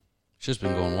Shit's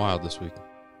been going wild this week.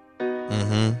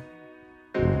 Mm-hmm.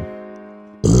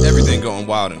 Everything going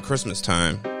wild in Christmas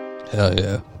time. Hell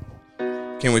yeah.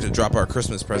 Can't wait to drop our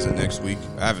Christmas present next week.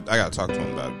 I got to talk to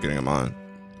him about getting him on.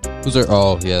 Who's there?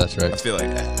 Oh, yeah, that's I right. feel like,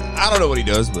 I don't know what he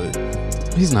does, but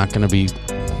He's not going to be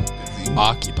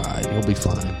occupied. He'll be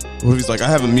fine. what if he's like, I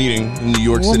have a meeting in New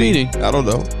York What City. meeting? I don't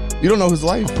know. You don't know his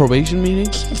life. Probation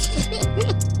meeting?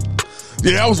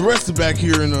 Yeah, I was arrested back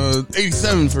here in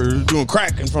 87 for doing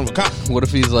crack in front of a cop. What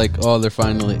if he's like, oh, they're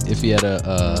finally, if he had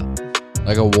a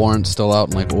warrant still out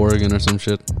in like Oregon or some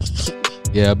shit.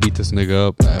 Yeah, I beat this nigga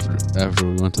up after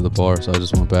we went to the bar, so I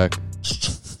just went back.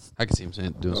 I can see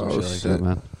him doing some shit like that,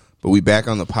 man. But we back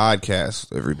on the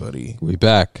podcast, everybody. We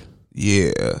back.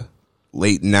 Yeah.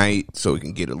 Late night, so we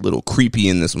can get a little creepy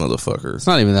in this motherfucker. It's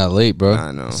not even that late, bro.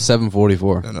 I know. It's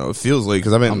 7:44. I know. It feels late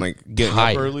because I've been getting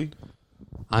tired. up early.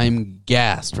 I'm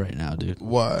gassed right now, dude.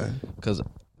 Why? Because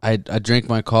I drank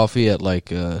my coffee at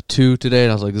like 2 today,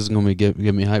 and I was like, this is going to get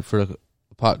me hyped for the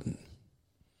pot.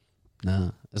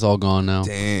 Nah, it's all gone now.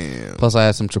 Damn. Plus, I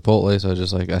had some Chipotle, so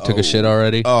I took a shit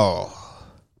already. Oh.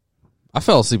 I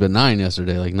fell asleep at 9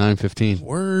 yesterday, like 9:15.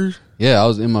 Word. Yeah, I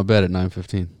was in my bed at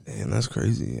 9:15. Damn, that's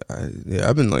crazy.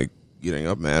 I've been like getting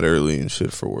up mad early and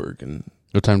shit for work and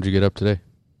What time did you get up today?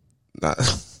 not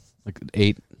Like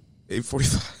 8?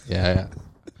 8:45. Yeah.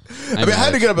 I mean, I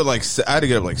had to get up at like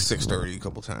 6:30 a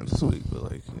couple times this week, but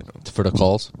like, you know, For the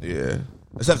calls? yeah.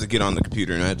 I just have to get on the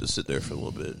computer and I had to sit there for a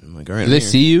little bit. I'm like, all right. Do they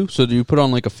see you? So do you put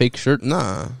on like a fake shirt?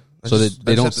 Nah. So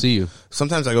they don't see you?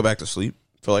 Sometimes I go back to sleep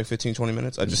for like 15-20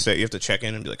 minutes. I just say you have to check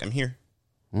in and be like, I'm here.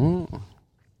 Oh,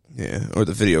 Yeah, or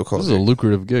the video call. this is a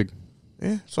lucrative gig.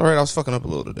 Yeah, it's all right. I was fucking up a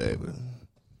little today, but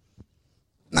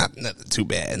nothing too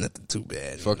bad. Nothing too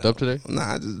bad. Fucked up today?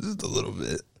 Nah, just a little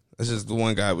bit. It's just the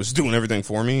one guy was doing everything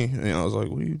for me, and I was like,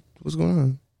 what's going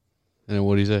on? And then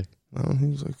what do you say? He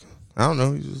was like, I don't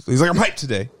know. He's like, I'm hyped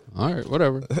today. All right,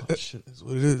 whatever. Oh, shit, that's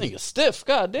what it is. Nigga stiff,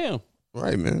 goddamn.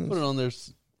 Right, man. Put it on there.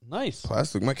 Nice.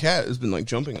 Plastic. My cat has been like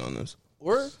jumping on this.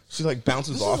 Word? She like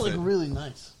bounces This off is like it. really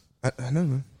nice. I know,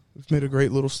 man. We've made a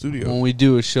great little studio. When we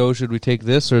do a show, should we take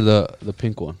this or the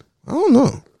pink one? I don't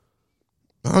know.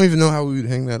 I don't even know how we would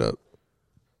hang that up.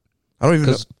 I don't even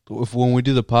know. Because when we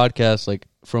do the podcast, like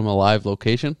from a live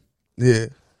location, Yeah.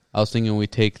 I was thinking we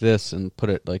take this and put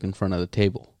it like in front of the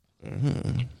table.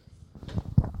 Mm-hmm.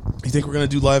 You think we're gonna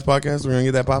do live podcasts? We're gonna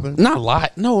get that popping? Not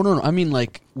live. No. I mean,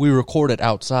 like we record it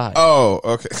outside. Oh,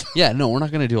 okay. Yeah, no, we're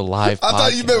not gonna do a live. I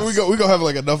thought you meant we gonna have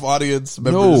like enough audience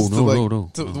members. No.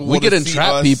 to We wanna could see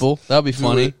entrap us people. That'd be do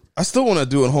funny. it. I still want to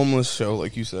do a homeless show,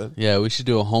 like you said. Yeah, we should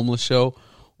do a homeless show,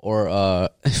 or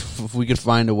if we could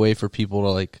find a way for people to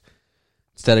like,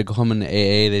 instead of coming to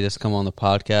AA, they just come on the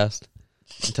podcast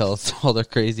and tell us all their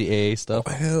crazy AA stuff.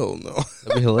 Hell no.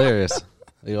 That'd be hilarious.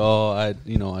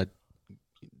 Like,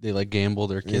 they like gamble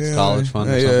their kids' college fund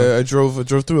or something. Yeah, I drove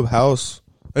through a house.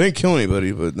 I didn't kill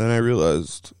anybody, but then I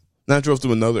realized. Then I drove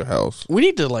through another house. We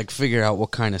need to like figure out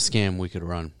what kind of scam we could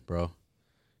run, bro.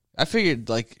 I figured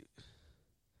like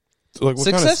So, like, what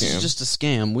success kind of scam? is just a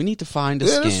scam. We need to find a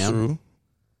That's scam true.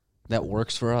 that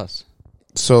works for us.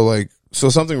 So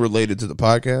something related to the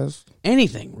podcast.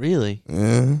 Anything, really.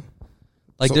 Yeah.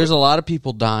 Like, So, there's a lot of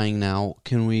people dying now.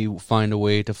 Can we find a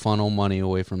way to funnel money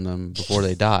away from them before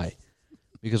they die?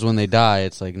 Because when they die,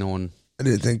 it's like no one... I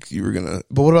didn't think you were gonna.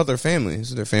 But what about their family?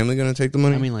 Is their family gonna take the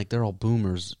money? I mean, like, they're all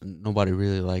boomers. Nobody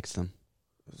really likes them.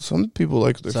 Some people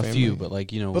like their It's a family. few, but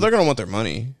like, But they're gonna want their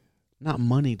money. not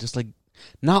money, just like...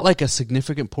 Not like a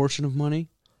significant portion of money,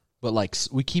 but like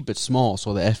we keep it small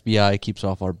so the FBI keeps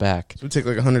off our back. So we take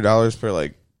like $100 for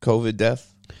like COVID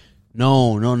death.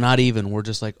 No, not even. We're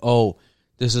just like, oh,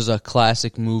 this is a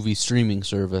classic movie streaming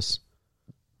service,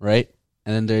 right?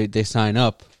 And then they sign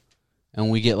up,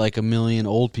 and we get like 1 million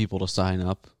old people to sign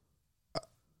up,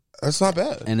 That's not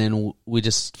bad. and then we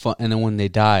just and then when they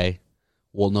die,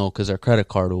 we'll know because their credit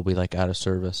card will be like out of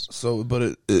service. So, but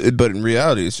in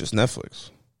reality, it's just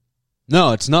Netflix.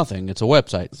 No, it's nothing. It's a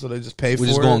website. So they just pay for We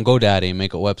it. just go on GoDaddy and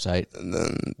make a website. And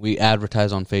then We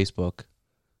advertise on Facebook.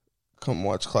 come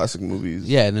watch classic movies.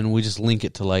 Yeah, and then we just link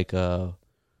it to like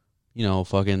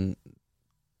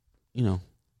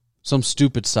some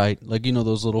stupid site, like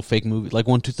those little fake movies, like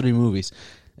 123 movies.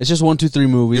 It's just 123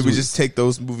 movies. Yeah, we just take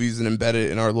those movies and embed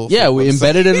it in our little. we website.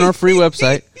 embed it in our free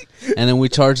website, and then we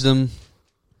charge them.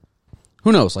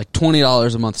 Who knows, like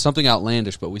 $20 a month, something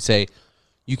outlandish. But we say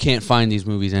you can't find these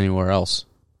movies anywhere else.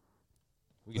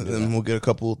 And then we'll get a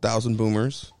couple thousand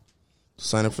boomers to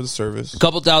sign up for the service. A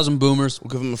couple thousand boomers. We'll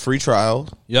give them a free trial.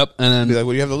 Yep, and Be then like,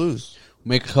 what do you have to lose?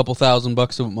 make a couple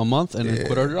 $1,000 a month, and then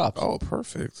quit our jobs. Oh,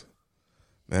 perfect.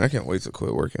 Man, I can't wait to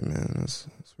quit working, man. That's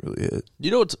really it.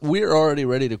 You know, we're already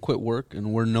ready to quit work,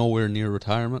 and we're nowhere near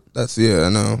retirement. Yeah, I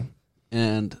know.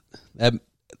 And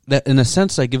that in a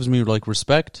sense, that gives me like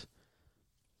respect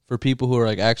for people who are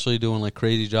like actually doing like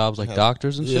crazy jobs, like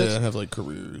doctors and shit. Yeah, have like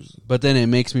careers. But then it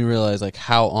makes me realize like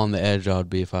how on the edge I would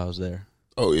be if I was there.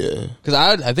 Oh yeah, because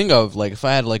I think of like if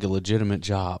I had like a legitimate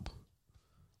job,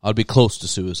 I'd be close to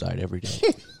suicide every day.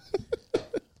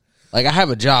 Like I have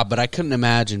a job, but I couldn't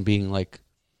imagine being like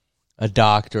a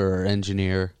doctor or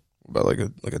engineer. About like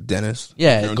a dentist.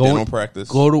 Yeah, dental practice.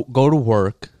 Go to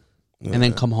work, and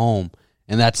then come home,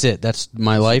 and that's it. That's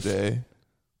my life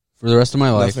for the rest of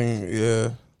my life. Nothing. Yeah.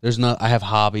 There's I have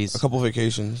hobbies. A couple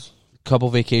vacations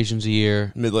a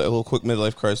year. A little quick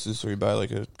midlife crisis, or you buy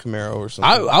like a Camaro or something.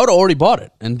 I would have already bought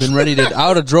it and been ready to. I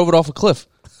would have drove it off a cliff.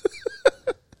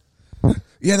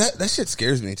 Yeah, that shit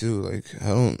scares me too. Like I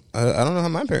don't know how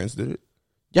my parents did it.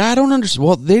 Yeah, I don't understand.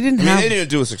 Well, they didn't they didn't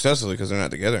do it successfully because they're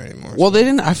not together anymore. Well, they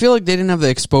didn't. I feel like they didn't have the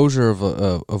exposure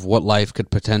of what life could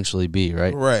potentially be.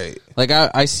 Right. Right. Like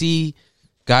I see,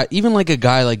 even like a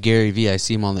guy like Gary Vee. I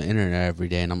see him on the internet every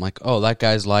day, and I'm like, oh, that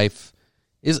guy's life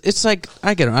it's like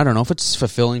I get him. I don't know if it's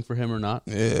fulfilling for him or not.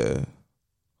 Yeah.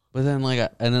 But then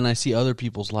then I see other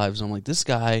people's lives, and I'm like, this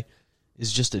guy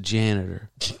is just a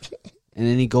janitor, and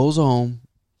then he goes home.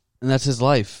 And that's his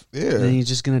life. Yeah. And then he's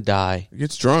just going to die. He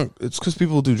gets drunk. It's because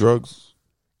people do drugs.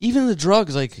 Even the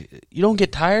drugs, like, you don't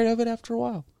get tired of it after a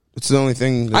while. It's the only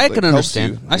thing that I can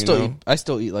understand. You, I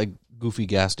still eat, like, goofy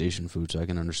gas station food, so I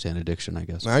can understand addiction, I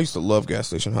guess. Man, I used to love gas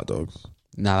station hot dogs.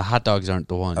 Nah, the hot dogs aren't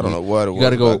the one. I don't know what it was.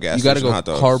 You gotta go hot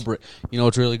dogs. carb. You know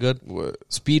what's really good? What?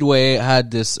 Speedway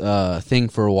had this thing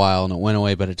for a while, and it went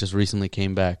away, but it just recently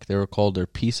came back. They were called their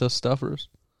pizza stuffers,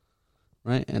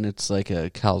 right? And it's like a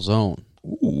calzone.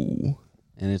 Ooh.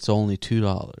 And it's only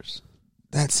 $2.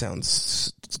 That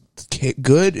sounds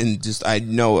good, and just I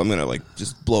know I'm gonna like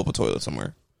just blow up a toilet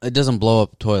somewhere. It doesn't blow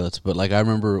up toilets, but like I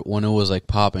remember when it was like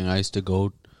popping, I used to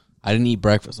go. I didn't eat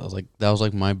breakfast. That was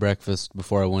like my breakfast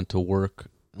before I went to work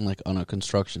and like on a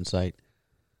construction site.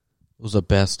 It was the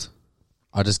best.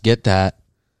 I just get that.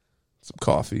 Some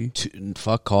coffee.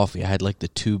 Fuck coffee. I had like the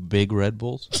 2 big Red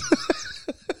Bulls.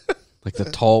 Like the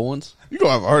tall ones. You're going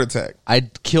to have a heart attack.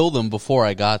 I'd kill them before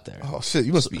I got there. Oh, shit.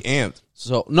 You must be amped.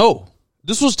 So, no.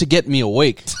 This was to get me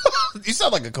awake. You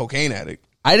sound like a cocaine addict.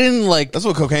 I didn't like... That's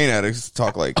what cocaine addicts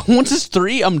talk like. Once it's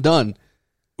 3, I'm done.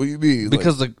 What do you mean?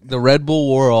 Because the Red Bull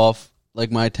wore off.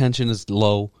 Like, my attention is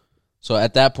low. So,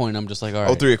 at that point, I'm just like, all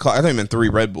right. 3 o'clock. I thought you meant 3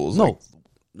 Red Bulls. No.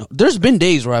 No. There's been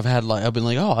days where I've been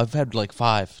like, oh, I've had like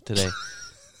 5 today.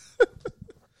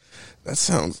 That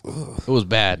sounds... Ugh. It was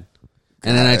bad.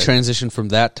 And then I transitioned from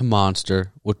that to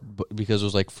Monster because it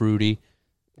was like fruity,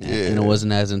 and it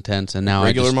wasn't as intense. And now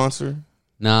regular Monster.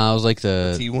 Nah, I was like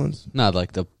the tea ones. Not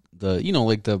like the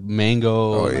like the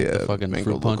mango. Oh like yeah, the fucking mango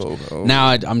fruit punch. Oh. Now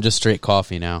I'm just straight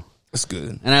coffee now. That's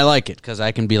good, and I like it because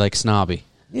I can be like snobby.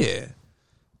 Yeah,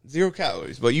 0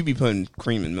 calories, but you be putting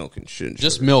cream and milk and shit.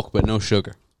 Just sugar. Milk, but no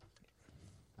sugar.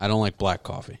 I don't like black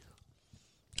coffee.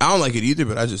 I don't like it either,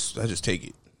 but I just take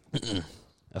it. Mm-mm.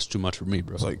 That's too much for me,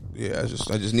 bro. It's like,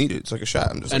 I just need it. It's like a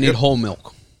shot. I need whole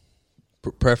milk,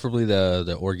 preferably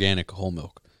the organic whole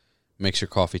milk. Makes your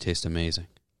coffee taste amazing.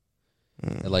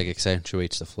 It like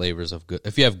accentuates the flavors of good.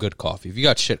 If you have good coffee, if you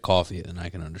got shit coffee, then I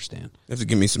can understand. You have to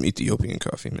give me some Ethiopian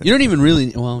coffee, man. You don't even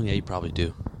really. Well, yeah, you probably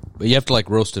do, but you have to like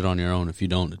roast it on your own. If you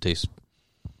don't, it tastes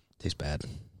bad.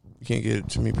 You can't get it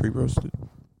to me pre-roasted.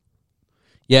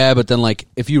 Yeah, but then like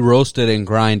if you roast it and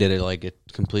grind it,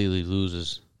 it completely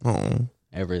loses. Oh.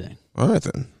 Everything. All right,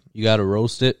 then. You got to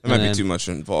roast it. It might be too much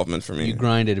involvement for me. You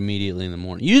grind it immediately in the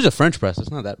morning. You use a French press.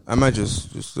 It's not that. I might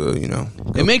just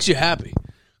It makes you happy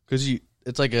because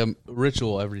it's like a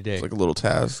ritual every day. It's like a little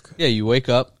task. Yeah, you wake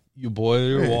up, you boil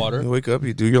your water. You wake up,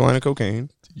 you do your line of cocaine.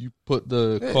 You put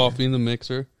the coffee in the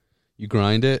mixer, you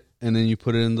grind it, and then you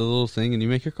put it in the little thing, and you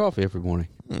make your coffee every morning.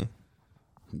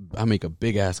 I make a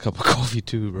big ass cup of coffee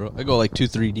too, bro. I go like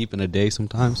 2-3 deep in a day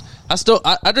sometimes.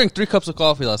 I drank 3 cups of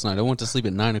coffee last night. I went to sleep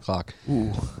at 9 o'clock.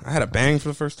 Ooh, I had a bang for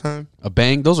the first time. A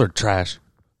bang? Those are trash.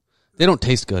 They don't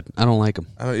taste good. I don't like them.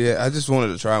 I just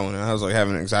wanted to try one, and I was like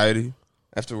having anxiety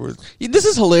afterwards. This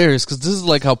is hilarious because this is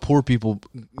like how poor people,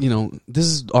 this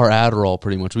is our Adderall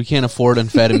pretty much. We can't afford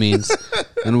amphetamines,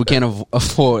 and we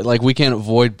can't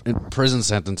avoid prison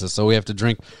sentences, so we have to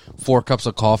drink 4 cups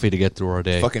of coffee to get through our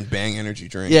day. Fucking bang energy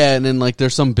drink. Yeah, and then like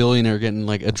there's some billionaire getting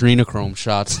like adrenochrome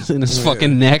shots in his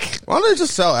fucking neck. Why don't they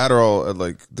just sell Adderall at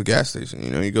like the gas station?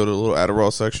 You go to a little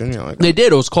Adderall section. They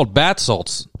did. It was called bath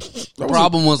salts. The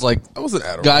problem was like that wasn't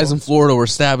Adderall. Guys in Florida were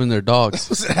stabbing their dogs.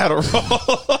 That was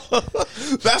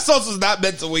Adderall. Bath salts is not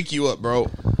meant to wake you up, bro.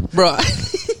 Bro,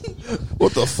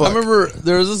 What the fuck? I remember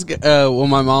there was this guy, when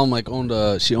my mom like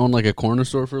she owned like a corner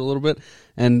store for a little bit,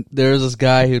 and there was this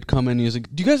guy who'd come in and he was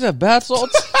like, "Do you guys have bath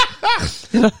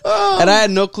salts?" And I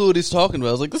had no clue what he's talking about.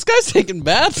 I was like, "This guy's taking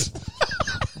baths."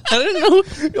 I didn't know.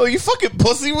 Yo, you fucking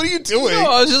pussy. What are you doing? No,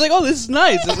 I was just like, "Oh, this is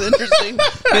nice. This is interesting."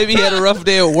 Maybe he had a rough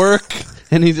day at work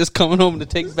and he's just coming home to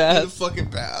take The baths. fucking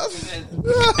bath.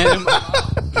 And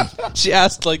my mom, she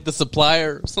asked like the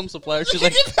supplier, some supplier, she's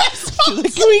like, "Can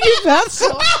we get bath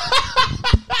salts?"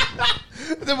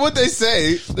 Then what'd they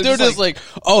say? They're just like,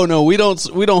 "Oh no, we don't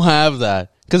have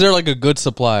that," because they're like a good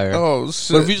supplier. oh But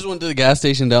shit. if you just went to the gas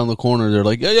station down the corner, they're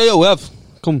like, "Yeah, we have.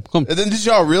 Come." And then did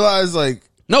y'all realize like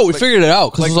No, we figured it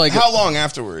out because like, it was like how long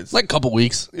afterwards? like a couple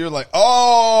weeks. You're like,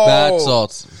 oh, Bath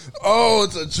salts. Oh,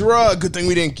 it's a drug. Good thing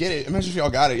we didn't get it. Imagine if y'all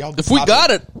got it. Y'all If we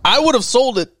got it, I would have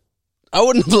sold it. I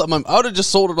wouldn't have I would have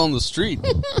just sold it on the street.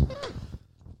 man.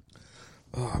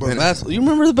 You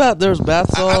remember the bath? There's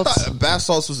bath I salts. thought bath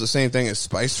salts was the same thing as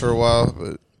Spice for a while,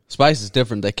 but Spice is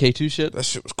different. That K2 shit. that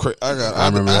shit was crazy. I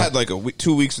remember that. had like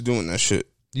 2 weeks of doing that shit.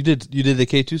 You did the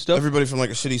K2 stuff. Everybody from like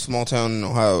a shitty small town in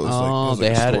Ohio. Was Oh, like, it was they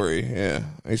like a had it. story. Yeah,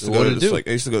 I used to So go what to did it this do? like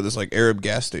I used to go to this like Arab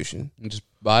gas station. You just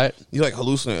buy it. You like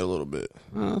hallucinate a little bit,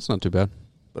 That's not too bad.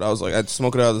 but I was like, I'd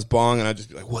smoke it out of this bong, and I'd just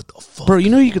be like, "What the fuck?" Bro, you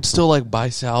know you could still like buy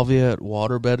salvia at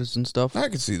waterbeds and stuff. I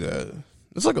could see that.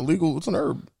 It's like illegal. It's an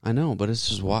herb. I know, but it's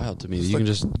just wild to me. You like- can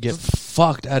just get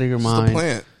fucked out of your It's a mind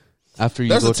plant. after you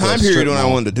There's go a to time strip period when I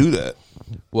mall. wanted to do that.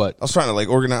 What? I was trying to like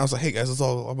organize. I was like, "Hey guys,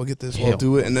 I'm gonna get this. I'll Hell.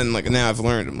 do it." And then like now I've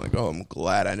learned. I'm like, "Oh, I'm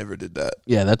glad I never did that."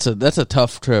 Yeah, that's a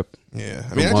tough trip. Yeah, I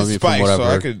From mean, I what- just from spiked, what I've so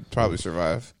I heard. could probably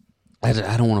survive. I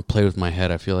don't want to play with my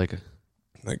head. I feel like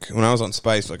Like when I was on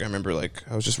Spice, like I remember like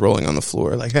I was just rolling on the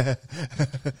floor, like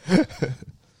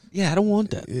yeah, I don't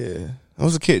want that. yeah. I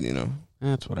was a kid, you know.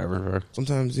 That's whatever.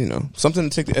 Sometimes you know something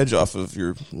to take the edge off of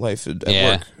your life at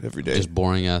Yeah. work every day. Just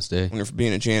boring ass day. when you're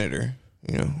being a janitor,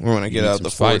 you know, or when I get need out of some the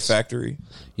Ford spice. factory.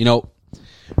 You know,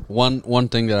 one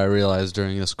thing that I realized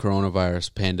during this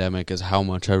coronavirus pandemic is how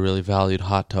much I really valued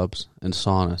hot tubs and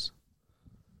saunas.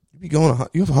 You be going?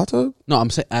 You have a hot tub? No, I'm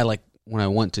saying I like when I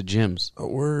went to gyms. A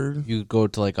word. You go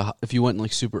to like if you went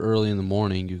like super early in the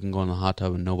morning, you can go in the hot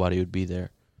tub and nobody would be there.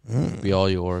 It'd be all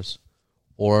yours,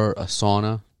 or a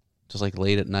sauna, just like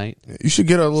late at night. You should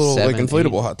get a little 7, like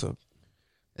inflatable 8. hot tub.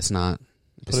 It's not.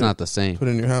 It's it- not the same. Put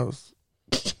it in your house.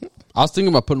 I was thinking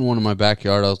about putting one in my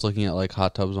backyard. I was looking at like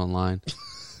hot tubs online,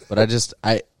 but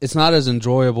it's not as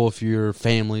enjoyable if your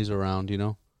family's around. You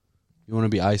know, you want to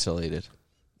be isolated.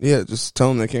 Yeah, just tell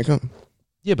them they can't come.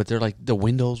 Yeah, but they're like the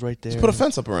windows right there. Just put a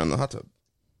fence up around the hot tub.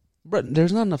 But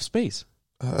there's not enough space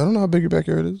I don't know how big your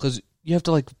backyard is. because you have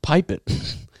to like pipe it.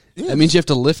 Yeah. That means you have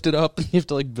to lift it up and you have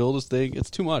to like build this thing. It's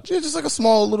too much. Yeah, just like a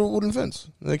small little wooden fence.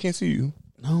 They can't see you.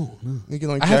 No. You can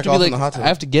like I have jack to be off like in the hot tub. I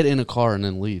have to get in a car and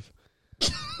then leave.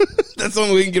 That's the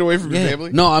only way you can get away from your Yeah.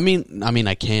 family. No, I mean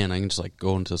I can just like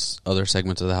go into other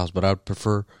segments of the house, but I would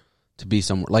prefer to be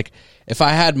somewhere like if I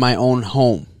had my own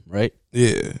home, right?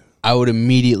 Yeah. I would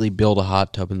immediately build a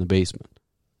hot tub in the basement.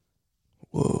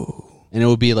 Whoa. And it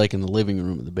would be like in the living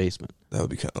room of the basement. That would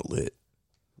be kind of lit.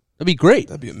 That'd be great.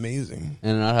 That'd be amazing.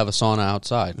 And then I'd have a sauna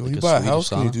outside. When like you buy a Swedish house,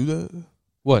 can you sauna. do that?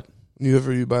 What?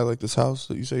 You buy like this house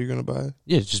that you say you're gonna buy?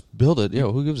 Yeah, just build it. Yeah,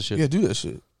 who gives a shit? Yeah, do that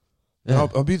shit. Yeah.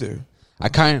 I'll be there. I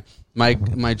kind of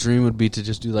my dream would be to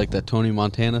just do like that Tony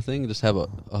Montana thing, just have a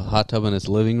hot tub in his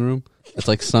living room. It's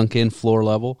like sunk in floor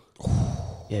level.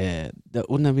 Yeah,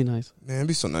 wouldn't that be nice? Man, it'd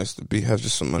be so nice to have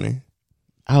just some money.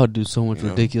 I would do so much You know.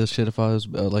 ridiculous shit if I was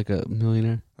like a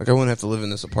millionaire. Like I wouldn't have to live in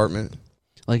this apartment.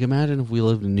 Like imagine if we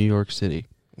lived in New York City.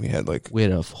 We had like We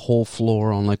had a whole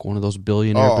floor on like one of those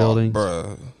billionaire buildings,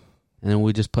 bruh. and then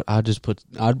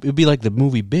it'd be like the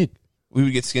movie Big. We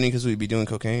would get skinny because we'd be doing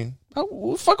cocaine. Oh,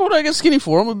 what the fuck would I get skinny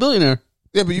for? I'm a billionaire.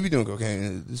 Yeah, but you'd be doing cocaine.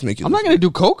 And just make you. I'm not gonna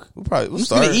do coke. We'll I'm just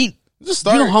start. gonna eat. Just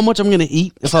start. You know how much I'm gonna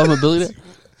eat if I'm a billionaire?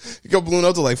 You go balloon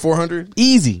up to like 400.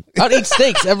 Easy. I'd eat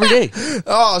steaks every day.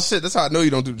 Oh shit! That's how I know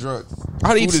you don't do drugs.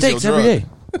 I'd eat Food is steaks your every drug. day.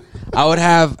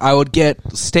 I would get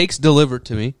steaks delivered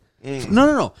to me.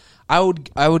 No. I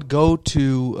would go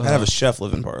to. I'd have a chef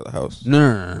live in part of the house.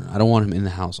 No. I don't want him in the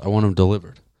house. I want him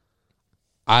delivered.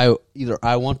 I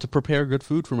want to prepare good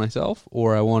food for myself,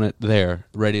 or I want it there,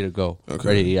 ready to go, Okay.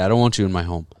 ready to eat. I don't want you in my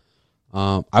home.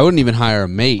 I wouldn't even hire a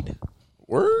maid.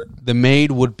 Word. The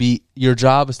maid would be your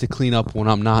job is to clean up when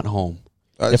I'm not home.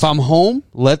 I If I'm home,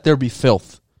 let there be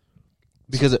filth,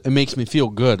 because it makes me feel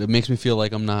good. It makes me feel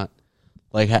like I'm not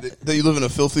like. That you live in a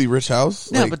filthy rich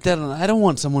house. Yeah, Like, but then I don't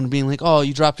want someone being like, "Oh,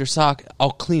 you dropped your sock.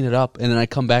 I'll clean it up," and then I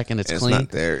come back and it's it's clean. not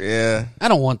there. Yeah, I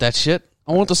don't want that shit.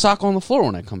 I want the sock on the floor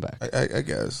when I come back. I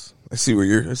guess I see where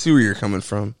you're coming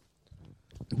from.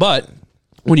 But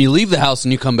When you leave the house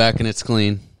and you come back and it's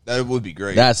clean, That would be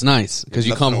great. that's nice because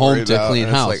you come home to a clean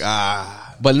house. It's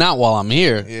like, But not while I'm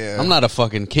here. Yeah. I'm not a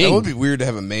fucking king. That would be weird to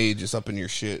have a maid just up in your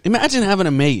shit. Imagine having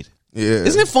a maid. Yeah.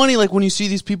 Isn't it funny, like, when you see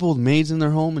these people with maids in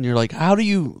their home and you're like, how do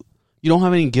you don't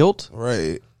have any guilt?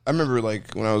 Right. I remember,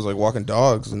 like, when I was, like, walking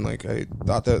dogs and, like, I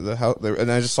thought that the house,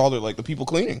 and I just saw, like, the people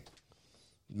cleaning.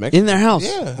 In their house?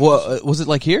 Yeah. Well, was it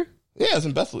like here? Yeah, it's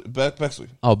in Bexley.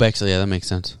 Oh, Bexley. Yeah, that makes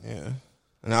sense. Yeah.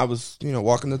 And I was,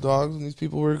 walking the dogs and these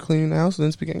people were cleaning the house and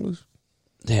didn't speak English.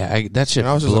 Yeah, that shit And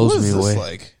I was just blows like, what is me this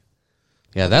away. like?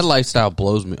 Yeah, that lifestyle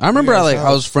blows me. I remember Yes,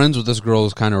 I was friends with this girl who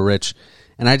was kind of rich,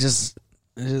 and it just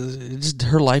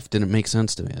her life didn't make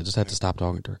sense to me. I just had to stop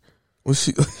talking to her. Was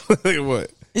she, like,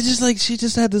 what? It's just like she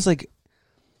just had this like,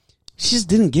 she just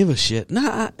didn't give a shit.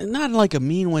 Not in like a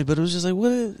mean way, but it was just like,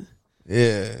 what?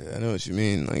 Yeah, I know what you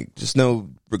mean. Like, just no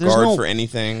regard for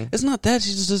anything. It's not that.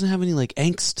 She just doesn't have any like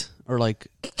angst or like,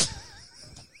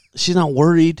 she's not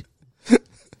worried.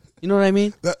 You know what I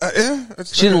mean? Yeah,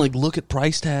 that's She didn't like look at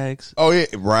price tags. Oh, yeah,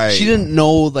 right. She didn't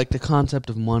know like the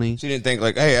concept of money. She didn't think,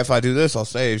 like, hey, if I do this, I'll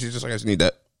save. She's just like, I just need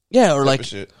that. Yeah, or type like, of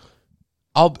shit.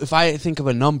 if I think of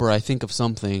a number, I think of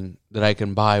something that I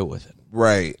can buy with it.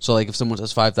 Right. So like if someone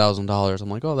says $5,000, I'm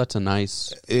like, oh, that's a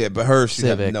nice. Yeah, but her, she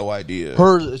had Civic. no idea.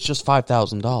 Her, it's just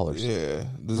 $5,000. Yeah.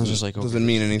 was just like, doesn't okay.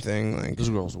 mean anything. Like, This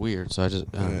girl's weird, so I just,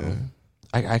 I don't know.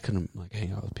 I couldn't like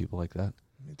hang out with people like that.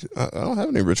 I don't have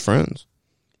any rich friends.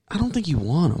 I don't think you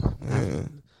want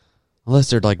them. Unless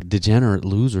they're like degenerate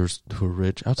losers who are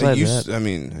rich. Outside of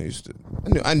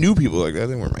that. I knew people like that.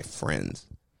 They weren't my friends.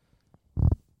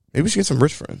 Maybe we should get some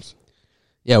rich friends.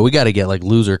 Yeah, we got to get like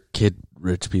loser kid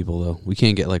rich people, though. We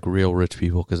can't get like real rich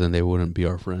people because then they wouldn't be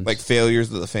our friends. Like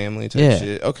failures of the family type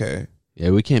shit. Okay. Yeah,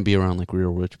 we can't be around like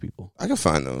real rich people. I could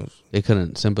find those. They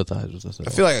couldn't sympathize with us at I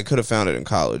all. feel like I could have found it in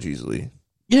college easily.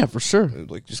 Yeah, for sure.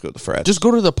 Like, just go to the frat. Just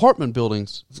go to the apartment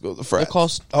buildings. Let's go to the They frat.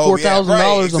 cost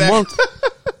 $4,000 a month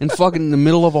in fucking the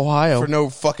middle of Ohio. For no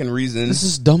fucking reason. This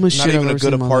is dumb as Not shit. even I've a ever good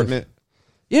seen in my life. apartment.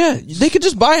 Yeah, they could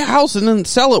just buy a house and then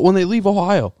sell it when they leave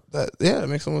Ohio. That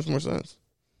makes so much more sense.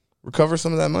 Recover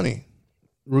some of that money.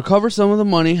 Recover some of the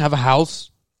money, have a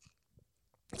house.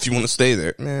 If you want to stay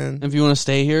there, man. If you want to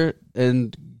stay here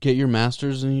and get your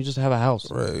master's, and you just have a house.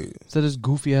 Right. Instead of this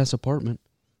goofy ass apartment.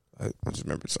 I just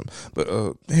remembered something. But,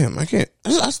 damn, I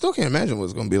still can't imagine what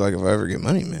it's going to be like if I ever get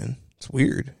money, man. It's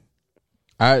weird.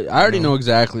 I already know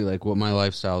exactly like what my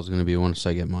lifestyle is going to be once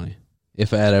I get money. If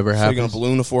that ever So happens. you're going to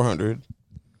balloon to 400.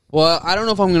 Well, I don't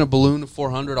know if I'm going to balloon to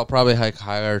 400. I'll probably like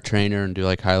hire a trainer and do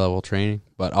like high level training,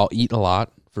 but I'll eat a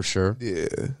lot for sure. Yeah.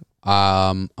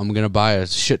 I'm going to buy a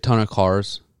shit ton of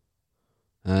cars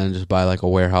and just buy like a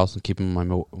warehouse and keep them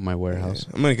in my warehouse.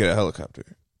 I'm going to get a helicopter.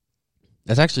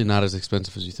 That's actually not as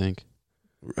expensive as you think.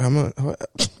 How much?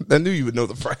 I knew you would know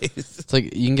the price. It's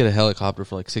like you can get a helicopter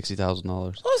for like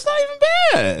 $60,000. Oh, it's not even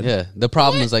bad. Yeah, the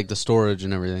problem is like the storage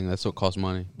and everything. That's what costs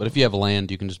money. But if you have land,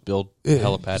 you can just build a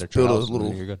helipad at your house. And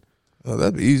then you're good. Oh,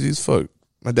 that'd be easy as fuck.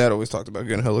 My dad always talked about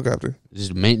getting a helicopter.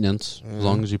 Just maintenance. As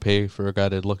long as you pay for a guy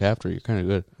to look after it, you're kind of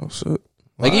good. Oh shit!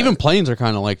 Like even planes are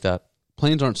kind of like that.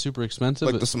 Planes aren't super expensive.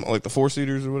 like the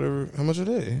 4-seaters or whatever. How much are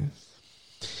they?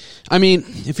 I mean,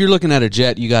 if you're looking at a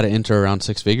jet, you got to enter around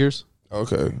 6 figures.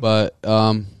 Okay. But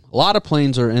a lot of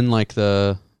planes are in like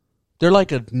they're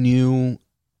like a new,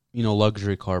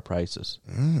 luxury car prices.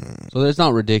 So it's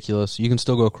not ridiculous. You can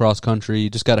still go cross country.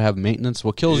 You just got to have maintenance.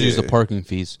 What kills you is the parking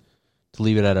fees to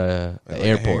leave it at an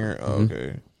airport.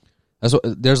 Okay. That's what,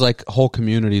 there's like whole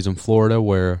communities in Florida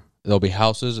where there'll be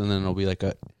houses and then there'll be like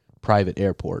a private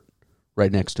airport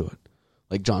right next to it.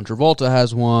 Like John Travolta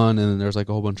has one, and then there's like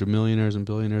a whole bunch of millionaires and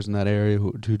billionaires in that area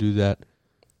who do that.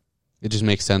 It just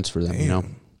makes sense for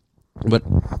them, But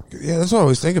yeah, that's what I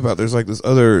always think about. There's like this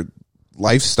other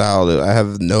lifestyle that I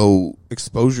have no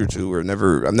exposure to, or I've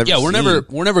never. Yeah, we're never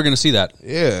going to see that.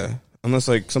 Yeah, unless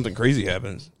like something crazy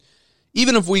happens.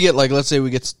 Even if we get like, let's say we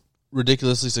get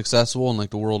ridiculously successful in like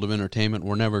the world of entertainment,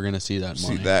 we're never going to see that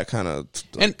money. See that kind of.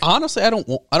 And honestly, I don't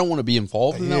want to be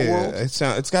involved in that world.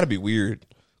 It's got to be weird.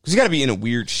 Because you got to be in a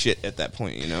weird shit at that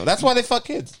point, That's why they fuck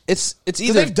kids. It's Because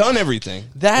either they've done everything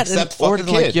that, except or fuck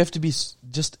a like kid. you have to be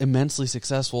just immensely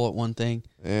successful at one thing.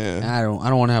 Yeah, And I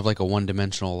don't want to have like a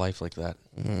one-dimensional life like that.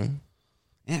 Mm-hmm.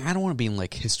 And I don't want to be in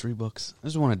like history books. I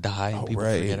just want to die and people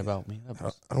forget about me. I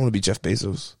don't want to be Jeff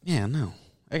Bezos. Yeah, no,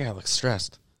 I got like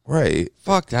stressed. Right?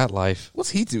 Fuck that life. What's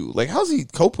he do? Like, how's he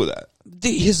cope with that?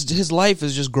 His life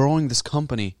is just growing this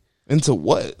company. Into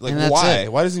what? Like, why?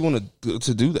 It. Why does he want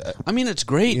to do that? I mean, it's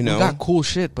great. We got cool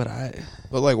shit, but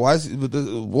like, why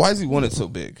does he want it so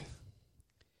big?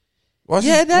 Why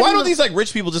don't these like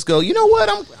rich people just go? You know what?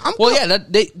 I'm well, yeah.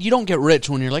 You don't get rich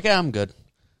when you're like, I'm good.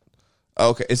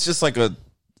 Okay, it's just like a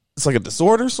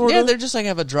disorder, sort Yeah, of. they're just like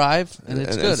have a drive, and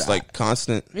it's good. It's like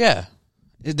constant. Yeah.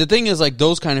 The thing is, like,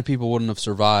 those kind of people wouldn't have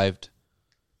survived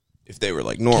If they were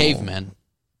like normal cavemen,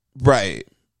 right?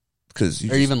 Because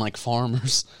or even like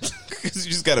farmers. because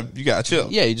you gotta chill.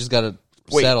 Yeah, you just gotta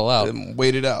settle out. And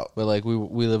wait it out. But like we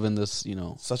live in this,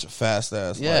 Such a fast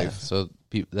ass yeah. life. So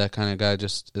that kind of guy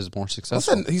just is more What's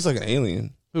successful. that? He's like an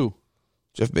alien. Who?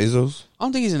 Jeff Bezos. I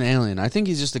don't think he's an alien. I think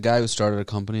he's just a guy who started a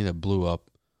company that blew up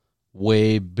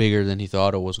way bigger than he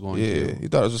thought it was going Yeah, to. he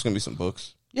thought it was just gonna be some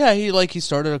books. Yeah, he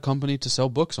started a company to sell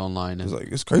books online. It was And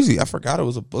like, it's crazy. I forgot it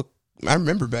was a book. I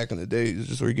remember back in the day, it's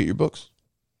just where you get your books.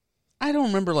 I don't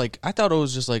remember, like, I thought it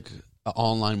was just like an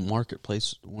online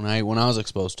marketplace when I was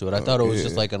exposed to it. I thought it was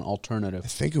just like an I alternative.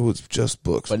 think it was just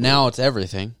books. But now it's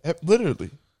everything. Literally.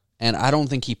 And I don't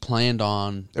think he planned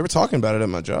on They were talking about it at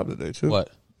my job today too. what?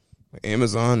 Like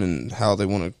Amazon and how they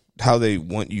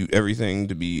want you everything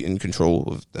to be in control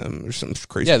of them or something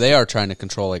crazy. Yeah, they are trying to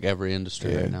control like every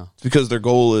industry Yeah. right now. It's because their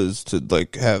goal is to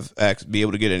like be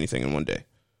able to get anything in one day.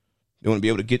 They want to be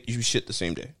able to get you shit the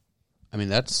same day. I mean,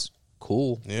 that's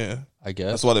cool, Yeah. I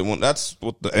guess. That's why they want. That's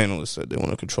what the analyst said. They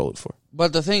want to control it for.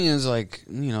 But the thing is, like,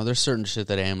 there's certain shit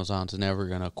that Amazon's never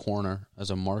going to corner as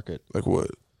a market. Like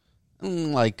what?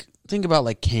 Like, think about,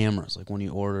 like, cameras. Like, when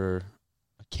you order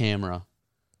a camera,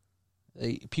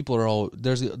 people are all...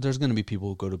 There's going to be people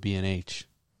who go to B&H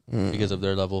because of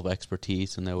their level of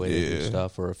expertise and their way to do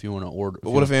stuff. Or if you want to order... But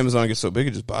what if Amazon gets so big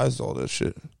it just buys all that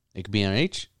shit? Like,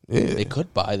 B&H? Yeah. They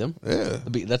could buy them. Yeah.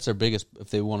 That's their biggest... If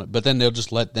they want it. But then they'll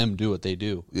just let them do what they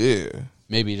do. Yeah.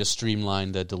 Maybe just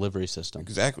streamline the delivery system.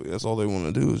 Exactly. That's all they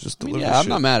want to do is just deliver Yeah, I'm shit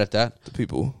not mad at that. to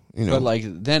people. You know. But, like,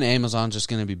 then Amazon's just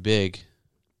going to be big,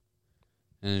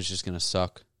 and it's just going to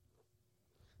suck.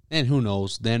 And who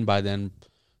knows? Then, by then,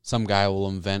 some guy will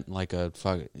invent, like,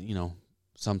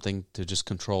 something to just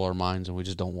control our minds, and we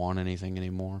just don't want anything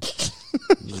anymore.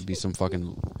 There'd be some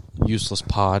fucking useless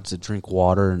pods that drink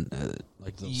water and,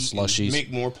 like, those slushies.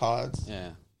 Make more pods.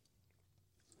 Yeah.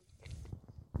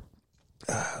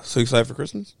 So excited for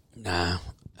Christmas? Nah,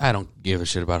 I don't give a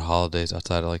shit about holidays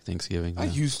outside of, like, Thanksgiving. I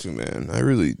used to, man. I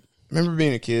really remember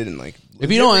being a kid and like.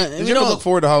 If you don't, did you ever look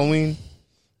forward to Halloween?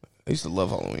 I used to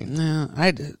love Halloween. Nah,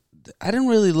 I didn't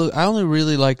really look. I only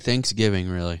really like Thanksgiving.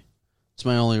 Really, it's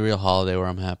my only real holiday where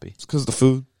I'm happy. It's because of the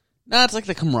food. Nah, it's like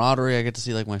the camaraderie. I get to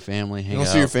see like my family hang You out.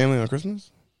 don't see your family on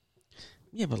Christmas?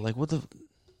 Yeah, but like,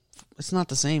 it's not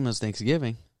the same as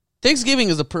Thanksgiving. Thanksgiving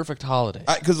is the perfect holiday.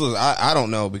 Because I don't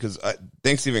know because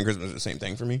Thanksgiving and Christmas are the same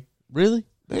thing for me. Really?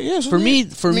 Yeah, For me,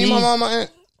 my mom, my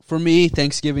aunt. for me,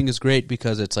 Thanksgiving is great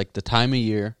because it's like the time of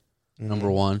year.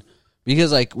 Number one,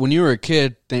 because like when you were a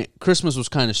kid, Christmas was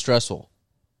kind of stressful,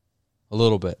 a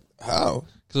little bit. How?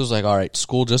 Because it was like, all right,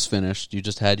 school just finished. You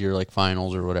just had your like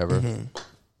finals or whatever,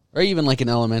 or even like in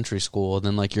elementary school, and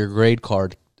then like your grade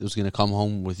card was going to come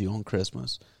home with you on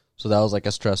Christmas. So that was like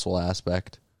a stressful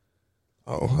aspect.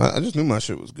 Oh, I just knew my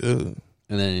shit was good.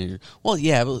 And then, well,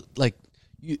 yeah, but like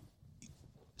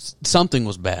something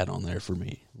was bad on there for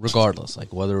me, regardless.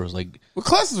 Like whether it was like What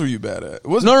classes were you bad at?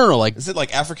 Was no, like Is it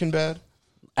like African bad?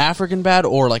 African bad,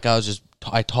 or like I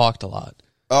talked a lot.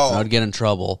 Oh, And I would get in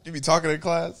trouble. you be talking in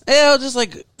class? Yeah, I was just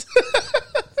like,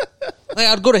 like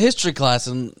I'd go to history class,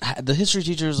 and the history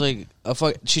teacher was like,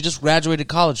 she just graduated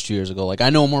college 2 years ago. Like I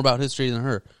know more about history than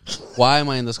her. Why am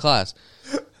I in this class?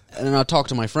 And then I'd talk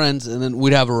to my friends, and then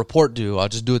we'd have a report due. I'll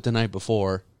just do it the night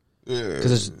before. Yeah.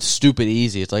 Because it's stupid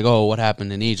easy. It's like, oh, what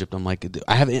happened in Egypt? I'm like,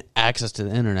 I have access to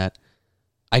the internet.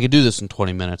 I could do this in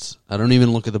 20 minutes. I don't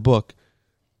even look at the book.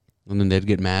 And then they'd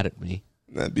get mad at me.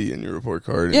 That'd be in your report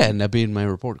card. Yeah, and that'd be in my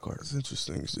report card. That's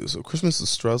interesting. So Christmas is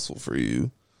stressful for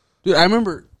you. Dude, I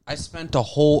remember I spent a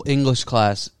whole English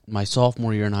class my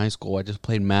sophomore year in high school. I just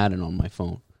played Madden on my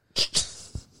phone.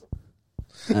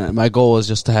 And my goal was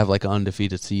just to have like an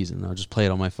undefeated season. I'll just play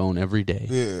it on my phone every day.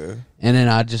 Yeah. And then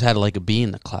I just had like a B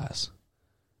in the class.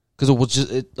 Because it was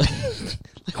just,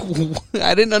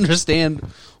 I didn't understand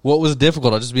what was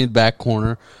difficult. I just be in the back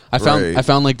corner. I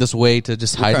found like this way to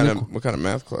just hide. What kind of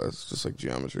math class? Just like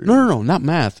geometry? No, not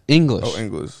math. English. Oh,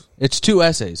 English. It's 2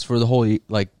 essays for the whole,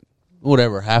 like,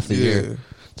 whatever, half the Yeah. year.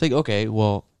 It's like, okay,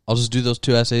 well, I'll just do those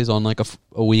 2 essays on like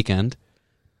a weekend.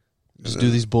 Just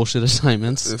do these bullshit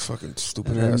assignments. The fucking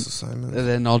stupid ass assignment. And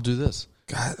then I'll do this.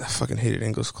 God, I fucking hated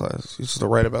English class. You just to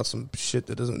write about some shit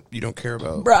that you don't care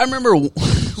about. Bro, I remember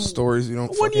Stories you don't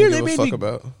one fucking year give they a made fuck me,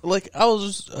 about. like, I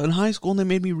was in high school and they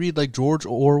made me read like George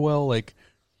Orwell, like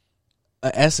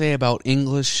an essay about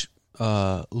English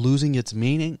losing its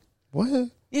meaning. What?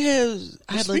 Yeah,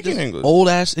 I had like speaking this English? old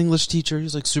ass English teacher.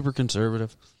 He's like super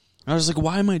conservative. I was like,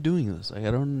 why am I doing this? Like,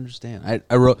 I don't understand.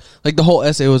 I wrote, like, the whole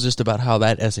essay was just about how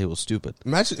that essay was stupid.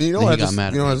 Imagine, And what he I got just, mad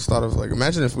at you know, me. I just thought of, like,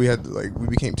 imagine if we had, like, we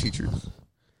became teachers.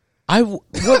 What?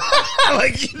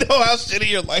 Like, you know how shitty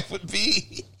your life would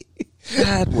be.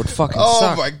 That would fucking Oh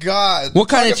suck. my god! What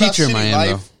kind of Talk about teacher am I shitty in,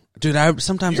 life. though? Dude,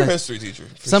 sometimes You're a history teacher.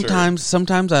 For sometimes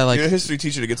I sure. like, You're a history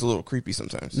teacher that gets a little creepy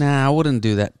sometimes. nah, I wouldn't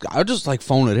do that. I would just like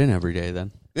phone it in every day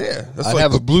then. Yeah, that's I'd like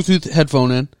have a Bluetooth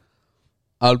headphone in.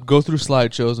 I'd go through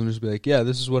slideshows and just be like, yeah,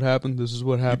 this is what happened. This is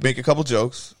what you happened. make a couple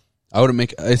jokes. I wouldn't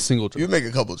make a single joke. You make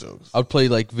a couple jokes. I would play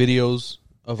like videos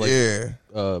of like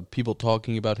Yeah, people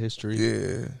talking about history.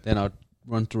 yeah. Then I'd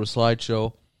run through a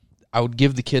slideshow. I would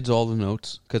give the kids all the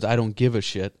notes because I don't give a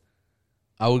shit.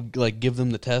 I would like give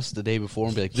them the test the day before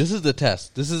and be like, this is the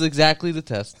test. This is exactly the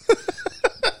test.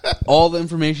 All the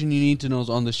information you need to know is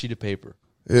on the sheet of paper.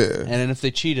 Yeah. And then if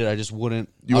they cheated, I just wouldn't.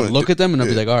 You I'd wouldn't look at them and I'd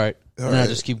be yeah. like, all right. All And I'd right.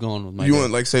 just keep going with my You day.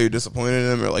 wouldn't like say you're disappointed in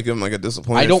them or like give them like a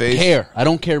disappointed I don't face? care. I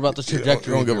don't care about the You don't-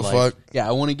 trajectory. you don't of give your a life. fuck? Yeah,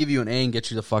 I want to give you an A and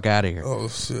get you the fuck out of here. Oh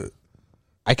shit!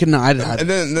 I can. And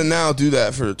then now do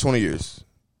that for 20 years.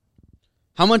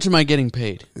 How much am I getting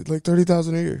paid? It's like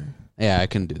 30,000 a year. Yeah, I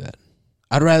couldn't do that.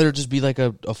 I'd rather just be like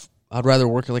I'd rather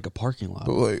work at like a parking lot.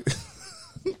 But like,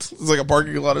 it's like a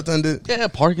parking lot attendant. Yeah,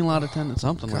 parking lot attendant,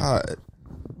 something like that. God,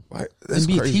 why? That's And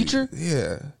be a crazy. teacher?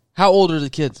 Yeah, How old are the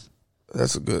kids?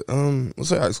 that's a good. Let's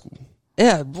say high school.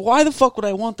 Yeah, why the fuck would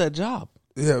I want that job?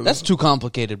 Yeah, That's too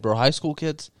complicated, bro. High school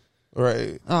kids?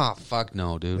 right. Oh, fuck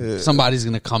no, dude. Yeah. Somebody's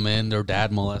going to come in, their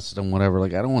dad molested them, whatever.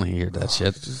 Like, I don't want to hear that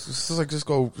shit. Just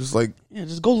go. Yeah,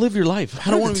 just go live your life.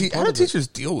 I don't want to be How part do of it. teachers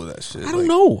deal with that shit? I don't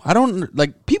know. I don't,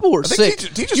 like, people were I think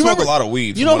sick. teachers You smoke remember- a lot of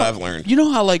weed. You From know, what I've learned. You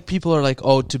know how, like, people are like,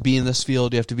 oh, to be in this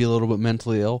field, you have to be a little bit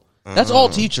mentally ill? That's all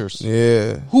teachers.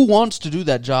 Yeah, Who wants to do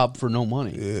that job for no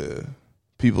money? yeah.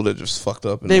 People that just fucked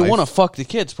up. In They life. want to fuck the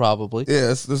kids, probably. Yeah,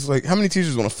 it's like how many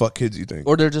teachers want to fuck kids? You think?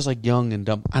 Or they're just, like, young and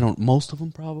dumb. I don't, most of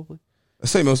them, probably. I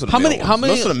say most of the How male many- ones. how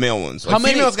many- most of the male ones. Like how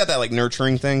many- females got that like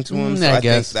nurturing thing to them. So I I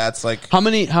guess. think that's like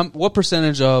What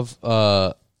percentage of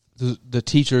the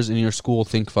teachers in your school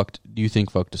do you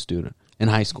think fucked a student in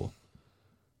high school?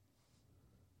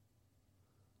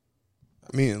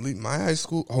 I mean, at least my high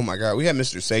school. Oh my god, we had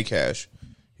Mr. Saycash.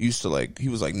 He used to like. He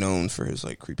was like known for his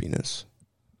like creepiness.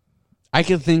 I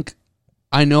can think.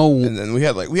 I know. And then we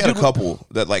had a couple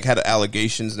that like had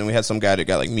allegations. And then we had some guy that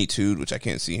got like Me Too'd, which I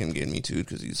can't see him getting Me Too'd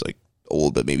because he's like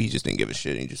old, but maybe he just didn't give a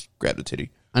shit and he just grabbed a titty.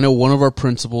 I know one of our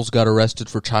principals got arrested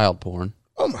for child porn,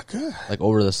 Oh my god. like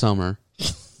over the summer,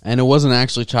 and it wasn't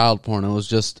actually child porn. It was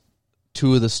just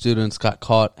two of the students got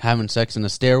caught having sex in a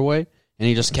stairway, and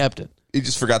he just kept it. He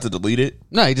just forgot to delete it.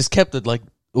 No, he just kept it like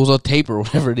it was on tape or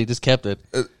whatever. And he just kept it,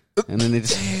 and then they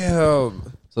just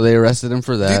Damn. so they arrested him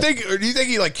for Do that. you think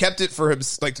he like kept it for him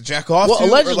like to jack off? Well, to? Or,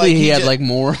 allegedly like, he had just- like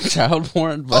more child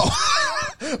porn, but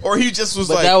or he just was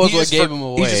But like that was he what just gave him He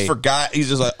away. just forgot. He's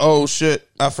just like, oh shit,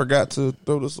 I forgot to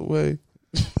throw this away.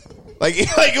 like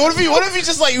what if he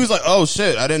just like he was like, oh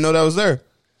shit, I didn't know that was there.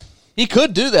 he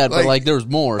could do that. But Like- like there was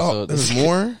more. Oh, so there's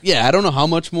more. Yeah, I don't know how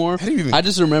much more. do you even- I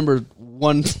just remember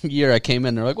one year I came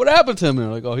in. They're like, "What happened to him?" And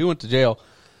they're like, "Oh, he went to jail."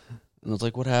 And I was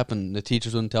like, "What happened?" The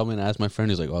teachers wouldn't tell me. And I asked my friend.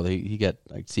 He's like, "Oh, he got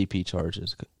like CP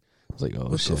charges." I was like, "Oh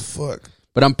What shit!" the fuck?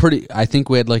 But I think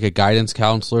we had like a guidance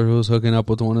counselor who was hooking up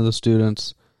with one of the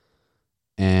students,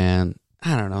 and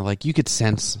I don't know. Like you could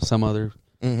sense some other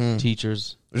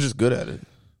teachers. They're just good at it.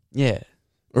 Yeah,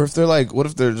 Or if they're like, what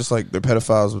if they're just like they're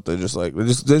pedophiles, but they're just like they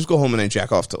just go home and they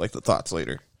jack off to like the thoughts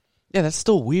later. yeah, that's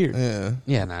still weird. Yeah,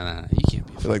 Yeah, nah, you can't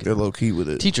be. I feel like they're low key with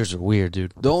it. Teachers are weird,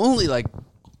 dude. The only like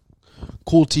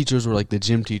cool teachers were like the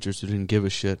gym teachers who didn't give a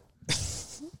shit.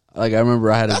 Like I remember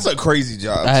I had That's a crazy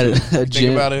job. I had too. a Think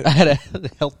gym. about it. I had a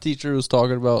health teacher who was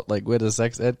talking about like we had a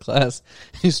sex ed class.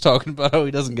 He's talking about how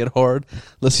he doesn't get hard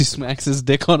unless he smacks his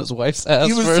dick on his wife's ass.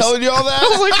 He was first. telling you all that. I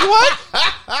was like,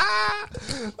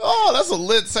 what? Oh, that's a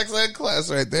lit sex ed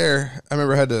class right there. I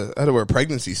remember I had to wear a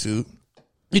pregnancy suit.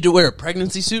 You had to wear a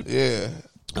pregnancy suit. Yeah.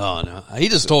 Oh no, he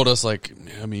just told us like,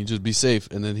 I mean, just be safe,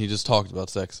 and then he just talked about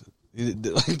sex. He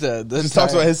did, like the Just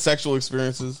talks about his sexual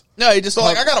experiences. No, he just So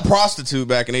like, I got a prostitute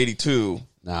back in '82.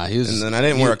 Nah, he was. And then I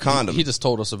didn't wear a condom. He just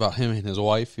told us about him and his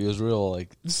wife. He was real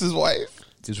like This is his wife.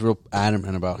 he was real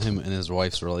adamant about him and his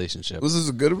wife's relationship. Was this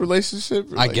a good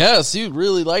relationship? Or I like, guess he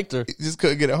really liked her. he just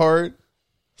couldn't get it hard.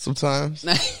 Sometimes.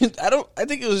 I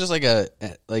think it was just like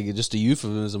just a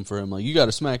euphemism for him. Like you got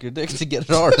to smack your dick to get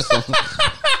it hard. Or something.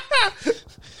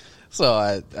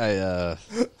 So that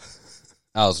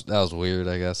was weird.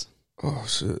 I guess. Oh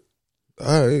shit!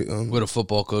 All right. We had a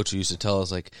football coach who used to tell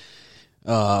us like,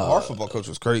 Our football coach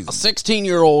was crazy. a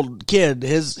 16-year-old kid,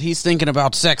 he's thinking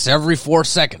about sex every 4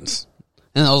 seconds.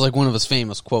 And that was like one of his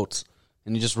famous quotes.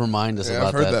 And you just remind us about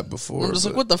I've heard that before. I'm just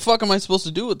like, what the fuck am I supposed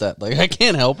to do with that? Like, I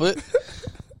can't help it.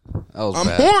 I'm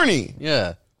horny.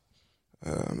 Yeah.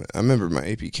 I remember my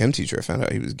AP Chem teacher. I found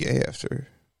out he was gay after.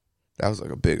 That was like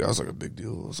a big deal.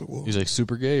 I was like, whoa. He's like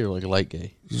super gay or like light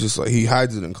gay? He's just like, he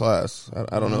hides it in class.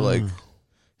 I don't know, like,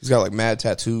 he's got like mad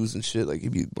tattoos and shit. Like,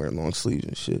 he'd be wearing long sleeves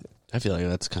and shit. I feel like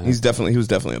that's kind of. He was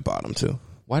definitely a bottom too.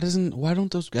 Why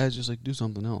don't those guys just like do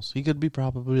something else? He could be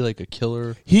probably like a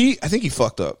killer. I think he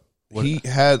fucked up. He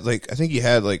had like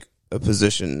a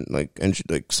position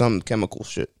like some chemical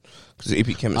shit because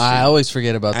AP chemistry. I always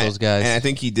forget about those guys. And I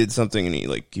think he did something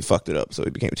and he fucked it up, so he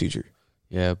became a teacher.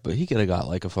 Yeah, but he could have got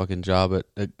like a fucking job at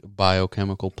a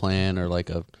biochemical plant or like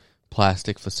a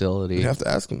plastic facility. You have to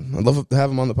ask him. I'd love to have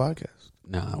him on the podcast.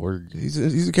 Nah,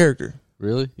 he's a character.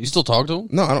 Really? You still talk to him?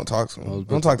 No, I don't talk to him. I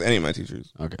don't talk to any of my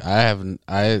teachers. Okay, I haven't.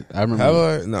 I remember. Have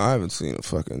I? No, I haven't seen a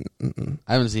fucking.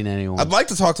 I haven't seen anyone. I'd like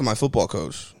to talk to my football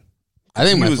coach. I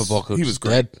think my football coach. He was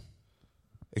great.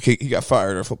 He got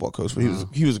fired, our football coach, but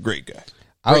he was a great guy.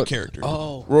 Great character.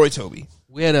 Oh, Roy Toby.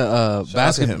 We had a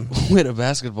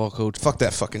basketball coach. Fuck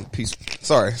that fucking piece.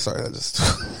 Sorry. I just.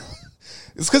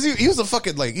 It's because he was a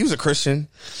fucking he was a Christian.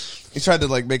 He tried to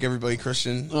like make everybody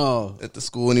Christian at the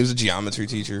school, and he was a geometry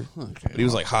teacher. Okay, but he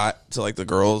was like hot to like the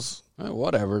girls.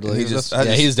 Whatever. Like, he's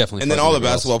definitely. And then all the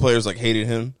basketball players like hated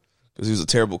him because he was a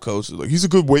terrible coach. Like he's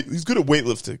good at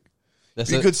weightlifting.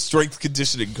 He's a good strength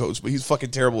conditioning coach, but he's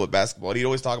fucking terrible at basketball. And he'd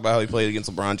always talk about how he played against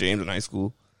LeBron James in high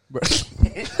school,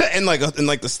 and like in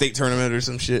the state tournament or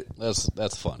some shit.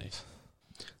 That's funny.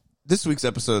 This week's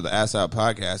episode of the Ass Out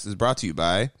Podcast is brought to you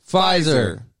by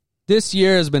Pfizer. This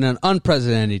year has been an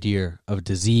unprecedented year of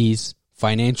disease,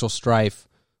 financial strife,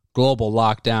 global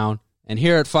lockdown, and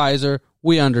here at Pfizer,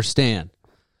 we understand.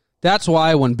 That's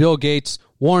why when Bill Gates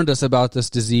warned us about this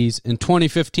disease in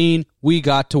 2015, we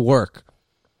got to work.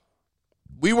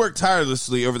 We worked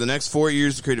tirelessly over the next 4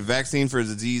 years to create a vaccine for a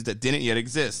disease that didn't yet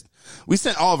exist. We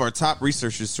sent all of our top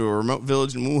researchers to a remote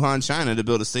village in Wuhan, China to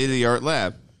build a state-of-the-art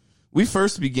lab. We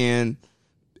first began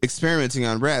experimenting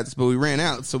on rats, but we ran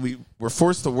out, so we were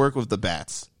forced to work with the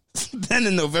bats. Then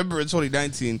in November of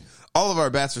 2019, all of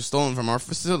our bats were stolen from our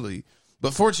facility,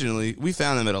 but fortunately, we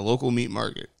found them at a local meat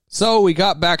market. So we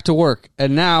got back to work,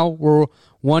 and now we're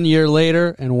 1 year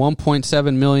later and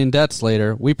 1.7 million deaths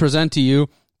later, we present to you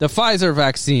the Pfizer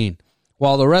vaccine.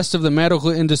 While the rest of the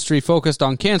medical industry focused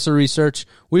on cancer research,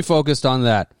 we focused on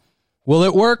that. Will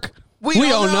it work? We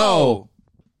don't know.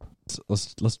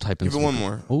 Let's type in. Give it one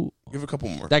more. Ooh. Give it a couple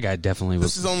more. That guy definitely was.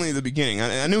 This is only the beginning.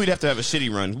 I knew we'd have to have a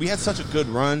shitty run. We had such a good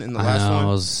run in the last one. It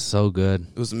was so good.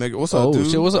 It was a mega. What's up, dude?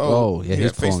 Shit, yeah,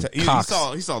 he's pulling cocks.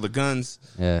 He saw the guns.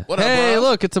 Yeah. What hey, up,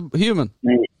 look, it's a human.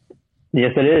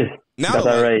 Yes, it is. Now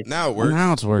it works.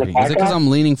 Now it's working. Is it because I'm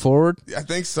leaning forward? I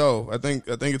think so. I think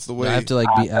it's the way. I have to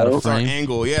be out of frame. Our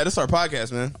angle. Yeah, this is our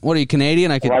podcast, man. What are you,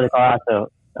 Canadian? Why do you call it so?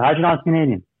 How'd you know it's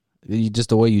Canadian? Just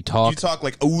the way you talk. You talk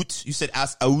like out. You said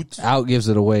ass out. Out gives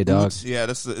it away, dog. Oot. Yeah,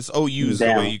 it's OU is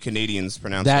the way you Canadians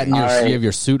pronounce that. it. And you have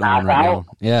your suit on right now.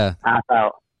 Yeah. Ass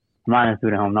out. I'm not in a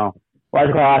suit at home, no. Why do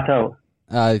you call ass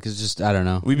out? Because just, I don't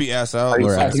know. We be ass out. Are you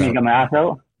asking me to ass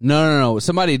out? No.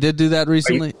 Somebody did do that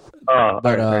recently. But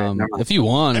if you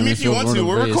want, if you want to,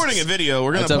 we're recording a video.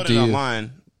 We're gonna put it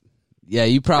online. Yeah,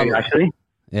 you probably actually.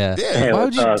 Yeah. Hey, why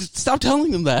would you stop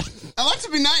telling them that? I like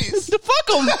to be nice. Fuck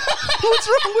them. What's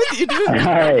wrong with you, dude? All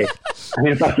right. I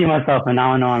need to see myself, and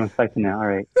now I know I'm expecting it. All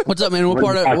right. What's up, man? What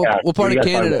part of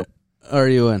Canada are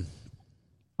you in?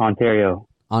 Ontario.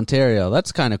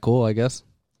 That's kind of cool, I guess.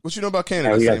 What you know about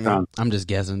Canada? I'm just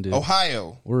guessing, dude.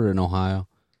 Ohio. We're in Ohio.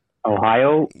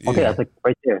 Ohio? Okay, yeah. that's like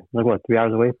right there. Like what, 3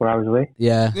 hours away, 4 hours away?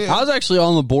 Yeah. I was actually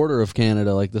on the border of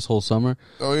Canada like this whole summer.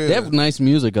 Oh, yeah. They have nice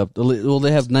music up. Well,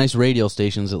 they have nice radio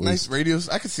stations at least. Nice radios?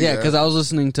 I can see that. Yeah, because I was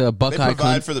listening to Buckeye Country. They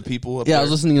provide for the people up there. I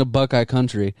was listening to Buckeye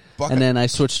Country. And then I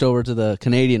switched over to the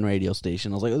Canadian radio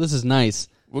station. I was like, oh, this is nice.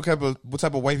 What type of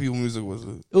white people music was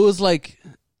it? It was like,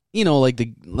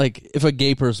 like if a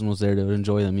gay person was there to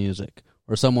enjoy the music.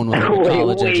 Or someone with a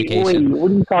college education.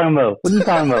 What are you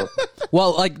talking about?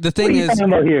 Well, like the thing is,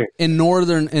 in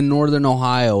northern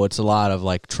Ohio, it's a lot of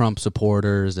like Trump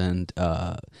supporters and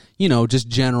just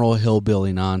general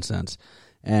hillbilly nonsense.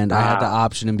 And I had the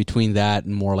option in between that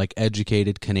and more like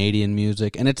educated Canadian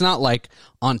music. And it's not like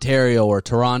Ontario or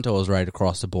Toronto is right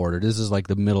across the border. This is like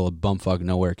the middle of bumfuck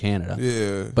nowhere, Canada.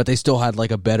 Yeah. But they still had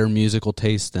like a better musical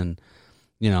taste than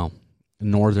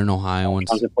northern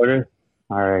Ohioans. Supporters.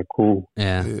 All right, cool.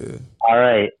 Yeah. All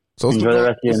right. So enjoy the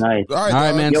rest of your night. All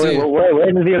right, man.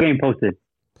 Where's the video game posted?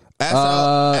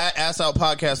 Ass Out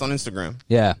Podcast on Instagram.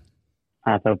 Yeah.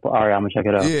 All right, I'm going to check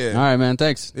it out. Yeah. All right, man.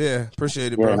 Thanks. Yeah,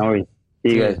 appreciate it, bro. Yeah, no worries.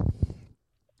 See you guys.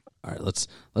 All right, let's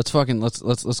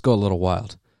go a little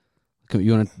wild.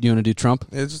 You wanna do Trump?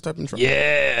 Yeah, just type in Trump.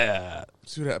 Yeah.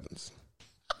 See what happens.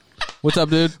 What's up,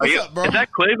 dude? What's up, bro? Is that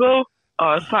Quavo?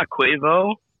 Oh, it's not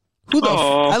Quavo. Who the?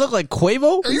 I look like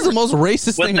Quavo? This is the most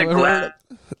racist With thing the I've ever heard.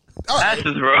 All right,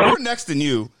 glasses, bro. we're next than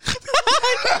you. He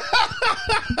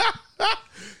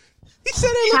said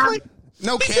I look like.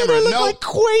 No He said I camera. look No. like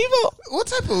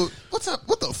Quavo. What's up?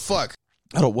 What the fuck?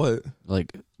 I don't what?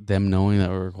 Like them knowing that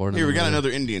we're recording. Here, we got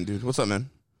another Indian dude. What's up, man?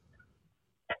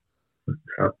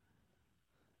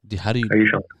 How do you? Are you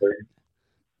Trump supporter?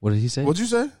 What did he say? What'd you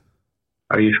say?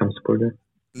 Are you Trump supporter?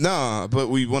 Nah, but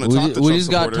we want to talk to We Trump just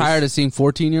got supporters. tired of seeing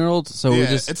 14-year-olds, so Yeah, we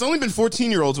just it's only been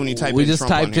 14-year-olds when you type we in just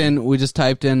Trump on typed here. in we just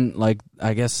typed in like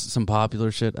I guess some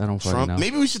popular shit. I don't fucking Trump. know.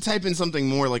 Maybe we should type in something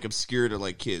more like obscure to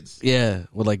like kids. Yeah,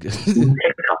 with like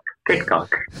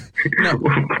TikTok.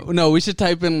 no, we should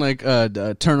type in like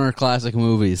Turner Classic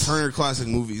Movies. Turner Classic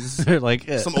Movies. like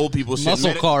Some old people shit.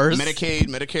 Muscle cars. Medicaid,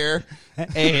 Medicare,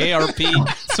 AARP,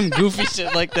 some goofy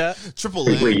shit like that. Triple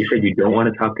Wait, A. you said you don't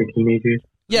want to talk to teenagers?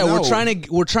 Yeah, No.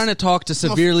 we're trying to talk to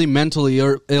severely mentally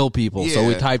ill people. So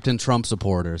we Yeah. typed in Trump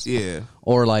supporters. Yeah.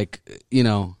 Or like, you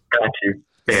know, Got you.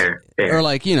 Fair. or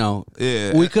like, you know,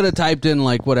 Yeah. we could have typed in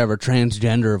like whatever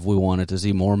transgender if we wanted to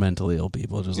see more mentally ill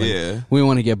people. Just like Yeah. we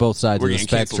want to get both sides We're of the getting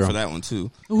canceled spectrum. for that one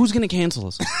too. Who's going to cancel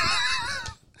us?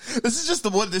 This is just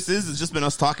what this is. It's just been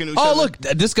us talking to each Oh, other. look,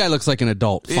 this guy looks like an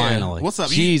adult. Yeah. Finally, What's up?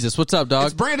 Jesus, what's up, dog?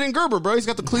 It's Brandon Gerber, bro. He's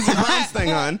got the Cleveland Browns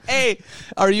thing on. Hey,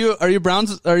 are you a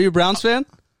Browns fan?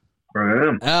 I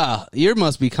am. Ah, you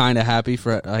must be kind of happy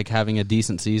for like having a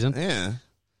decent season. Yeah.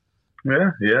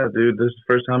 Yeah, dude. This is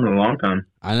the first time in a long time.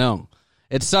 I know.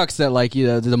 It sucks that like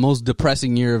the most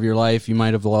depressing year of your life, you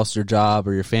might have lost your job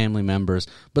or your family members,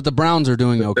 but the Browns are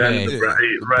doing okay. Right.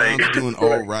 Browns doing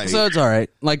all right. So it's all right.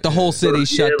 Like the whole city's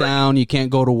shut down. You can't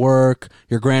go to work.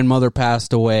 Your grandmother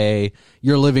passed away.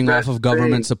 You're living off of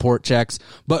government support checks.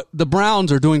 But the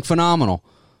Browns are doing phenomenal.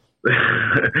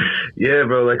 Yeah,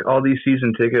 bro. Like all these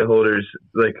season ticket holders,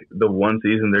 like the one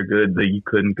season they're good, that you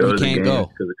couldn't go You to the can't games go.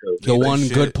 because of COVID. The like one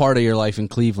shit. good part of your life in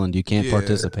Cleveland, you can't Yeah.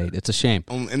 participate. It's a shame.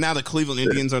 And now the Cleveland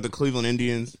Indians are the Cleveland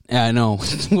Indians. Yeah, I know.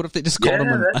 What if they just called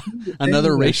them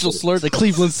another racial slur? The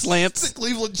Cleveland Slants. The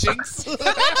Cleveland Jinx.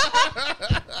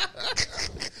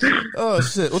 Oh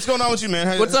shit! What's going on with you,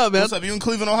 man? What's up, man? What's up? You in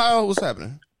Cleveland, Ohio? What's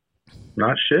happening?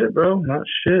 Not shit, bro. Not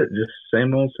shit. Just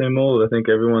same old, same old. I think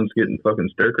everyone's getting fucking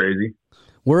stir crazy.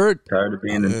 We're Tired of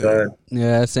being inside.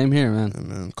 yeah, same here, man. Yeah,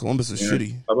 man, Columbus is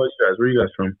shitty. How about you guys? Where are you guys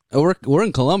from? We're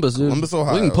in Columbus, dude. Columbus,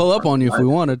 Ohio. We can pull up on you if we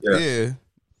wanted. Yeah.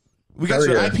 We got Hell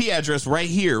your yeah. IP address right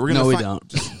here. We're gonna No, we find-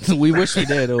 don't. We wish we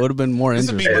did. It would have been more This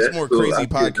would be interesting. much more That's cool. crazy I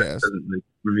feel that podcast. doesn't like,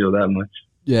 reveal that much.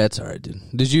 Yeah, it's all right, dude.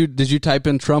 Did you type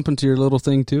in Trump into your little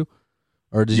thing too,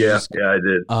 or did you? Yeah, Just... yeah, I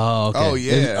did. Oh, okay. Oh,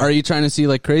 yeah. Are you trying to see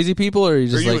like crazy people, or are you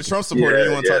Are just you like? a Trump supporter? Yeah,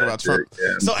 you want to talk yeah, about Trump?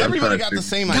 yeah. So I'm everybody trying got to the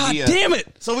same God idea. damn it!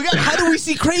 So we got. How do we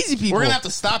see crazy people? We're gonna have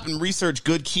to stop and research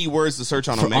good keywords to search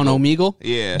on Omegle. on Omegle.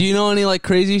 Yeah. Do you know any like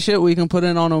crazy shit we can put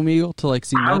in on Omegle to like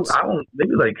see I nuts? don't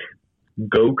maybe like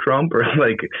go Trump or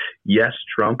like yes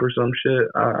Trump or some shit.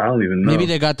 I don't even know. Maybe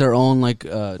they got their own like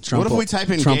Trump. What if we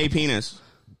type in Trump- gay penis?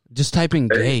 Just type in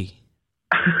gay.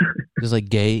 Just like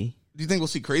gay. Do you think we'll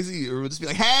see crazy, or we'll just be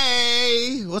like,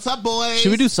 "Hey, what's up, boys?"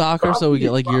 Should we do soccer so we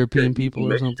get like Probably European a people or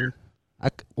mixture.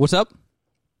 something? What's up?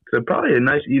 So probably a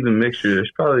nice even mixture. It's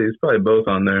probably both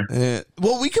on there. Yeah.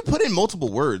 Well, we could put in multiple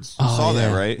words. You Oh, saw yeah.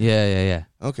 that, right? Yeah.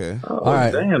 Okay. Oh, All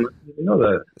right. damn! I didn't even know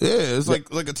that. Yeah, it's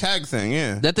like a tag thing.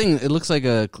 Yeah. That thing, it looks like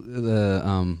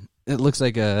it looks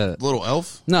like a Little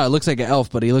elf. no, it looks like an elf,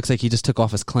 but he looks like he just took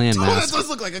off his clan Oh, that mask. does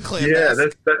look like a clan Yeah,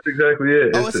 mask. that's exactly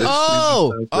it. Oh, it's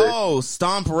a- Oh,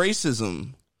 stomp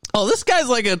racism. Oh, this guy's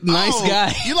like a nice Oh,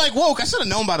 guy. You like woke? I should have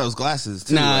known by those glasses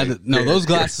too. Nah, like- no, those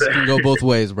glasses can go both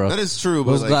ways, bro. that is true.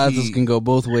 But Those like, glasses he- can go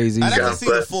both ways easy. I'd got actually see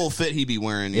the breath. full fit he be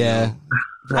wearing. You Yeah.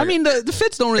 know? I mean, the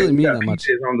fits don't really mean that much.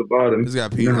 On the bottom. He's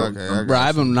got P. No. Okay, I Bro, got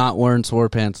I've you. been not wearing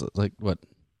sweatpants. Like, what?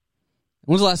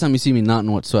 When's the last time you see me not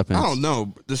in what sweatpants? I don't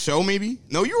know. The show maybe?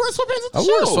 No, you were sweatpants at the I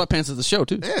show. wore sweatpants at the show,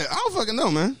 too. Yeah, I don't fucking know,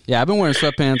 man. Yeah, I've been wearing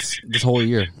sweatpants this whole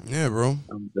year. Yeah, bro.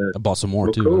 I bought some more,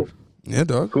 Well, too. cool. Yeah,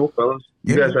 dog. Cool, fellas.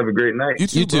 You Yeah. guys have a great night. You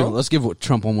too, You too. bro. Let's give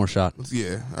Trump one more shot.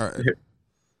 Yeah, all right.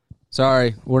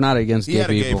 Sorry, we're not against He gay had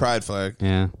a gay people. pride flag.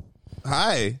 Yeah.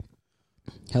 Hi.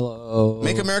 Hello.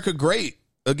 Make America great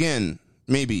again,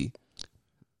 maybe.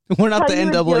 We're not the Tell you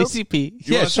a NAACP. You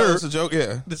Yeah, wanna tell sure. us a joke?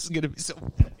 Yeah. This is gonna be so.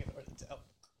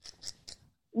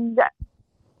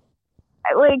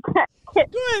 Wait, can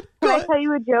Go I ahead. tell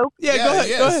you a joke? Yeah, go ahead.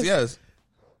 Yes, Go ahead. yes.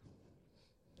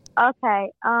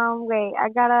 Okay. Wait, I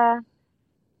gotta.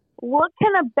 What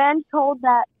can a bench hold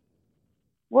that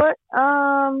What?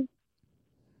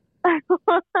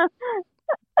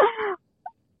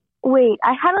 Wait,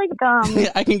 I had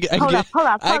Yeah, I can hold up.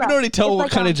 I can already tell It's what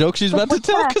like, kind of joke she's about to what's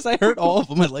tell that? because I heard all of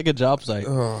them at like a job site.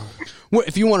 Ugh. What,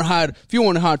 if you want to hide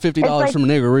 $50 like- from a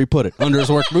nigger, where you put it? Under his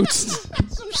work boots?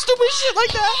 Some stupid shit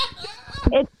like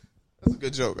that. That's a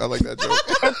good joke. I like that joke.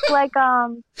 It's like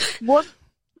what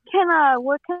can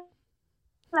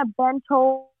a Ben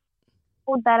told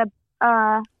that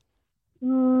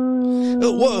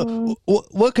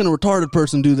What can a retarded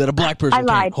person do that a black person I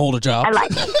lied. can't? Hold a job. I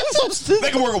like it. They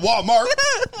can work at Walmart.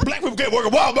 Black people can't work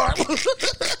at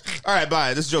Walmart. All right,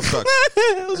 bye. This joke sucks.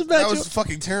 It was a bad That joke. was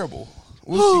fucking terrible.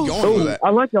 Where's she going with that? I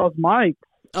like y'all's mic.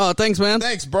 Oh, thanks, man.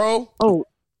 Thanks, bro. Oh,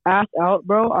 ass out,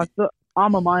 bro.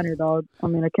 I'm a minor, dog. I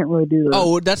mean, I can't really do that.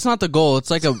 Oh, that's not the goal.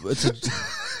 It's a.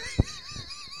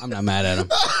 I'm not mad at him.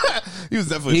 He was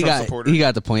definitely a Trump supporter. He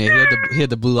got the point. Yeah, he had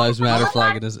the Blue Lives Matter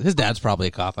flag in his dad's probably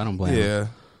a cop. I don't blame him. Yeah.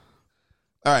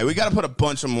 All right, we got to put a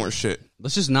bunch of more shit.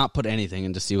 Let's just not put anything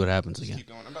and just see what happens again. Keep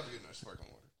going. I'm about to get another sparkling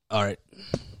water. All right.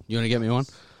 You want to get me one?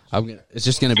 It's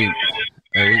just going to be...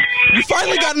 You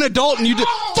finally got an adult and you did...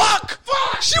 Fuck!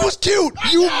 She was cute!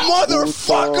 You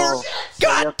motherfucker!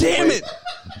 God damn it!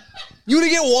 You want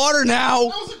to get water now?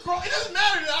 It doesn't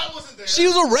matter that I wasn't there. She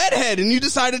was a redhead and you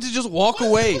decided to just walk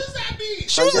away. What does that mean?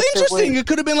 She was interesting. It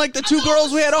could have been like the two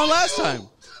girls we had on last time.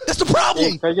 That's the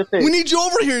problem. We need you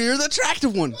over here. You're the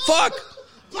attractive one. Fuck.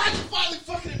 Black finally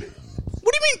fucking me.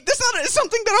 What do you mean? That's not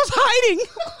something that I was hiding.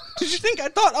 Did you think I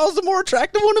thought I was the more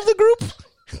attractive one of the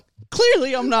group?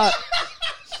 Clearly, I'm not.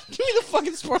 Give me the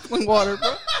fucking sparkling water,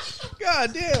 bro.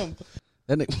 God damn.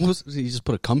 Then he just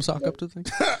put a cum sock up to the thing.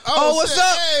 Oh, what's shit.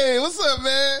 up? Hey, what's up,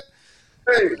 man?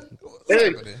 What's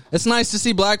happening? It's nice to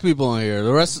see black people in here.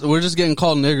 The rest, we're just getting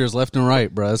called niggers left and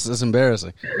right, bro. It's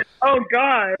embarrassing. Oh,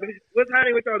 God. What's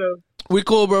happening with y'all, though? We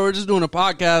cool, bro. We're just doing a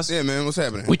podcast. Yeah, man. What's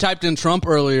happening? We typed in Trump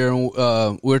earlier,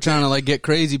 and we were trying to like get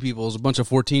crazy people. It was a bunch of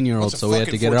 14-year-olds, so we had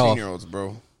to get it off. 14-year-olds,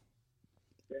 bro.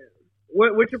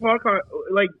 What's your podcast?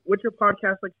 What's your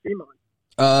podcast like stream on?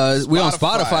 We on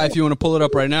Spotify if you want to pull it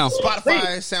up right now.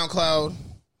 Spotify, SoundCloud.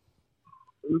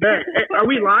 Are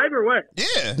we live or what?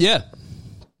 Yeah. Yeah.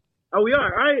 Oh, we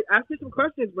are. All right, ask me some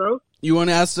questions, bro. You want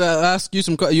to ask you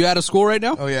some? You out of school right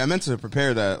now? Oh yeah, I meant to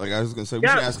prepare that. Like I was gonna say, we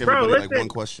Yeah, should ask bro, everybody like listen. one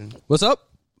question. What's up?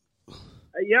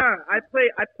 Yeah, I play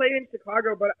in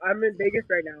Chicago, but I'm in Vegas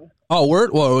right now. Oh,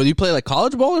 word. Well, you play like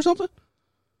college ball or something?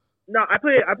 No, I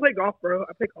play golf, bro.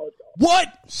 I play college golf. What?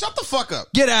 Shut the fuck up.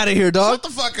 Get out of here, dog. Shut the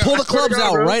fuck up. Pull the clubs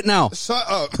out bro. right now. Shut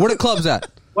up. Where the clubs at?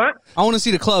 What? I want to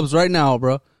see the clubs right now,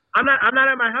 bro. I'm not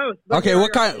at my house. But Okay,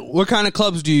 what kind of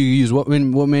clubs do you use? What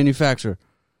manufacturer?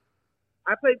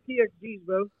 I play PSGs,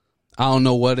 bro. I don't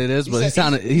know what it is, but he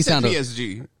sounded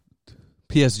PSG.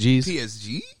 PSGs.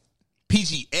 PSG?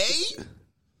 PGA?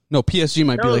 No, PSG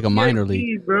might be like a minor PSGs,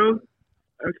 league. bro.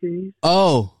 Okay.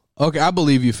 Oh, okay. I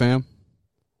believe you, fam.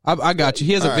 I got you.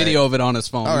 He has a All video of it on his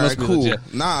phone. All It right, must be cool.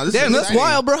 legit. Nah, this Damn, is that's exciting.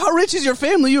 wild, bro. How rich is your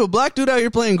family? You a black dude out here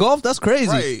playing golf? That's crazy.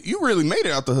 Right, you really made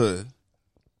it out the hood.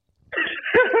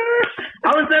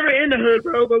 I was never in the hood,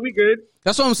 bro, but we good.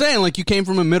 That's what I'm saying. Like you came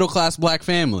from a middle class black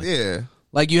family. Yeah.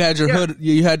 Like you had your hood,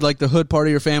 you had like the hood part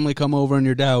of your family come over, and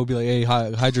your dad would be like, "Hey,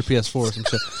 hide your PS4 or some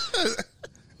shit."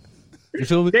 You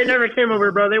feel me? They never came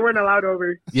over, bro. They weren't allowed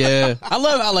over. Yeah, I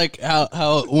love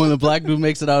how when the black dude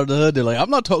makes it out of the hood, they're like, "I'm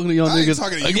not talking to y'all I ain't niggas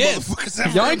talking to you again. motherfuckers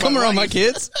ever Y'all in ain't my coming around my life."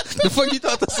 kids." The fuck you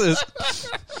thought this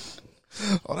is?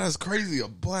 Oh, that's crazy. A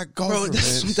black Bro, golfer,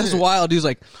 that's man. that's Shit. wild. He's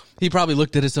like, he probably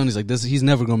looked at his son. He's like, he's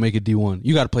never gonna make it D1.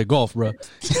 You got to play golf, bro.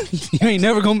 You ain't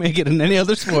never gonna make it in any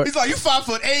other sport. He's like, you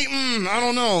 5'8"? I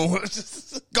don't know.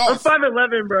 Just I'm golf.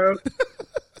 5'11", bro.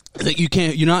 Like you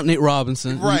can't. You're not Nate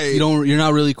Robinson. Right. You don't. You're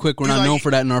not really quick. We're He's not like, known for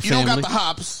that in our you family. don't got the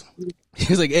hops.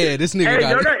 He's like, hey, this nigga Hey,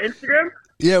 got y'all it. got Instagram?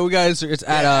 Yeah, we got it. It's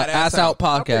at at Ass Out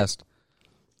Podcast.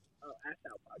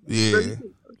 Yeah.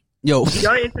 Yo,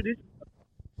 Y'all introduce.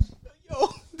 yo,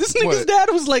 this nigga's What? dad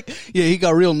was like, yeah, he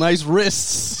got real nice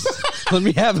wrists. Let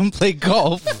me have him play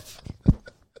golf.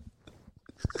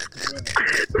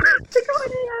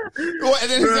 What,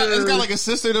 and then he's got like a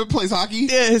sister that plays hockey?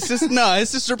 Yeah, his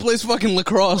sister plays fucking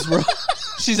lacrosse, bro.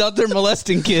 She's out there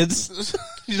molesting kids.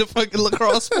 She's a fucking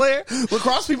lacrosse player.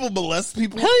 Lacrosse people molest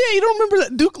people? Hell yeah, you don't remember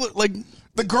that Duke? Like,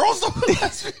 The girls don't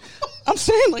molest people. I'm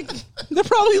saying, like, they're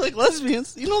probably like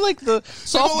lesbians. You know, like the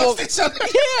softball. molest each other.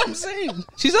 Yeah, I'm saying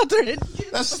she's out there hitting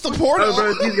kids. That's just the porno. Oh,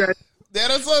 bro, these guys. Yeah,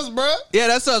 that's us, bro. Yeah,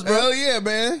 that's us, bro. Hell yeah,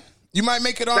 man. You might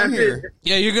make it on That's here. it.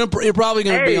 Yeah, you're probably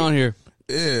gonna be Hey. on here.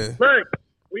 Yeah. Look,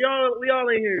 we all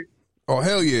in here. Oh,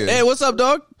 hell yeah. Hey, what's up,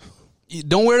 dog?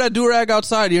 Don't wear that do-rag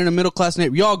outside. You're in a middle-class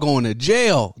neighborhood. Y'all going to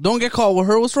jail. Don't get caught with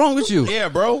her. What's wrong with you? Yeah,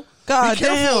 bro. God Be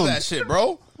careful of damn. that shit,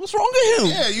 bro. What's wrong with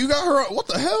him? Yeah, you got her. What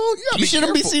the hell? You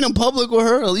shouldn't be seen in public with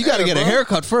her. You got to get a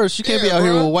haircut first. You can't be out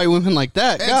here with white women like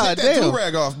that. God take that damn.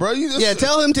 do-rag off, bro. You just, Yeah,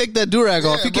 tell him take that do-rag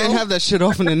off. You can't have that shit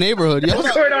off in the neighborhood. Yo. Hold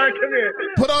on, come here.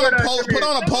 Put on Hold a on, polo, come here. put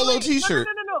on a polo t-shirt.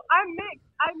 No. I'm mixed.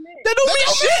 That don't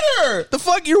mean shit. The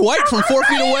fuck? You're white from 4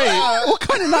 feet away. What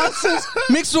kind of nonsense?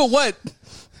 Mixed with what?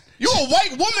 You a white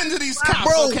woman to these cops,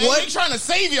 Bro, okay? what? They trying to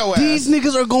save your ass. These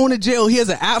niggas are going to jail. He has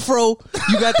an afro.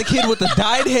 You got the kid with the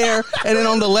dyed hair, and then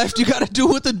on the left you got a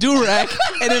dude with the do-rag,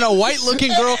 and then a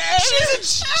white-looking girl.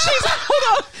 She's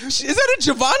hold on. Is that a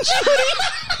Givenchy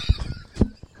hoodie?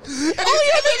 And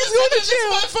niggas going to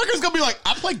jail. Motherfuckers gonna be like,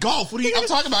 I play golf. What are you? I'm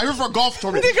talking about. I'm here for a golf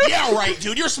tournament. Yeah, right,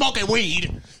 dude. You're smoking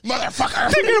weed,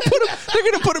 motherfucker.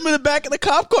 They're gonna put him in the back of the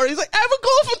cop car. He's like, I have a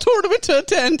golf tournament to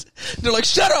attend. They're like,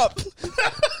 shut up.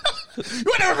 You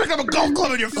would never pick up a golf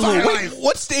club in your fucking life.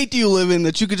 What state do you live in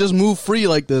that you could just move free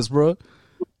like this, bro?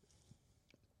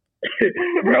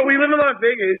 Bro, we live in Las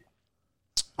Vegas.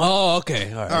 Oh,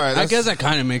 okay. All right. I guess that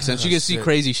kind of makes sense. You can see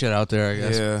crazy shit out there, I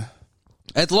guess. Yeah.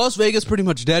 At Las Vegas, pretty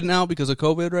much dead now because of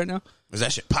COVID right now. Is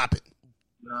that shit popping?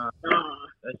 Nah,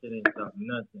 that shit ain't stopping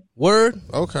nothing. Word?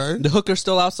 Okay. The hookers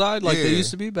still outside like they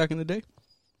used to be back in the day?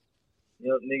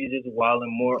 Yep, niggas just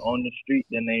wilding more on the street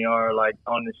than they are like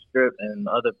on the strip and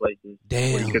other places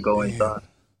where you could go inside.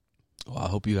 Well, I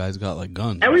hope you guys got like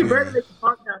guns. And we better make the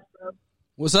podcast, bro.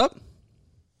 What's up?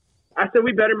 I said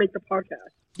we better make the podcast.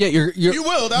 Yeah, you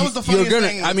will. That was the funniest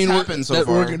thing that's happened so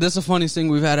far. That's the funniest thing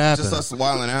we've had happen. Just us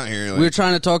wilding out here. Like, We were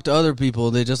trying to talk to other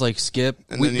people. They just like skip.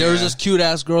 And then, There was this cute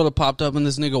ass girl that popped up, and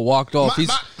this nigga walked off.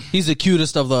 He's the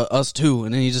cutest of us two,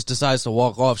 and then he just decides to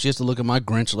walk off. She has to look at my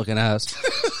Grinch looking ass.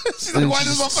 She's like, why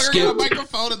does motherfucker got a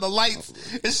microphone and the lights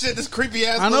and shit? This creepy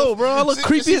ass. I know, bro. I look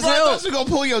creepy as hell. She gonna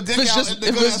pull your dick If it's out. just,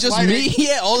 if it's just me,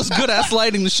 yeah, all this good ass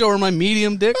lighting to show her my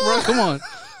medium dick, bro. Come on.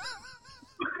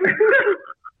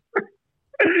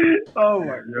 Oh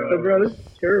my god, bro, this is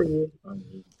terrible.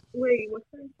 Wait, what's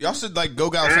that? Y'all should like go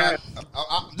outside.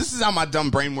 This is how my dumb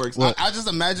brain works. I just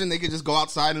imagine they could just go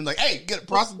outside and like, hey, get a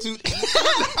prostitute.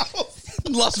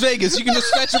 Las Vegas, you can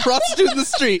just fetch a prostitute in the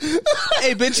street.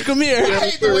 Hey, bitch, come here. I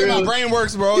hate the way my brain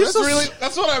works, bro. That's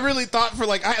what I really thought for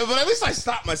like. But at least I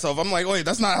stopped myself. I'm like, wait,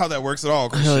 that's not how that works at all.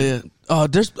 Hell yeah.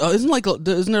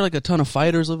 Isn't there like a ton of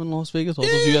fighters live in Las Vegas? All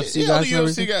those UFC guys. The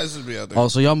UFC guys should be out there. Oh,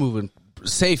 so y'all moving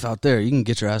safe out there. You can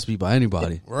get your ass beat by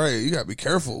anybody. Right. You gotta be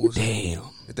careful. Damn.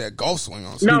 Get that golf swing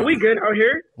on. No, we good out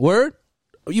here. Word?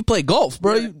 You play golf,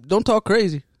 bro. You don't talk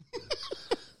crazy.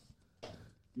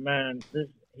 Man,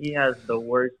 he has the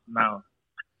worst mouth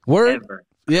Word? ever.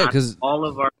 Yeah, because all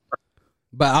of our.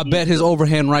 But I bet his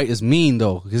overhand right is mean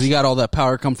though, because he got all that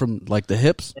power come from like the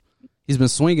hips. He's been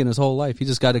swinging his whole life. He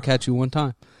just got to catch you one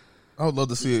time. I would love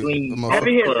to see it.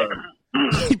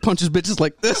 He punches bitches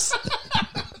like this.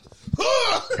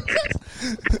 I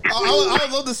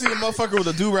would love to see a motherfucker with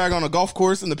a do-rag on a golf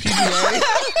course in the PGA.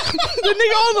 The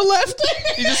nigga on the left,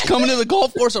 he just coming to the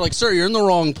golf course. They're like, sir, you're in the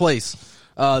wrong place.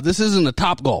 This isn't a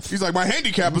top golf. He's like, my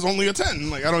handicap is only a 10.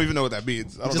 Like, I don't even know what that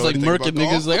means. I don't Just know like murking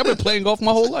niggas. Like, I've been playing golf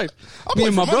my whole life. Me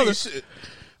and my brother.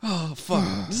 Oh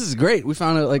fuck! This is great. We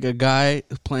found like a guy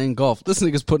playing golf. This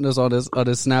nigga's putting us on his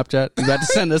Snapchat. He got to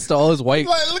send us to all his white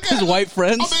friends.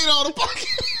 I made all the fucking.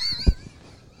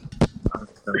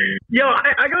 Yo,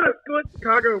 I go to school in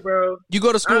Chicago, bro. You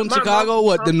go to school in Chicago?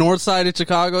 What, the north side of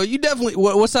Chicago? You definitely.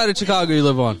 What side of Chicago you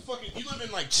live on? You live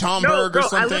in like Schaumburg or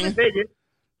something? I live in Vegas.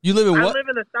 You live in what? I live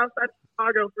in the south side of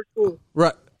Chicago for school.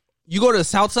 Right. You go to the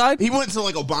south side? He went to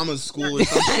like Obama's school or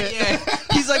something. Yeah.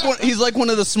 He's like one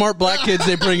of the smart black kids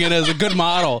they bring in as a good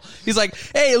model. He's like,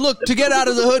 hey, look, to get out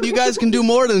of the hood, you guys can do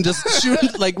more than just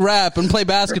shoot, like rap and play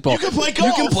basketball. You can play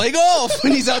golf. You can play golf.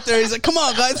 And he's out there. He's like, come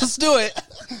on, guys, let's do it.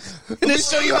 Let me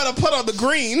show you how to put on the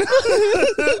green.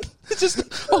 It's just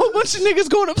a whole bunch of niggas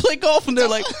going to play golf, and they're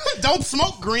like, don't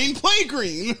smoke green, play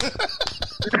green.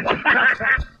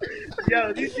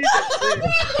 Yo, you see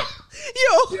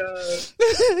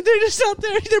they're just out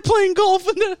there, they're playing golf,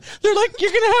 and they're like,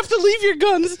 you're going to have to leave your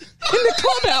guns in the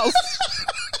clubhouse.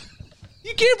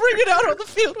 You can't bring it out on the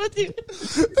field with you.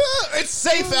 It's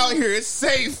safe out here. It's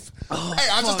safe. Oh, hey,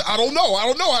 I don't know.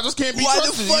 I just can't be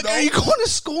trusted. Why the fuck are you going to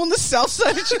school in the south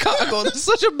side of Chicago? That's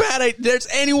such a bad idea. There's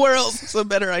anywhere else it's a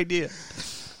better idea.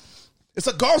 It's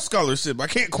a golf scholarship. I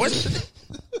can't question it.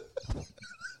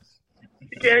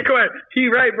 You can't question. He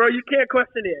right, bro. You can't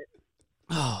question it.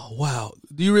 Oh, wow.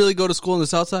 Do you really go to school in the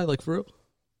south side, like for real?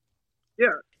 Yeah.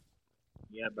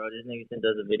 Yeah, bro. This nigga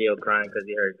does a video crying because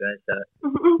he heard a gunshot.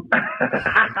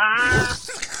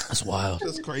 That's wild.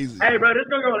 That's crazy. Hey, bro, this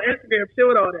gonna go on Instagram. Chill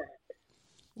with all that.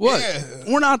 What? Yeah.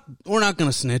 We're not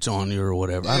gonna snitch on you or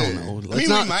whatever. I don't know. I mean,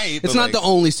 we might, it's but, not like- the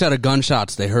only set of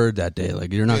gunshots they heard that day.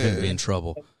 Like, you're not gonna be in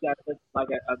trouble. Got such, like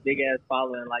a big ass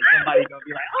following. Like somebody's gonna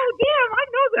be like, "Oh damn, I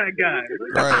know that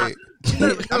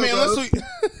guy." Right. I mean, unless we.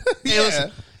 Hey,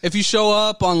 listen, if you show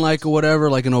up on like whatever,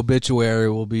 like an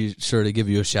obituary, we'll be sure to give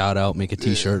you a shout out, make a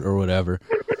T-shirt or whatever.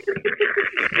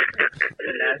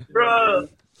 Bro.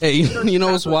 Hey, you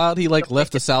know what's wild? He like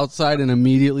left the South Side and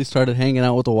immediately started hanging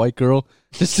out with a white girl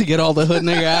just to get all the hood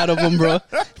nigga out of him, bro.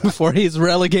 Before he's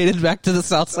relegated back to the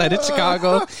South Side of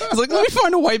Chicago, he's like, let me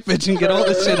find a white bitch and get all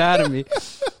this shit out of me.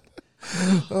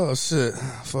 Oh shit!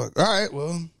 Fuck. All right.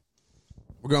 Well,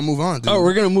 we're gonna move on. Dude. Oh,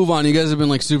 we're gonna move on. You guys have been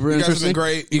like super You guys have interesting. been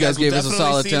great. You guys will gave us a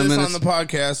definitely solid see 10 this minutes on the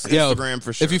podcast, Yo, Instagram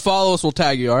for sure. If you follow us, we'll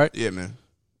tag you. All right. Yeah, man.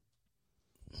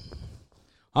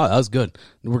 Oh, that was good.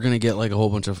 We're gonna get like a whole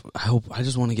bunch of. I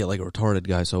just want to get like a retarded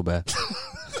guy so bad.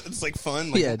 It's like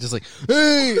fun. Like, Yeah, just like,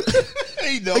 hey,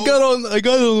 hey, no. I got on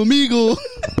Omegle.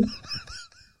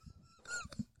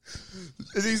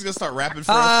 He's gonna start rapping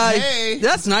for us. Hey,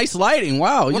 That's nice lighting.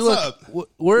 Wow, you What's look.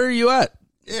 Where are you at?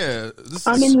 yeah. This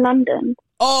I'm is, in London,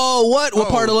 Oh, what? What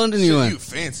part of London shit, you in? You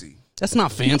fancy? That's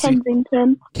not fancy.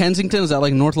 Kensington. Kensington, is that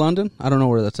like North London? I don't know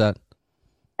where that's at.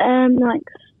 Like,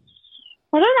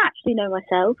 I don't actually know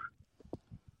myself.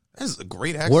 This is a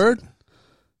great accent. Word?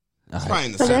 It's probably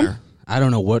in the Okay. center. I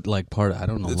don't know what like part. I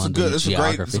don't know It's a London good. It's a great.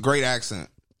 geography. It's a great accent.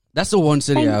 That's the one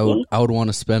city Thank you. I would want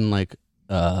to spend like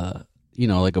I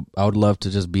would love to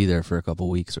just be there for a couple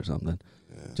weeks or something.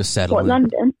 Just settle What, in.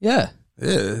 London? Yeah.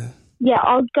 Yeah. Yeah,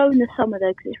 I'll go in the summer though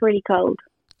because it's really cold.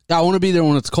 I want to be there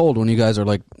when it's cold, when you guys are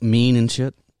like mean and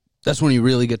shit. That's when you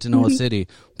really get to know a city.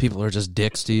 People are just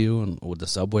dicks to you, and with the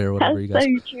subway or whatever That's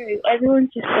you guys. so true. Everyone's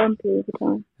just grumpy all the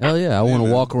time. Hell yeah, I want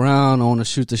to walk around. I want to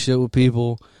shoot the shit with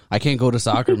people. I can't go to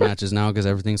soccer matches now because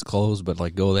everything's closed, but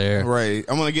like go there. Right.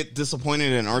 I'm gonna get disappointed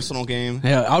in an Arsenal game.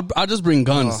 Yeah, I'll just bring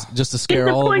guns just to scare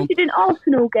all of them. Disappointed in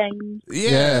Arsenal games.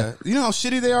 Yeah. You know how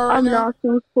shitty they are right I'm an now?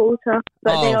 Arsenal supporter,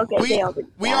 but Oh, they are good. We, They are good.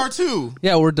 we are too.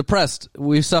 Yeah, we're depressed.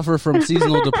 We suffer from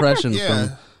seasonal depression Yeah.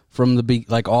 from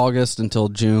like August until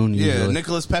June Yeah. usually.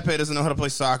 Nicholas Pepe doesn't know how to play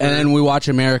soccer. And then we watch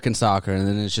American soccer, and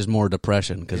then it's just more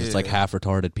depression because it's like half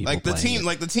retarded people. like the playing team, it.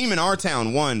 like the team in our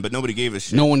town won, but nobody gave a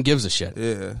shit. No one gives a shit.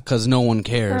 Yeah. because no one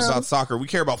cares. About soccer, we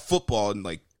care about football and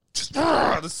like. Just,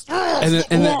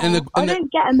 And I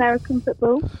don't get American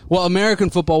football. well, American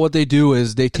football, what they do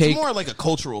is they take. it's more like a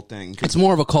cultural thing. It's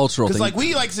more of a cultural thing. Because we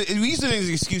used to think it was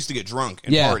an excuse to get drunk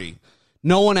and Yeah. party.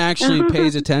 No one actually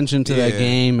pays attention to that Yeah.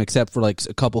 game except for like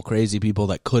a couple crazy people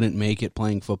that couldn't make it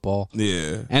playing football.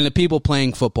 Yeah. And the people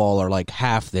playing football are like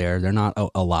half there. They're not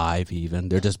alive even.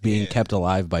 They're just being kept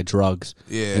alive by drugs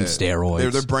Yeah. and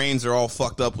steroids. Their brains are all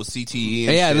fucked up with CTE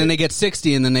and yeah, shit. and then they get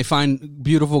 60 and then they find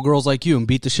beautiful girls like you and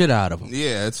beat the shit out of them.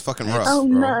 Yeah, it's fucking rough. Oh,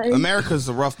 bro. no. America's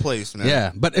a rough place, man.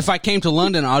 Yeah, but if I came to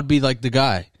London, I'd be like the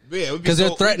guy. Yeah, it would be Because so-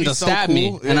 they're threatened it'd be to so stab cool. me,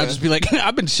 and Yeah. I'd just be like,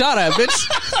 I've been shot at, bitch.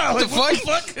 Like, what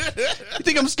the fuck? You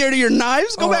think I'm scared of your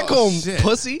knives? Go back home, shit.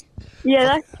 pussy. Yeah,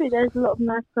 that's true. There's a lot of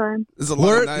knife crime. There's a lot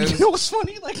Word, of knives. you know what's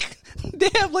funny? Like they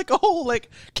have like a whole like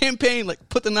campaign, like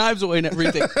put the knives away and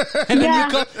everything, and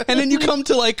then you come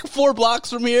to like 4 blocks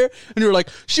from here, and you're like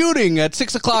shooting at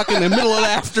 6 o'clock in the middle of the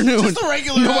afternoon. Just a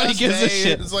regular Nobody ass gives day. a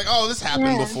shit. It's like, oh, this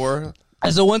happened before.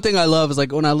 And so one thing I love is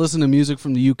like when I listen to music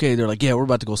from the UK, they're like, "Yeah, we're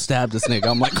about to go stab this nigga."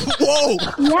 I'm like, "Whoa,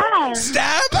 Yeah.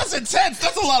 stab? That's intense.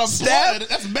 That's a lot of Stab? blood.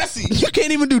 That's messy. You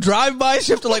can't even do drive-bys.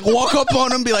 You have to like walk up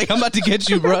on him, and be like, "I'm about to get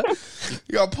you, bro."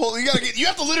 You gotta pull. You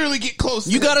have to literally get close.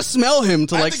 You gotta smell him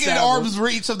to I like have to get stab an him. arm's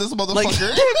reach of this motherfucker. Like, they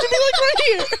have to be like right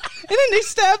here, and then they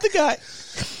stab the guy.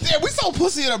 Damn, we saw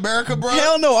pussy in America, bro.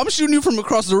 Hell no, I'm shooting you from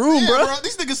across the room, Yeah, bro.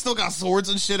 These niggas still got swords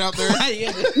and shit out there.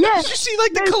 Yeah. Yeah. Did you see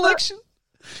like the No, but- collection?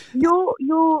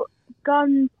 Your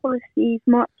gun policy is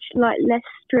much like less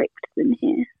strict than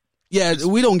here. Yeah,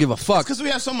 we don't give a fuck. Because we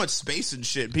have so much space and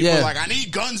shit. People Yeah. are like, I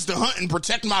need guns to hunt and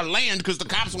protect my land because the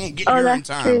cops won't get Oh, here in that's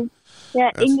time. true. Yeah,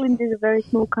 England is a very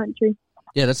small country.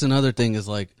 Yeah, that's another thing is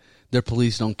like their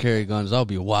police don't carry guns. I'll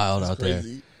be wild out there.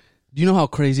 Crazy. Do you know how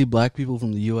crazy black people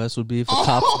from the U.S. would be if the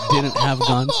cops didn't have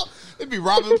guns? They'd be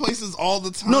robbing places all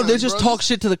the time. No, they just bro. talk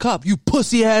shit to the cop. You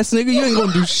pussy ass nigga, you ain't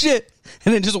gonna do shit,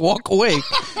 and then just walk away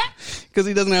because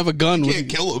he doesn't have a gun. Can't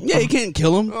kill him. Yeah, he can't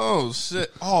kill him. Oh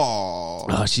shit! Oh,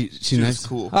 Oh, she's she nice. was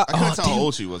cool. Oh, I couldn't tell damn. how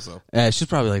old she was though. Yeah, she's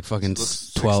probably like fucking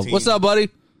looks 12. 16. What's up, buddy?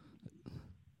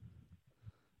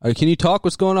 All right, can you talk?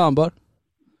 What's going on, bud?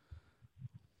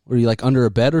 Were you like under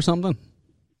a bed or something?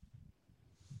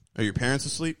 Are your parents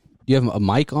asleep? Do you have a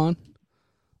mic on?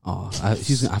 Oh, I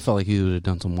felt like he would have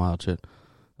done some wild shit.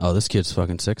 Oh, this kid's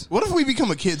fucking 6. What if we become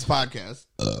a kids podcast?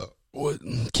 What?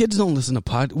 Kids don't listen to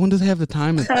pod. When do they have the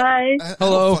time? Hi. I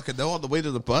Hello. don't fucking know. On the way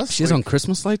to the bus. She's on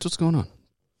Christmas lights. What's going on?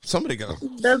 Somebody go.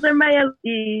 Those are my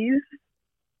LEDs.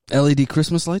 LED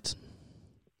Christmas lights.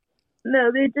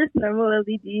 No, they're just normal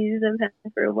LEDs. I've had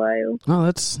them for a while. Oh,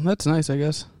 that's nice. I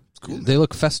guess It's cool. they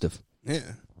look festive. Yeah.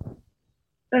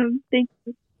 Thank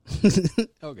you.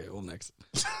 Okay, well, next.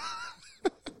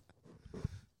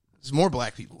 There's more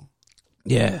black people.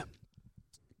 Yeah.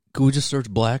 Could we just search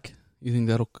black? You think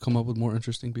that'll come up with more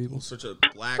interesting people? Such a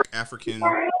black African.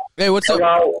 Hey, what's up?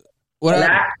 What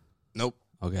happened? Nope.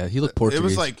 Okay, he looked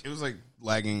Portuguese. It was like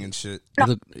lagging and shit.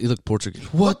 He looked Portuguese.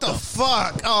 What the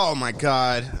fuck? Oh my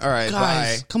god! All right,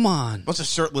 Guys, bye. come on. Bunch of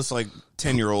shirtless like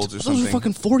 10-year-olds or Those something. are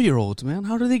fucking 40-year-olds, man.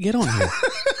 How do they get on here?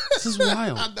 This is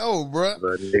wild. I know, bro.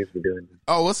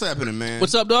 Oh, what's happening, man?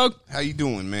 What's up, dog? How you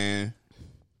doing, man?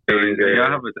 Y'all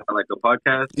have a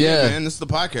podcast? Yeah. man. This is the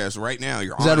podcast right now.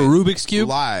 You're Is that a on it. Rubik's Cube?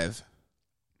 Live?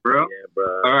 Bro? Yeah, bro.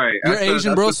 All right. You're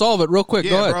Asian, bro. Solve it real quick. Go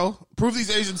Yeah, ahead. bro. Prove these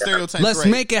Asian stereotypes. Let's right.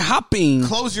 make it hopping.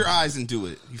 Close your eyes and do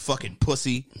it. You fucking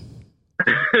pussy.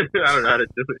 I don't know how to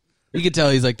do it. You can tell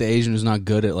he's like the Asian who's not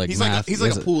good at like He's math.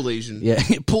 like a pool Asian. Yeah,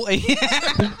 pool.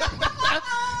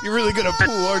 You're really good at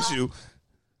pool, aren't you?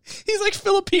 He's like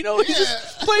Filipino. He's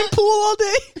just playing pool all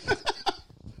day.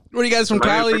 What are you guys from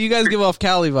Cali? You guys give off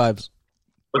Cali vibes.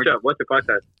 What's up? What's the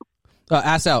podcast?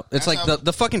 Ass out. It's Ass like out.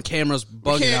 the fucking camera's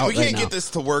bugging out We can't right now. get this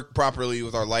to work properly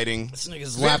with our lighting. This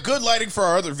nigga's We have lap. good lighting for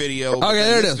our other video. Okay,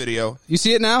 there it this is. Video. You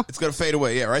see it now? It's gonna fade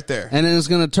away. Yeah, right there. And then it's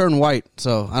gonna turn white.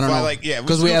 So I don't know.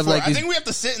 Because we have like I these. think we have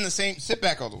to sit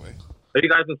back all the way. Are you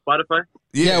guys on Spotify?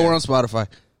 Yeah, we're on Spotify.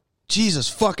 Jesus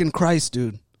fucking Christ,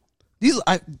 dude. These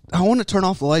I want to turn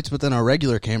off the lights, but then our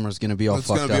regular camera's gonna be all It's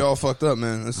fucked gonna up. be all fucked up,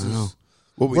 man. This is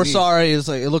what We're need. sorry. It's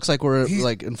like it looks like we're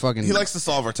like in fucking. He likes to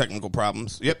solve our technical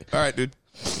problems. Yep. All right, dude.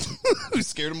 We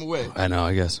scared him away. I know.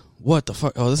 I guess. What the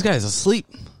fuck? Oh, this guy's asleep.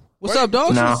 What's Right? up,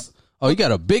 dog? No. Oh, you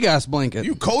got a big ass blanket.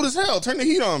 You cold as hell. Turn the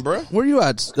heat on, bro. Where you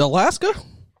at? Alaska?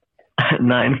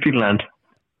 Nah, in Finland.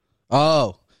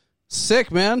 Oh,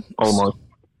 sick, man. Almost.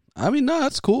 I mean, no,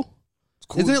 that's cool.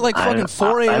 Cool. Isn't it like fucking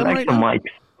 4 I a.m. like right some now? mics.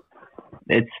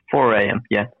 It's 4 a.m.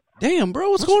 Yeah. Damn, bro,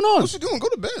 what's going on? What you doing? Go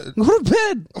to bed. Go to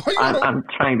bed. Why you I'm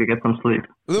trying to get some sleep.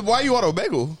 Why you auto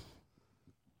bagel?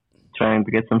 Trying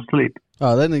to get some sleep.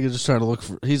 Oh, that nigga just trying to look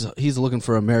for. He's looking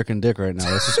for American dick right now.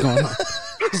 That's what's going on.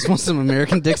 He just wants some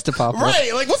American dicks to pop up.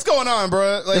 Right? Like, what's going on,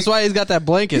 bro? Like, That's why he's got that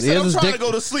blanket. he said, He has I'm his trying dick. to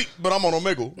go to sleep, but I'm on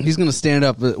Omegle. He's gonna stand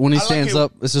up. But when he I like stands it.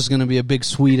 up, it's just gonna be a big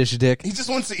Swedish dick. He just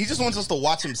wants us to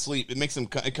watch him sleep. It makes him.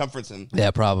 It comforts him.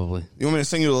 Yeah, probably. You want me to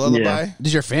sing you a lullaby? Yeah.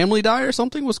 Did your family die or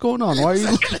something? What's going on? Why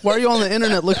are you on the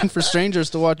internet looking for strangers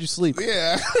to watch you sleep?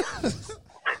 Yeah.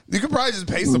 You could probably just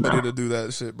pay somebody to do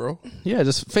that shit, bro. Yeah,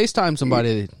 just FaceTime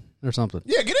somebody or something.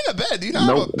 Yeah, get in a bed. Do you not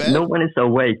have a bed? No one is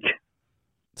awake.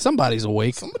 Somebody's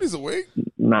awake. Somebody's awake.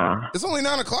 Nah. It's only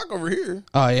 9 o'clock over here.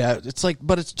 Oh yeah, it's like,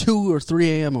 but it's 2 or 3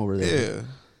 a.m. over there.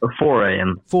 Yeah. 4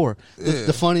 a.m. 4. Yeah.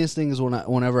 The funniest thing is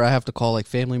whenever I have to call like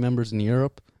family members in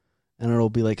Europe, and it'll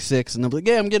be like 6, and they'll be like,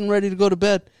 "Yeah, I'm getting ready to go to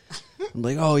bed." I'm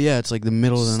like, "Oh yeah, it's like the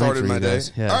middle of the Started night for my you day.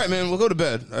 guys." Yeah. All right, man. We'll go to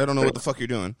bed. I don't know what the fuck you're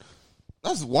doing.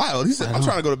 That's wild. He said, "I'm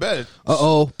trying to go to bed."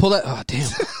 Pull that. Oh damn.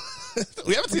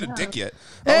 We haven't seen a dick yet.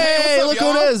 Oh, Hey, what's look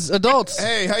up, who y'all? it is. Adults.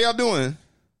 Hey, how y'all doing?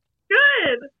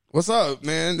 Good. What's up,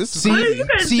 man? This is crazy.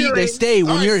 guys See, doing? they stay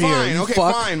when All right, you're fine. here. You Okay,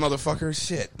 fuck. fine, motherfucker.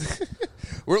 Shit.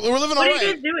 we're living all What are you right.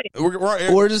 guys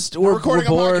doing? We're recording a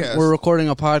bored. podcast. We're recording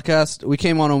a podcast. We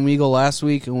came on Omegle last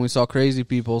week and we saw crazy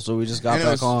people, so we just got And it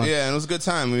back was, on. yeah, and it was a good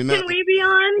time. We met. Can we be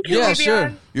on? Can Yeah, we be sure.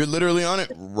 on? You're literally on it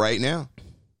right now.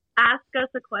 Ask us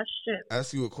a question.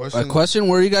 Ask you a question. A question?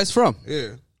 Where are you guys from?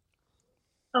 Yeah.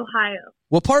 Ohio.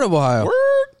 What part of Ohio?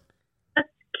 Word? Just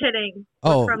kidding.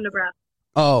 Oh. We're from Nebraska.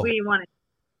 Oh, We want it.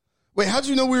 Wait, how'd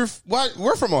you know we're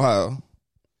from Ohio?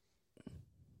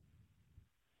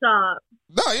 Stop.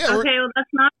 No, yeah. Okay, well, that's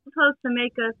not supposed to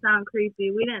make us sound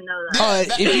creepy. We didn't know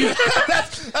that. if you,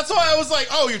 that's why I was like,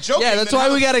 oh, you're joking. yeah, that's Then why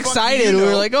how we the got fuck excited. do you We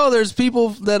were know? like, oh, there's people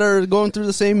that are going through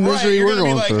the same misery you're we're gonna be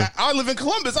going like, through. I live in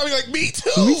Columbus. I'll be like, me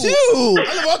too. Me too.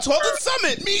 I live on 12th and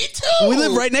Summit. Me too. We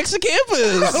live right next to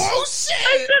campus. Oh I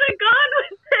shit! should have gone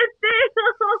with this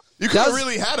deal. You could have That's-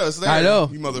 really had us there. I know.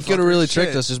 You You motherfucker. could have really Shit.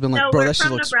 tricked us. Just been like, No, bro, we're that shit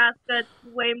from looks. Nebraska.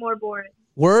 It's way more boring.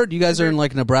 Word, you guys are in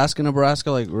like Nebraska,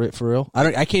 like for real.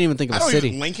 I can't even think of I a don't city.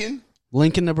 even Lincoln.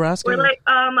 Lincoln, Nebraska. We're like,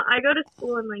 I go to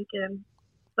school in Lincoln,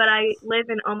 but I live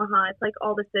in Omaha. It's like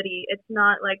all the city. It's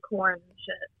not like corn and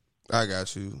shit. I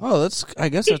got you. Oh, I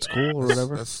guess that's cool or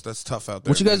whatever. That's tough out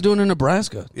there. What you guys man. doing in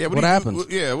Nebraska? Yeah. What do you- happens?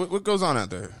 What goes on out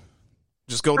there?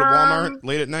 Just go to Walmart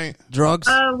late at night. Drugs.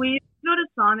 We go to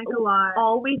Sonic a lot.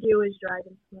 All we do is drive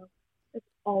and smoke. It's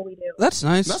all we do. That's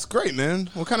nice. That's great, man.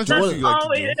 What kind of That's drugs do you like all to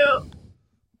we do? do.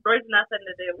 There's nothing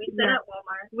to do. We sit at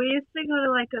Walmart. We used to go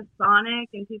to like a Sonic,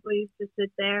 and people used to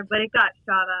sit there, but it got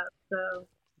shot up. So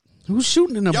Who's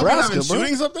shooting in Y'all been Nebraska, having bro?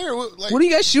 shootings up there? What What are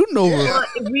you guys shooting over? Yeah.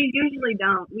 well, we usually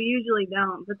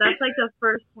don't. But that's like the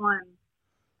first one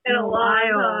In a long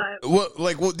while.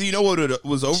 time. What do you know what it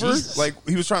was over? Jesus. Like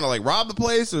he was trying to like rob the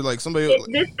place or like somebody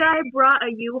This guy brought a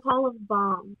U-Haul of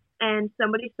bombs, and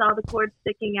somebody saw the cord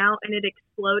sticking out, and it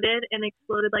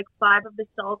exploded like 5 of the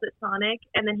stalls at Sonic,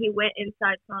 and then he went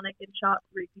inside Sonic and shot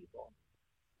 3 people.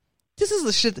 This is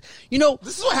the shit. You know,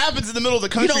 This is what happens in the middle of the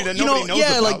country that you nobody know, knows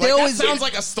yeah, about. like, they always- that sounds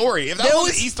like a story. If that they was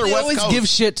always, the East or they West always Coast. give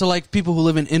shit to like people who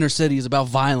live in inner cities about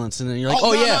violence, and then you're like,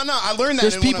 oh, no, yeah, no. I learned that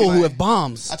there's in one of people who my- have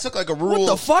bombs. I took like a rural. What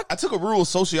the fuck? I took a rural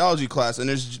sociology class, and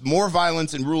there's more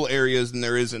violence in rural areas than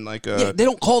there is in like. Yeah, they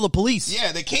don't call the police.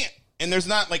 Yeah, they can't, and there's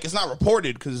not like it's not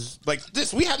reported because like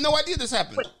this. We have no idea this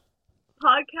happened.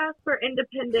 Podcast for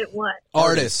independent what?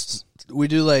 Artists. We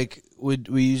do like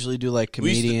we usually do like We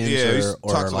used to- comedians we used to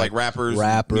or talk to like rappers,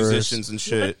 musicians, and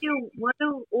shit.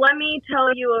 Let me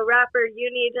tell you a rapper you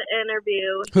need to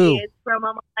interview. Who? He is from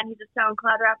Omaha, and he's a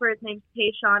SoundCloud rapper. His name's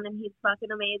Tayshawn, and he's fucking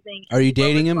amazing. Are you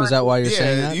dating him? Is that why you're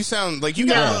saying Yeah, that? you sound like you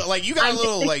got I'm a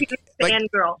little just a like huge like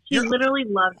fangirl. She you're- literally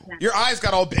loves him. your eyes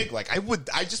got all big. Like I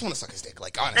just want to suck his dick.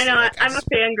 Like honestly, I know. like, I'm a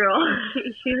fangirl.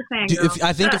 She's a fangirl.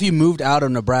 I think if you moved out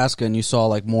of Nebraska and you saw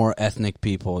like more ethnic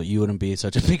people, you wouldn't be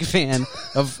such a big fan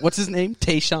of what's his name,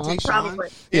 Tayshawn. Probably.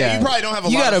 Yeah, you probably don't have a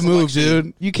You lot gotta of move, selection.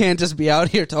 dude. You can't just be out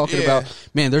here talking Yeah. about,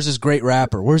 man, there's this great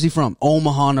rapper. Where's he from?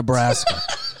 Omaha, Nebraska.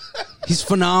 He's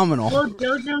phenomenal. Well,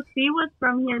 JoJo C was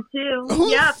from here too. Who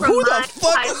the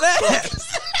fuck is that?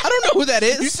 I don't know who that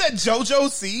is. You said JoJo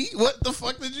C? What the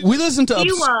fuck did you? We listen to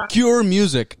He was. obscure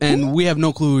music, and we have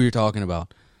no clue who you're talking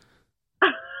about.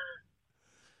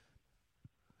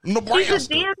 He's Nebraska. a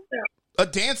dancer. A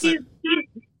dancer. He's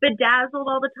bedazzled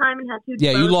all the time and has huge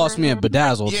Yeah, you bows lost in me her at hair.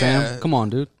 Bedazzled, Yeah. fam. Come on,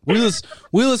 dude. We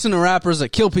listen to rappers that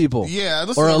kill people. Yeah, I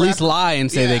listen Or to at least rappers- lie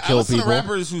and say Yeah, they I kill listen to people.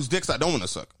 rappers whose dicks I don't want to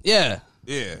suck. Yeah.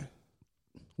 Yeah.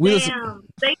 We listen. Damn.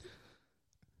 They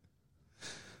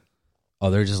Oh,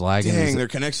 they're just lagging. Dang, Is their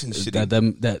it- connection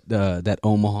shitty. that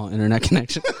Omaha internet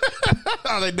connection.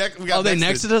 Oh, we got They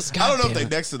nexted us? I don't know God if they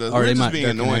damn it. nexted us. Or We're they just might being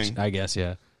their annoying. connection- I guess,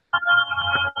 yeah.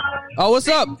 Oh, what's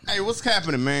up? Hey, what's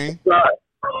happening, man?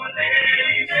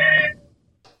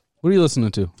 What are you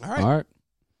listening to? All right.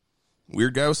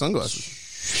 Weird guy with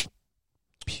sunglasses.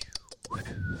 Hey,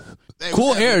 Cool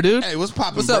what's hair, happening? dude. Hey, what's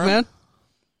popping? What's up, bro? man?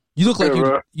 You look like Hey,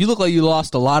 bro. you look like you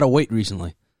lost a lot of weight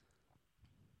recently.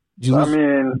 Did you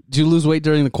I lose weight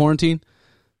during the quarantine?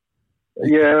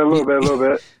 Yeah, a little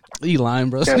bit. You lying,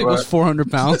 bro? This Yeah, nigga was but-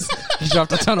 400 pounds. He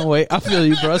dropped a ton of weight. I feel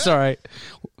you, bro. It's all right.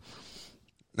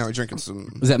 Now we're drinking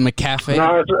some. Is that McCafe?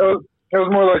 No, it was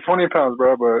more like 20 pounds,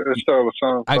 bro, but it's still the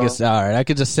same. I guess all right. I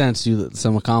could just sense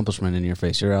some accomplishment in your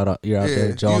face. You're out Yeah,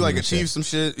 there jogging. you like and shit. achieved some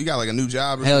shit. You got like a new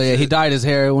job. Or Hell some yeah, he shit. dyed his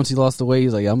hair once he lost the weight.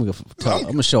 He's like, I'm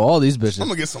gonna show all these bitches. I'm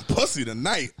gonna get some pussy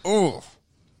tonight. Oh,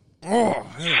 hell.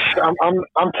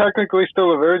 I'm technically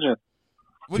still a virgin.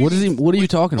 What are you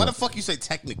talking Why about? the fuck you say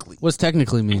technically? What's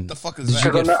technically mean? The fuck is Did that?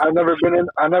 you Because get- I've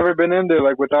never been in there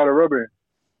like without a rubber.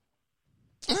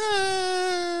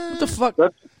 What the fuck?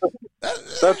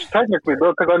 That's technically,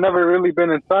 bro, because I've never really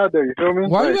been inside there. You feel me?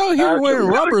 Why are you out here actually- wearing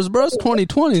rubbers, bro? It's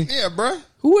 2020. Yeah, bruh.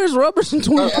 Who wears rubbers in I'm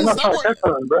 2020? not trying to catch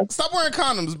on, bro. Stop wearing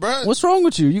condoms, bruh. What's wrong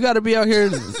with you? You got to be out here.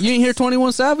 You ain't hear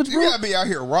 21 Savage, You bro? gotta be out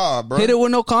here raw, bro. Hit it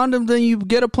with no condom, then you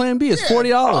get a Plan B. It's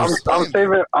 $40.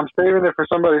 I'm saving it for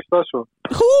somebody special.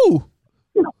 Who?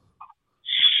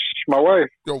 My wife.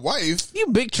 Your wife You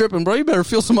big tripping, bro. You better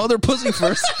feel some other pussy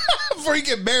first. before you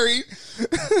get married.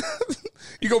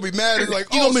 You gonna be mad? It's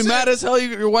like You oh, gonna be shit. mad as hell.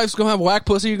 Your wife's gonna have whack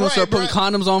pussy. You're gonna Right, start putting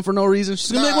right. condoms on for no reason.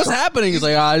 She's gonna be like, "What's happening?" He's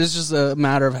like, it's just a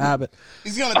matter of habit."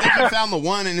 He's gonna think he found the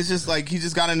one, and it's just like he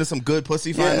just got into some good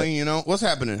pussy finally. You know what's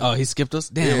happening? Oh, he skipped us.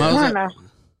 Damn, Yeah. I was We're like, on a,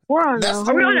 we're on That's a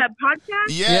the- Are we whole- on a podcast?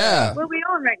 Yeah. What are we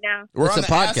on right now? We're It's on a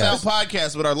the Ass Out podcast.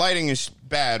 podcast, but our lighting is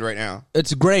bad right now.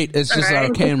 it's great. It's just our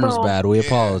Alright. camera's Cool. bad. We Yeah.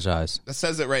 apologize. That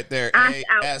says it right there. Ass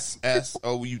out.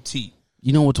 ASSOUT.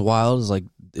 You know what's wild is like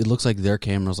it looks like their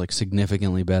camera's like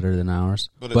significantly better than ours,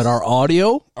 But but it's- our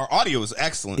audio Our audio is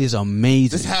excellent. is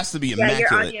amazing. This has to be Yeah,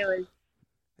 immaculate. your audio is.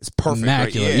 It's perfect.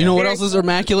 Immaculate. Right? Yeah. You know what else is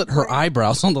immaculate? Her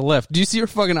eyebrows on the left. Do you see her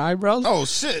fucking eyebrows? Oh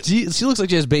shit. She looks like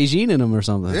she has Beijing in them or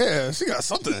something. Yeah, she got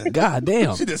something. God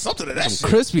damn. She did something to that shit.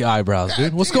 Crispy eyebrows,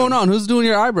 dude. God What's damn. going on? Who's doing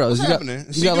your eyebrows? What's you got, happening?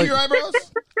 Is you she got doing like your eyebrows?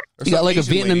 Or you got some like a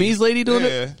Asian Vietnamese lady doing it?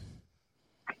 Yeah.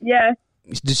 Yes.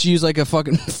 Did she use like a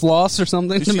fucking floss or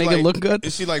something Is to she make like, it look good?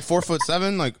 Is she like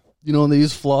 4'7"? Like You know when they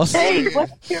use floss? Hey,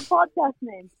 what's your podcast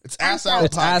name? It's Ass Out.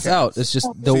 It's Ass Out. It's just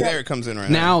See, there it comes in right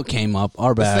now. Now it came up.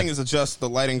 Our This bad. thing is adjust the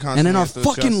lighting constantly. And then our has to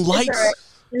fucking adjust. lights.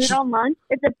 Is it online?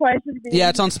 It's a place to be. Yeah,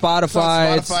 it's on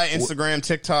Spotify. It's on Spotify, Instagram,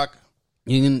 TikTok.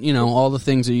 You can, all the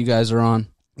things that you guys are on.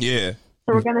 Yeah.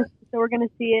 So we're gonna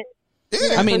see it.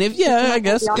 Yeah. I mean, I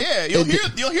guess. Yeah, you'll hear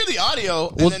the audio.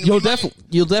 And Well, then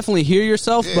you'll definitely hear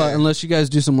yourself, Yeah. but unless you guys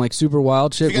do some like super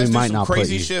wild shit, if you guys we do might some not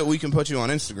crazy put you. shit, we can put you on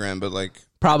Instagram. But like,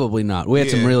 Probably not. We had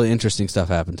some Yeah. really interesting stuff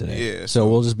happen today. Yeah, so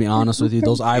we'll just be honest with you.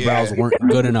 Those eyebrows weren't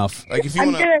good enough. like if you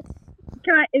I'm want to,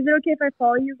 gonna. Is it okay if I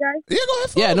follow you guys? yeah, go ahead.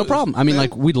 Follow Yeah, no us. problem. I mean,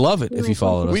 like, we'd love it if you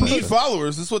followed us. We on need Twitter.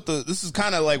 followers. This is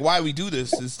kind of like why we do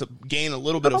this, is to gain a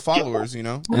little bit of followers. You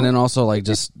know. And then also, like,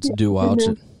 just do wild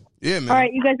shit. Yeah, man. All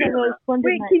right, you guys have a splendid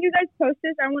Wait, night. can you guys post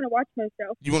this? I want to watch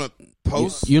myself. You want to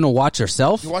post? You watch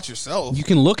yourself? You watch yourself. You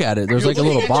can look at it. There's You're like a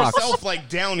little looking at box. yourself like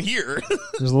down here.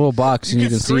 There's a little box, and you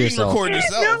can see screen yourself. record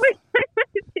yourself.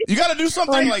 You got to do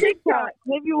something On like TikTok,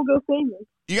 maybe we'll go famous.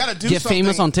 you got to do Get something.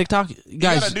 famous on TikTok,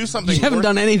 guys. gotta do something You haven't worth-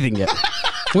 done anything yet.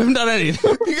 We haven't done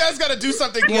anything. You guys got to do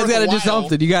something. You guys got to do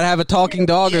something. You got to have a talking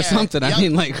dog or something. I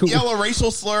mean, like, yell a racial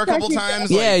slur a couple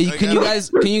times. yeah. like, Can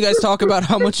you guys talk about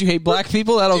how much you hate black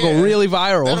people? That'll go really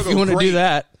viral That'll if go you want to do great.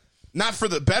 that. Not for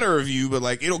the better of you, but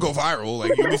like it'll go viral.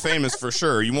 Like you'll be famous for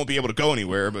sure. You won't be able to go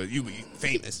anywhere, but you'll be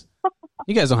famous.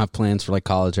 You guys don't have plans for like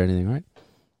college or anything, right?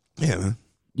 Yeah, man.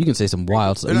 You can say some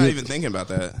wild stuff. They're not even thinking about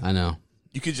that. I know.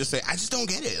 You could just say, "I just don't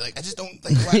get it. Like I just don't.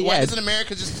 Like why doesn't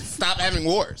America just stop having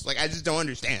wars? Like I just don't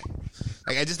understand.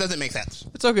 Like it just doesn't make sense.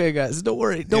 It's okay, guys. Don't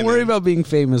worry. Don't Yeah, worry man. about being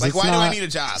famous. Like It's why do not- I need a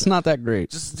job? It's not that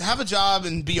great. Just have a job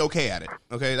and be okay at it.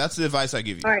 Okay, that's the advice I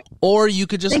give you. All right. Or you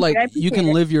could just Thank you, I you appreciate can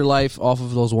it. live your life off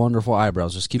of those wonderful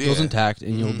eyebrows. Just keep those Yeah. intact,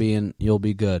 and you'll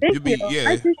be good. Thank You'll be you.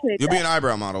 I appreciate You'll be that. an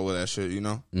eyebrow model with that shit. You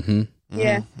know. Mm-hmm.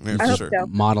 Yeah, Yeah, I for hope sure. so.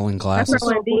 Modeling That's classes.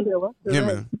 what I All want to be. Yeah,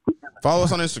 man. Follow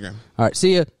us on Instagram. right.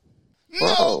 See ya.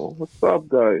 Oh, what's up,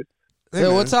 guys? Hey, Yo,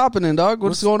 man. what's happening, dog?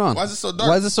 What's going on? Why is it so dark?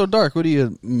 Why is it so dark? What are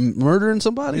you murdering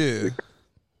somebody? Yeah.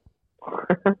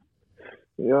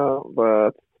 Yeah, but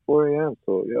it's 4 a.m.,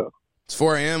 so yeah. It's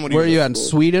 4 a.m. What Where are you at? In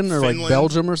Sweden or like Finland?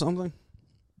 Belgium or something?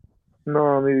 No,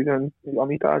 I'm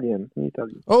Italian. I'm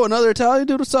Italian. Oh, another Italian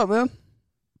dude. What's up, man?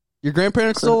 Your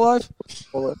grandparents still alive?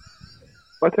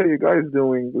 What are you guys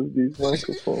doing with these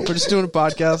microphones? We're just doing a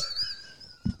podcast.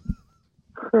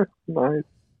 Nice.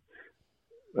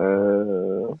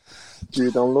 Do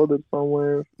you download it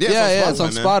somewhere? Yeah, it's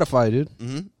on man. Spotify, dude.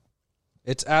 Mm-hmm.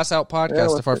 It's Ass Out Podcast.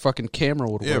 Yeah, if our fucking camera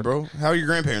would Yeah, work. bro. How are your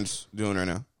grandparents doing right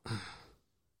now?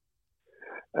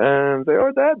 They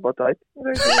are dead, but I think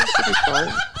they're doing pretty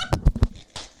fine.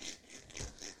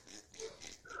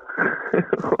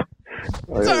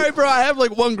 It's all right, bro. I have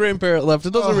like one grandparent left.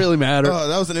 It doesn't really matter. Oh,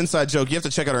 that was an inside joke. You have to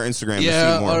check out our Instagram to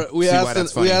Yeah, see more. we see why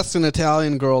that's funny. asked an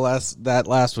Italian girl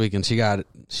last week, and she got it.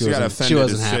 She got offended. She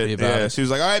wasn't as happy shit. about Yeah, it. she was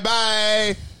like, "All right,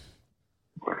 bye."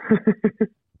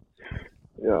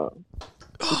 Yeah.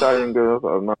 Italian girls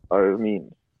are not,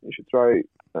 mean. You should try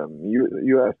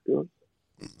U.S. girls.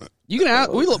 You can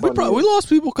ask. We lost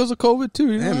people because of COVID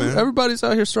too. You know? Yeah, man. Everybody's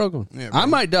out here struggling. Yeah, bro. I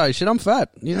might die. Shit, I'm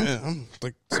fat. You know. Yeah, I'm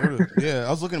like sort of. Yeah, I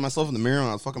was looking at myself in the mirror when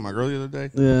I was fucking my girl the other day.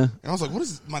 Yeah. And I was like, "What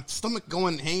is my stomach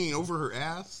going hanging over her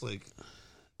ass?" Like,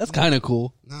 That's kind of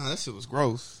cool. nah, that shit was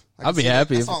gross. I I'd could be see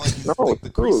happy I if- saw like, No, like the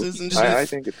it's cool. creases and shit. I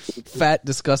think it's cool. Fat,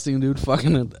 disgusting dude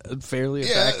fucking a fairly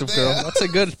Yeah, attractive yeah. girl.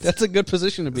 That's a good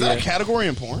position to be Is that a in. category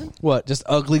in porn? What? Just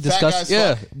ugly, Fat disgusting. guys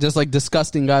Yeah, fuck? just like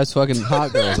disgusting guys fucking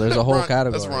hot girls. There's a whole Ron,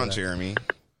 category. That's Ron of that. Jeremy.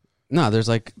 No, there's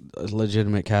like a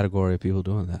legitimate category of people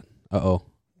doing that. Uh-oh.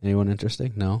 Anyone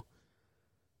interesting? No?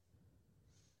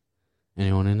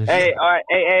 Anyone interesting? Hey, all right.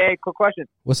 Hey, quick question.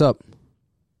 What's up?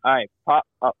 All right,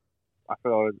 I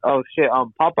forgot. Shit.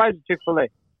 Popeyes or Chick-fil-A?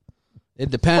 It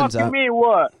depends. Fuck you mean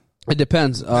what? It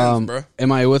depends. bro.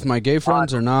 Am I with my gay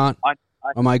friends or not?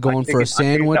 Am I going for a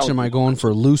sandwich? Am I going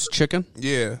for loose chicken?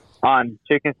 Yeah. On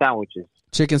chicken sandwiches.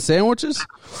 Chicken sandwiches?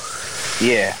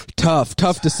 Yeah. Tough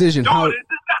decision. How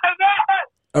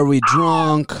are we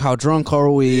drunk? How drunk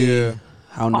are we? Yeah.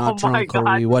 How not Oh my drunk are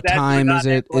God, we? What that's time not is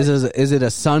it? Is it a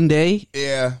Sunday?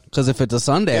 Yeah. Because if it's a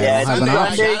Sunday, Yeah, I don't have an Sunday,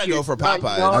 option. I gotta go for Popeyes.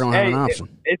 I don't have an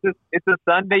option. It's a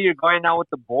Sunday. You're going out with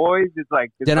the boys. It's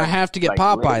like Then I have to get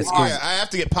Popeyes. Oh, yeah, I have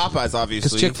to get Popeyes, obviously.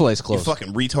 Because Chick-fil-A's You closed.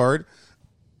 fucking retard.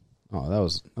 Oh, that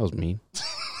was mean.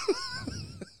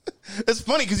 It's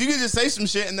funny because you can just say some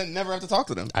shit and then never have to talk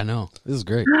to them. I know. This is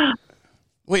great.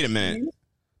 Wait a minute.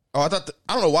 Oh, I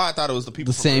don't know why I thought it was the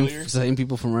people The from earlier. same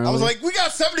people from earlier. I was like, we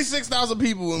got 76,000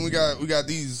 people and we got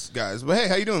these guys. But hey,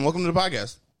 how you doing? Welcome to the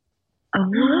podcast.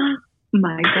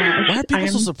 My gosh. Why are people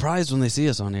so surprised when they see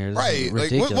us on here? This Right. is Like,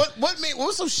 ridiculous. what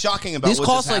was so shocking about These what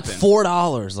cost just like happened?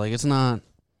 $4. Like, it's not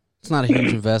a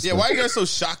huge investment. Yeah, why are you guys so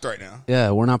shocked right now?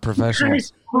 Yeah, we're not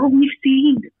professionals. All we've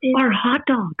seen are hot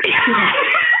dogs.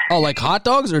 Oh, like hot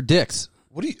dogs or dicks?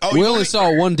 What do you? Oh, We you only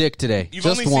saw one dick today. You've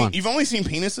Just only one. You've only seen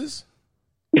penises.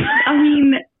 I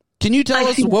mean, Can you tell I've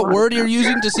us seen what one. word you're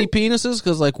using to see penises?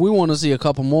 Because like we want to see a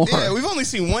couple more. Yeah, we've only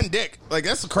seen one dick. Like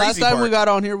that's the crazy Last time part. we got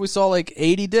on here, we saw like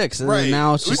 80 dicks, and right then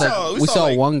now it's just we saw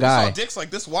like, one guy. We saw dicks like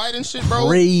this wide and shit, bro.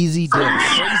 Crazy dicks.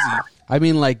 Crazy. I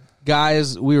mean, like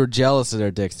guys, we were jealous of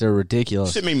their dicks. They're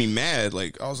ridiculous. Shit made me mad.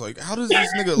 Like I was like, how does this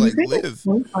nigga like live?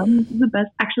 so fun. This is the best.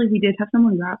 Actually, we did have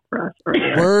someone rap for us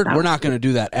earlier. We're not going to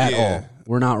do that at all.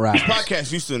 We're not This rappers.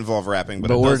 podcast used to involve rapping, but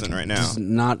it we're doesn't right now. just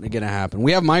not going to happen.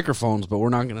 We have microphones, but we're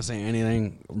not going to say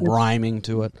anything rhyming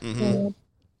to it. Mm-hmm.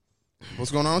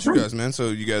 What's going on with you guys, man? So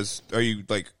you guys, are you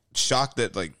like shocked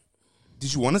that like,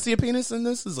 did you want to see a penis in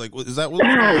this? Is like, is that what?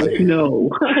 No.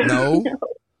 No.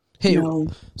 Hey,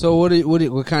 so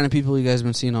what kind of people you guys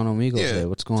been seeing on Omegle today?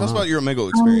 What's going Tell us on? about your Omegle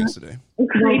experience today.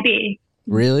 Creepy.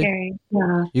 Really? Scary.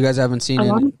 Yeah. You guys haven't seen A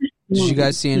lot any? of this- Did you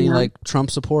guys see any Yeah. like Trump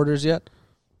supporters yet?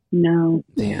 No.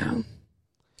 Damn.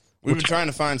 We've been trying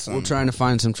to find some. We're trying to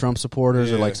find some Trump supporters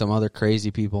or Yeah. like some other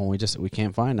crazy people, and we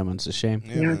can't find them. It's a shame.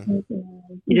 Yeah.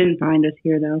 You didn't find us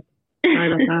here though.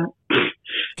 Sorry about that.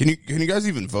 Can you guys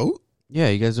even vote? Yeah,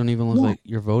 you guys don't even look Yeah. like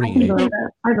you're voting I age. voted.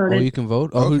 I voted. Oh, you can vote.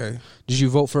 Oh, Okay. did you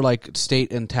vote for like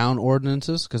state and town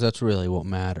ordinances? Because that's really what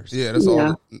matters. Yeah, that's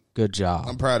all. Good job.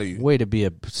 I'm proud of you. Way to be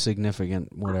a significant,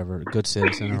 whatever, good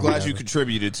citizen. I'm or glad whatever. you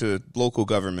contributed to local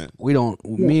government. We don't.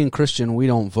 Me and Christian, we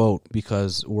don't vote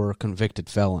because we're convicted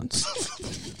felons.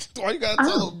 Why you gotta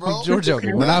tell them, bro? We're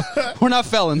joking. We're not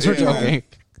felons. We're Yeah. joking.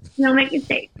 No, make it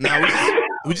safe. No,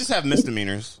 we just have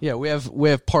misdemeanors. Yeah, we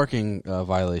have parking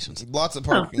violations. Lots of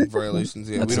parking violations.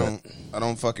 Yeah, That's we don't. I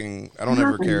don't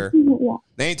ever care.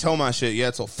 They ain't told my shit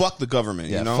yet, so fuck the government.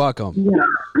 Yeah, you know, fuck them.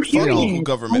 Fuck local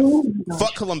government.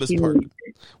 Fuck Columbus Park.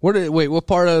 Wait, what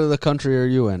part of the country are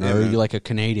you in? Yeah, or are man. you like a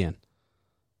Canadian?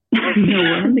 No,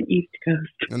 we're on the East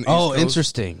Coast. On the Oh, East Coast.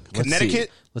 interesting. Let's see.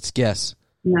 Connecticut? Let's guess.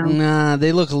 No. Nah,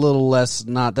 they look a little less.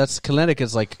 Not that's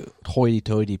Connecticut's like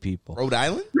hoity-toity people. Rhode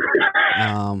Island,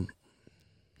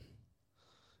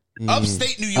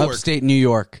 Upstate New York. Upstate New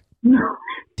York. No.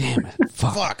 Damn it!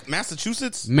 Fuck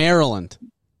Massachusetts. Maryland.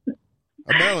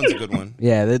 Maryland's a good one.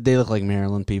 Yeah, they look like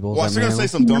Maryland people. Is Well, I that was gonna say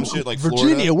Maryland? some dumb shit like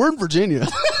Virginia. Florida. We're in Virginia.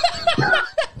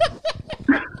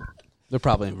 They're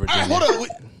probably in All right, Virginia. hold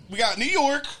on. We got New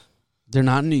York, They're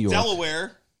not in New York.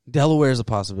 Delaware, Delaware's a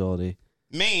possibility.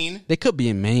 Maine. They could be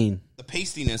in Maine. The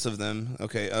pastiness of them.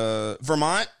 Okay,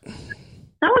 Vermont.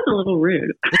 That was a little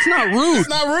rude. It's not rude. It's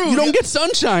not rude. You don't get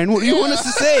sunshine. What do you want us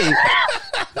to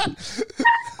say?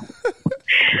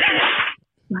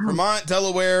 Vermont,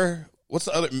 Delaware. What's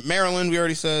the other? Maryland. We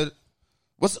already said.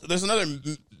 There's another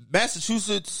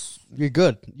Massachusetts. You're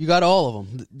good. You got all of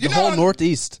them. The You know whole what?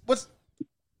 Northeast.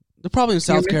 They're probably in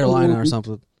South Carolina or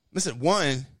something. Listen,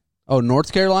 one. Oh,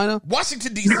 North Carolina?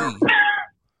 Washington D.C.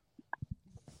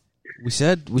 We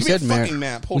said Give me a fucking Maryland.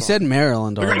 map. We Hold said on.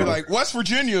 Maryland They're gonna already. be like West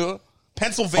Virginia,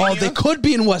 Pennsylvania. Oh, they could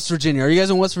be in West Virginia. Are you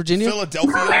guys in West Virginia?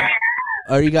 Philadelphia.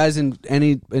 Are you guys in Hold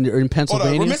on,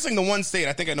 Pennsylvania? we're missing the one state.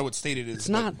 I think I know what state it is. It's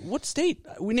not. What state?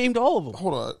 We named all of them.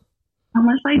 Hold on.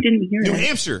 Unless I didn't hear New it.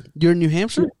 Hampshire. You're in New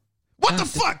Hampshire? What the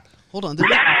fuck? Hold on.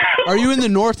 Are you in the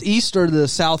Northeast or the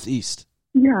Southeast?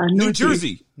 Yeah, New Northeast.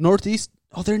 Jersey. Northeast?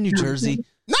 Oh, they're in New Jersey.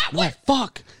 Not No,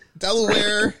 fuck.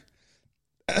 Delaware.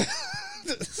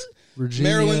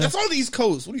 Virginia. Maryland. That's all the East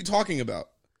Coast. What are you talking about?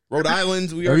 Rhode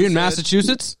Island. We Are already you in said.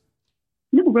 Massachusetts?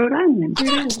 No, Rhode Island. Rhode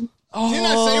Island. Oh, Didn't I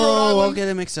say Rhode Island? okay,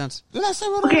 that makes sense. Did I say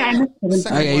Rhode Okay, I Island? missed it.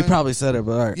 Second Okay, you one. probably said it,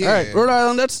 but all right. Yeah. All right, Rhode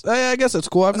Island. That's I guess that's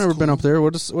cool. I've never been up there.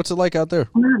 What's it like out there?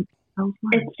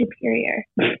 It's superior.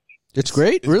 It's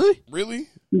great. Really? Really?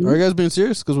 Are you guys being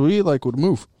serious? Because we would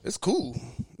move. It's cool.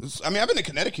 I mean, I've been to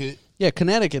Connecticut. Yeah,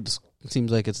 Connecticut seems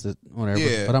like it's the whatever.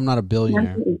 Yeah. But I'm not a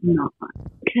billionaire. It's not.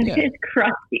 It's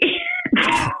crusty.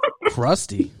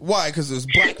 Crusty. Why? Because there's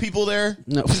black people there?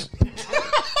 No.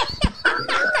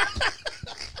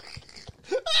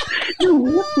 No,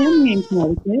 we have family in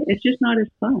Connecticut. It's just not as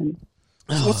fun.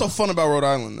 What's so fun about Rhode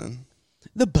Island then?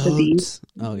 The beach. boats.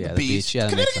 Oh yeah, the beach. Yeah,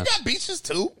 that makes Connecticut sense. got beaches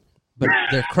too. But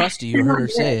they're crusty. You heard her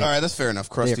say it. All right, that's fair enough.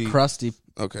 Crusty. They're crusty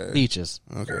Okay. beaches.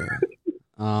 Okay.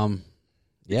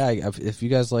 Yeah. If you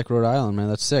guys like Rhode Island, man,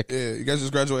 that's sick. Yeah, you guys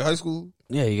just graduated high school?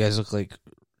 Yeah, you guys look like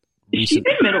She's in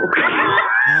middle school.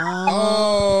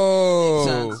 Oh.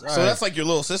 Makes sense. So All right. that's like your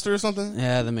little sister or something?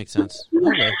 Yeah, that makes sense.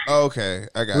 Okay. Okay,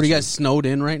 I got What are you you. guys snowed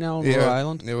in right now, in Yeah. Rhode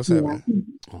Island? Yeah, what's happening?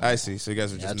 I see. So you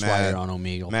guys are just That's why mad. you're on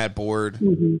Omegle. Mad bored.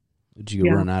 Mhm. Did you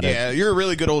run out of? Yeah, you're a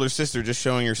really good older sister, just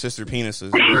showing your sister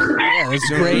penises. Yeah, that's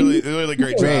You're great. a really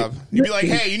great job. You'd be like,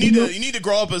 hey, you need to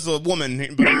grow up as a woman,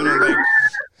 but I'm gonna like.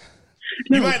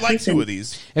 You might like 2 of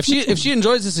these. If she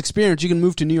enjoys this experience, you can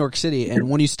move to New York City, and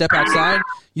when you step outside,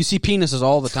 you see penises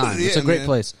all the time. It's a great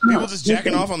place. People just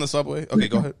jacking off on the subway. Okay,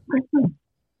 go ahead.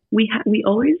 We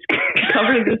always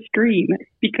cover the screen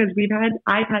because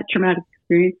I've had traumatic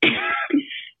experience.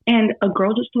 And a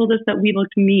girl just told us that we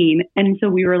looked mean, and so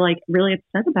we were like really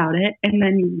upset about it. And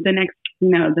then the next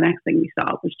thing we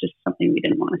saw was just something we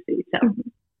didn't want to see. So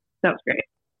that was great.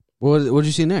 What did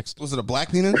you see next? Was it a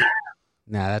black penis?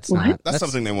 Nah, that's What? not. That's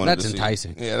something they wanted to see. That's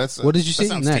enticing. Yeah, that's. What did you see that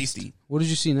sounds next? tasty. What did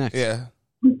you see next? Yeah.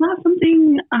 Was that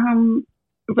something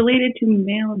related to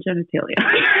male genitalia?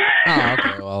 Oh,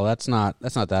 okay. Well, that's not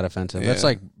that offensive. That's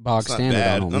like bog It's not standard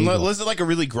bad. on Omegle. Was it like a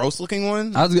really gross looking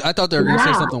one? I thought they were gonna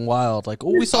say something wild, like,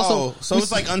 oh, we saw some. So it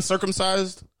was like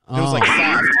uncircumcised. It was like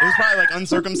soft. It was probably like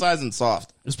uncircumcised and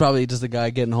soft. It was probably just the guy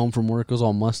getting home from work. It was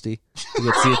all musty. You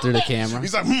could see it through the camera.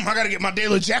 He's like, I gotta get my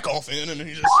daily jack off in, and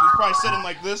he's probably sitting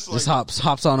like this. Like, Just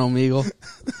hops on Omegle.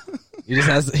 He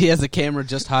has the camera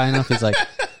just high enough. He's like,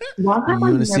 Why have you I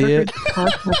want to never see heard it? this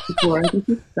podcast before? This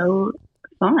is so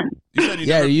fun.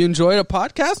 You enjoyed a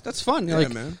podcast? That's fun. Yeah,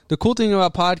 like, man. The cool thing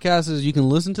about podcasts is you can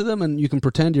listen to them and you can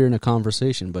pretend you're in a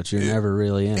conversation, but you're never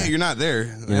really in yeah, it. you're not there.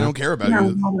 They Yeah. don't care about No,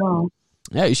 you. not at all.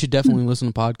 Yeah, you should definitely listen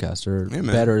to podcasts. They're man.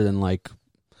 better than like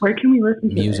Where can we listen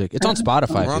to music. it? It's on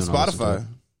Spotify. We're on if you wanna listen to Spotify. it.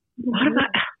 What about?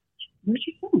 Where's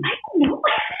your phone? I don't know.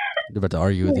 They're about to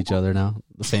argue with each other now.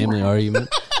 The family argument.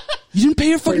 You didn't pay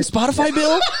your fucking Spotify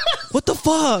bill? What the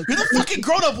fuck? You're the fucking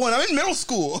grown up one. I'm in middle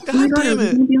school. Oh my God, are we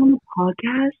going to be on the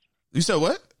podcast? You said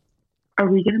what? Are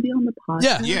we going to be on the podcast?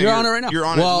 Yeah, you're on it right now. You're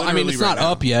on well, it. I mean, it's not right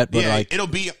now. up yet, but yeah, like, it'll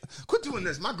be. Quit doing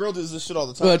this. My girl does this shit all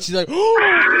the time. but she's like,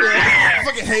 I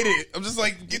fucking hate it. I'm just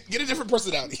like, get a different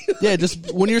personality. yeah,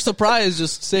 just when you're surprised,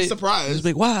 just say surprised. Just be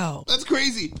like, wow, That's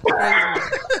crazy.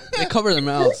 they cover their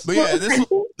mouths. But yeah, this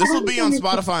will be on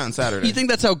Spotify on Saturday. You think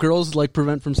that's how girls like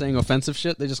prevent from saying offensive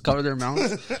shit? They just cover their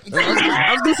mouths.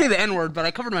 I was gonna say the N-word, but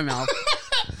I covered my mouth.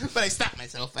 But I stopped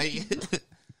myself.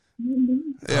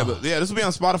 Yeah, but this will be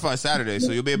on Spotify Saturday,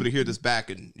 so you'll be able to hear this back.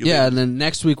 And And then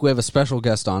next week we have a special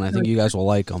guest on. I think you guys will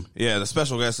like him. yeah, the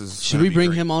special guest is. Should we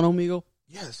bring him on Omegle?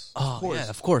 Yes. Oh, yeah,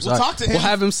 of course. We'll All right. talk to him. We'll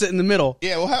have him sit in the middle.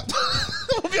 Yeah, we'll have.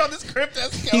 We'll be on this crypt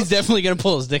couch. He's definitely gonna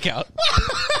pull his dick out.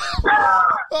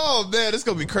 Oh man, it's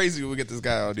gonna be crazy when we get this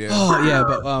guy on. Yeah. Oh yeah,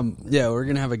 but we're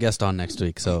gonna have a guest on next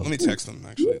week. So Let me text him.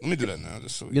 Actually, let me do that now.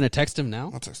 Just so you're gonna text him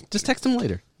now? I'll text him. Just text him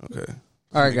later. Okay.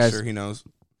 All right, Make guys. Sure he knows.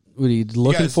 What are you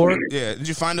looking for? Yeah. Did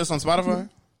you find us on Spotify?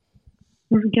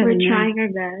 We're trying our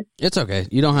best. It's okay.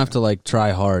 You don't have to like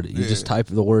try hard. You just type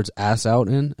the words "ass" out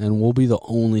in, and we'll be the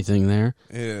only thing there.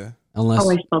 Yeah. Unless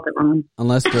I spelled it wrong.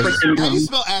 Unless there's How do you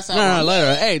spell ass out? no,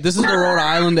 later. Hey, this is the Rhode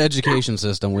Island education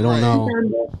system. We don't know.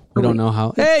 We don't know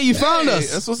how. Hey, you found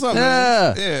us. That's what's up.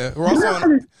 Yeah. Man.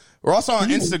 Yeah. We're also on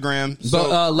Instagram. So.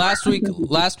 But last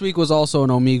week was also an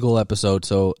Omegle episode,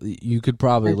 so you could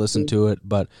probably listen to it.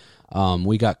 But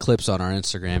we got clips on our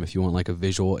Instagram if you want like a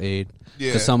visual aid.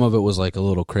 Yeah. Because some of it was like a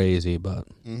little crazy, but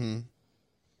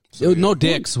no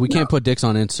dicks. We can't put dicks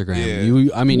on Instagram. Yeah.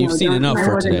 You've seen enough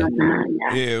for today.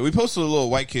 Yeah, we posted a little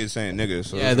white kid saying nigga.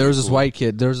 So Yeah, there was this white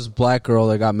kid. There was this black girl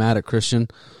that got mad at Christian.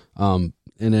 And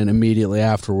then immediately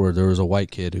afterward, there was a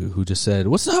white kid who just said,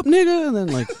 "What's up, nigga?" And then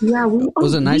like, it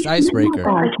was a nice icebreaker.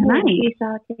 We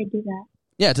saw to do that.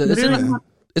 Yeah,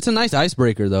 it's a nice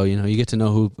icebreaker though. You know, you get to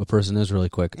know who a person is really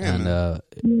quick. Yeah, and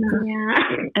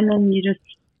And then you just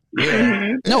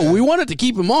no, we wanted to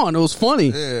keep him on. It was funny.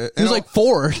 Yeah. He was like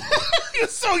 4. You're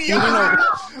so young.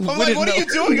 I'm like, what are you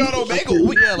doing on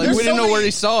Omegle? Yeah, like we didn't know where he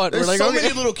saw it. There's We're like, so okay.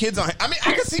 many little kids on here. I mean,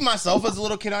 I could see myself as a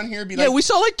little kid on here. Be like, Yeah, we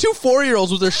saw like 2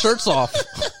 4-year-olds with their shirts off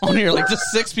on here like just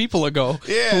 6 people ago.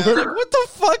 Yeah. We're like, what the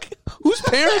fuck? Whose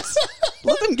parents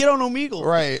let them get on Omegle?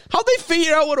 Right. How'd they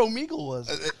figure out what Omegle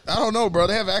was? I don't know, bro.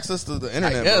 They have access to the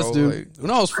internet, Yes, bro. dude. Like,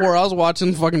 When I was 4, I was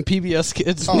watching fucking PBS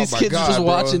Kids. Oh, These my kids God, are just bro.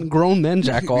 watching grown men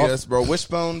jack off. yes, bro.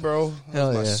 Wishbone, bro.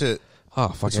 Hell That's my yeah. shit. Oh,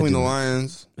 fuck. Between the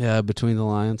Lions. Yeah, Between the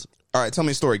Lions. All right, tell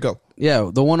me a story. Go. Yeah,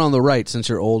 the one on the right, since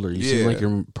you're older. You seem Yeah. like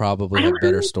you're probably have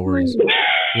better stories.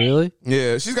 Really?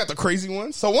 Yeah, she's got the crazy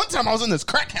one. So one time I was in this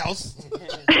crack house.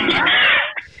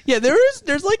 Yeah,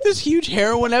 there's like this huge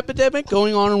heroin epidemic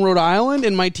going on in Rhode Island,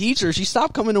 and my teacher, she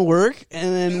stopped coming to work,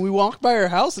 and then we walked by her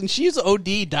house, and she's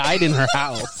OD died in her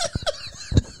house.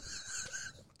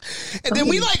 And then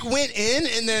we like went in,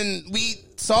 and then we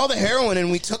saw the heroin, and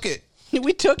we took it.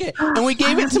 We took it, and we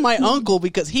gave it to my uncle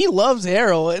because he loves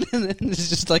heroin, and then it's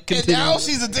just like And continuing. now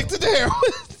she's addicted to heroin.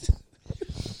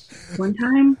 one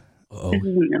time This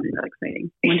isn't really that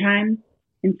exciting. One time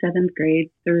in 7th grade,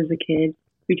 there was a kid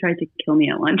who tried to kill me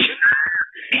at lunch.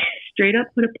 Straight up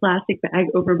put a plastic bag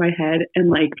over my head and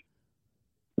like.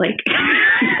 Wait,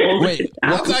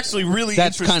 that's actually really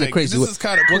that's kind of crazy. This is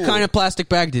kind of cool. What kind of plastic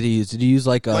bag did he use? Did he use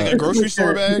like a grocery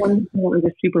store bag? Like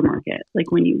a supermarket,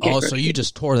 like when you. Get so you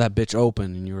just tore that bitch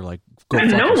open and you were like, "Go fuck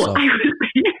yourself." I was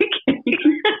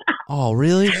panicking. Oh,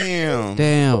 really? Damn.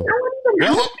 No one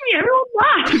even helped me. Everyone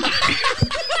laughed.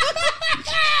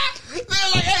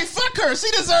 They're like, "Hey, fuck her. She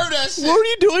deserved that shit." What were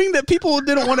you doing that people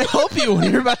didn't want to help you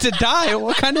when you're about to die?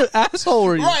 What kind of asshole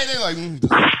were you? Right? They're like,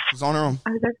 "It's on her own."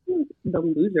 I was actually the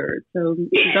loser, so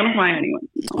don't apply anyone.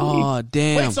 Oh,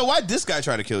 damn. Wait, so why'd this guy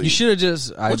try to kill you? You should have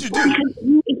just. What'd you do?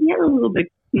 He had a little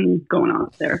bit going on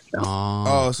up there.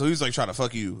 So. So he was like trying to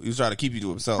fuck you. He was trying to keep you to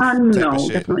himself. No,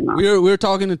 definitely not. We were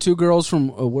talking to two girls from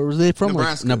where were they from?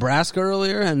 Nebraska. Like Nebraska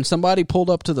earlier, and somebody pulled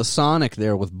up to the Sonic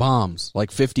there with bombs, like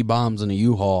 50 bombs in a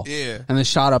U-Haul. Yeah, and then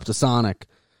shot up the Sonic,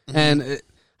 and.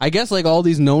 I guess like all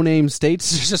these no-name states,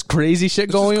 there's just crazy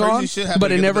shit going on,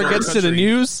 but it never gets to the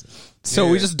news, so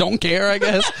we just don't care, I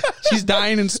guess. She's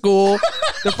dying in school.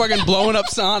 They're fucking blowing up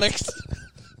Sonics.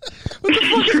 What the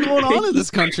fuck is going on in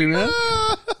this country, man?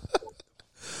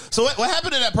 So what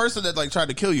happened to that person that like tried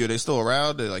to kill you? Are they still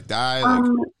around? They like die?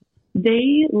 Like...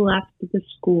 They left the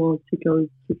school to go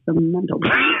to some mental.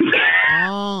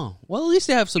 Oh, well, at least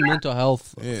they have some mental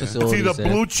health facilities. See the there.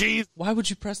 blue cheese? Why would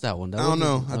you press that one? I don't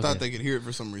know. I thought they could hear it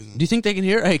for some reason. Do you think they can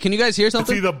hear? Hey, can you guys hear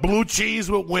something? See the blue cheese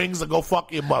with wings and go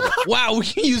fuck your mother. Wow, we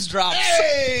can use drops.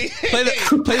 Hey! Play the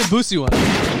Boosie one.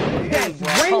 Hey,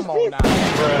 bro, come on now.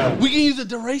 Bruh. We can use the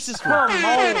racist one.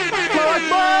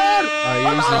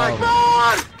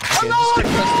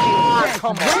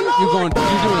 Come on. You're doing a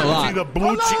lot. See the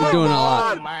blue cheese? You're doing a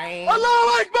lot. Man.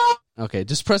 Okay,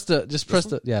 just press the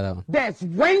that one. That's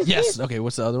racist. Yes. Okay,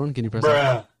 what's the other one? Can you press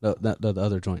Bruh. the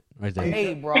other joint right there?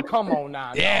 Hey, bro, come on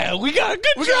now. Yeah, we got a good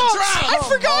We job. got drops. I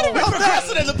forgot about that.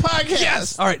 Procrastinating the podcast.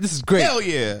 Yes. All right, this is great. Hell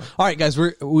yeah. All right, guys,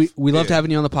 we loved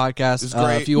having you on the podcast. It's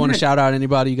great. If you want to shout out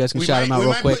anybody, you guys can shout them out real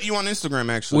We might quick. put you on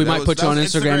Instagram, actually. We might put you on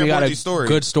Instagram. You got a story.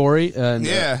 good story, and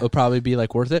it'll probably be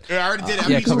like worth it. Yeah, I already did it. I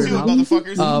Yeah, beat you cover too, your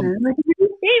motherfuckers.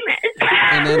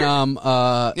 And then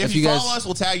if you follow us,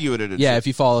 we'll tag you in it. Yeah, if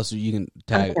you follow us, you can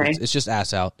tag. Okay. It's just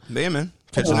ass out. Yeah, man.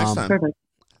 Catch you next time. Perfect.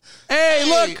 Hey,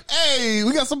 look! Hey,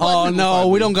 we got some. Black Oh people no,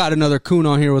 finally. we don't got another coon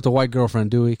on here with a white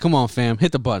girlfriend, do we? Come on, fam,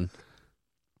 hit the button.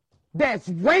 That's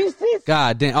racist.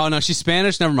 God damn! Oh no, she's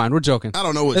Spanish. Never mind. We're joking. I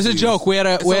don't know what. It's a she joke. is. We had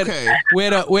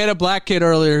It's a black kid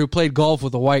earlier who played golf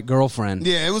with a white girlfriend.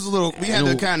 Yeah, it was a little. We had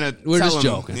to kind of. We're just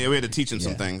joking. Yeah, we had to teach him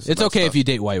some things. It's okay if you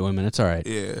date white women. It's all right.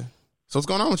 Yeah. So what's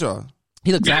going on with y'all?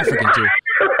 He looks African too.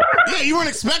 Yeah, you weren't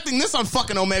expecting this on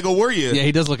fucking Omega, were you? Yeah,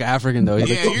 he does look African though.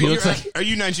 He looks like. Are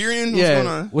you Nigerian?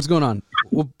 Yeah. What's going on?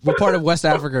 What part of West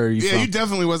Africa are you Yeah, from? you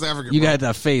definitely West African. You got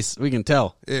that face. We can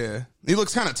tell. Yeah. He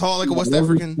looks kind of tall, like a West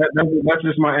African. That's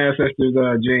just my ancestors'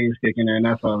 genes kicking in.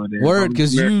 That's all it is. Word,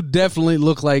 because you definitely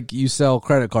look like you sell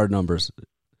credit card numbers.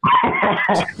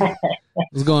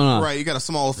 What's going on? Right, you got a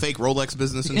small fake Rolex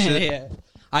business and shit. Yeah.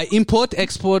 I import,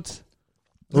 export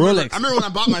Rolex. I remember when I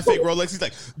bought my fake Rolex, he's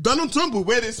like, Donald Trump will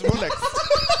wear this Rolex.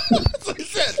 That's what he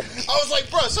said. I was like,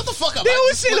 bro, shut the fuck up. They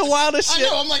always say the wildest shit. I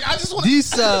know, I'm like, I just want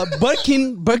This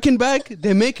Birkin bag,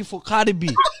 they make it for Cardi B.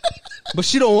 But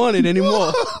she don't want it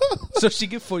anymore. So she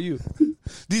get for you.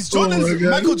 These Jordans,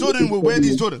 Michael Jordan will wear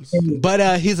these Jordans.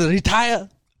 But he's retired.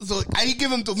 So I give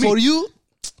them to me. For you?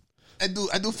 I do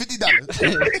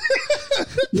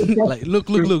 $50. Like, look.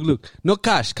 No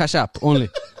cash app only.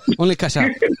 Only cash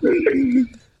app.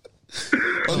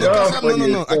 Oh, no, cash app?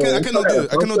 No. I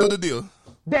cannot do the deal.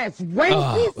 That's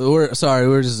racist. We're sorry.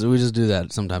 We just do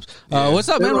that sometimes. What's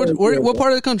up, man? What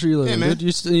part of the country you live in? man.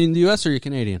 You in the U.S. or you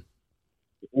Canadian?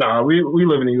 Nah, we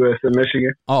live in the U.S. in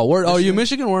Michigan. Oh, you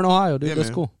Michigan? We're in Ohio, dude. Yeah, That's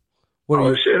man. cool. What are Oh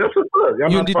you? shit, that's what's up. Y'all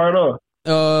not far at all.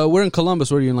 We're in Columbus.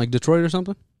 What are you in, like Detroit or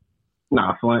something?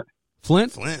 Nah, Flint.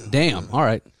 Flint. Damn. All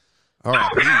right.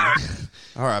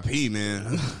 R.I.P.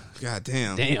 man. God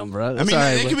damn. Damn, bro. I mean,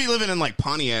 it could be living in like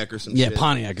Pontiac or some shit. Yeah,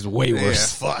 Pontiac is way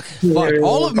worse. Yeah, fuck. Fuck.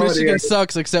 All of Michigan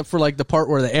sucks except for like the part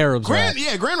where the Arabs are.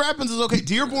 Grand Rapids is okay.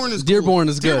 Dearborn is Dearborn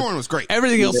is good. Dearborn was great.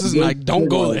 Everything else is like, don't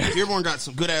go there. Dearborn got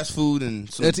some good ass food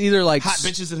and some It's either like hot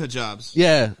bitches and hijabs.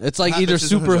 Yeah, it's like Hot either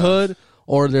bitches and super hijabs. hood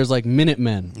or there's like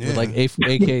Minutemen with like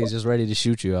AKs just ready to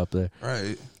shoot you up there.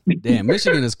 Right. Damn,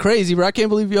 Michigan is crazy, bro. I can't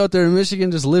believe you out there in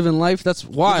Michigan just living life. That's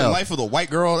wild. Living life with a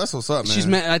white girl. That's what's up,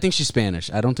 man. I think she's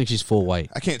Spanish. I don't think she's full white.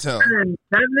 I can't tell.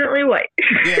 Definitely white.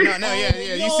 Yeah,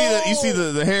 yeah. You see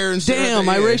the hair and shit. Damn,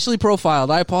 I racially profiled.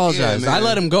 I apologize. I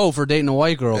let him go for dating a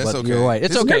white girl, but you're white.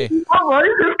 It's okay. Oh,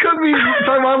 this could be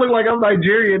talking about I look like I'm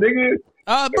Nigerian, nigga.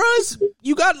 Bro,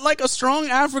 you got like a strong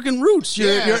African roots.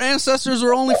 Your ancestors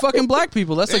were only fucking black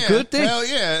people. That's a good thing. Hell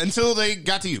yeah, until they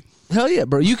got to you. Hell yeah,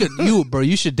 bro. You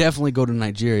should definitely go to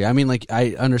Nigeria. I mean, like,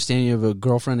 I understand you have a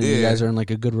girlfriend and you guys are in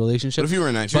like a good relationship. But if you were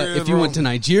in Nigeria, if you went to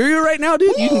Nigeria right now,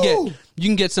 dude, you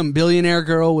can get some billionaire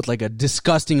girl with like a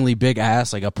disgustingly big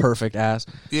ass, like a perfect ass.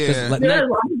 Yeah. Like,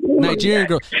 Nigerian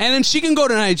girl, and then she can go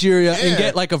to Nigeria and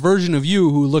get like a version of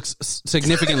you who looks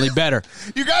significantly better.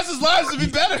 You guys' lives would be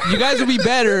better. You guys would be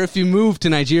better if you moved to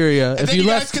Nigeria. And if then you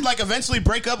guys could like eventually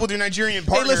break up with your Nigerian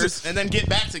partners and then get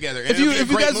back together. If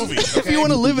you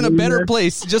want to live in a better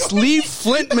place, just leave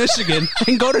Flint, Michigan,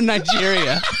 and go to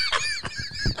Nigeria.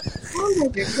 Go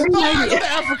to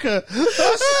Africa.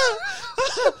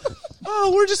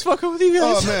 Oh, we're just fucking with you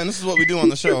guys. Oh man, this is what we do on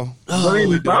the show.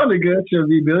 Probably good to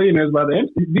be billionaires by the end.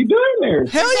 Be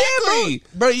billionaires. Hell yeah,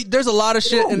 bro. There's a lot of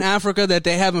shit in Africa that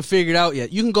they haven't figured out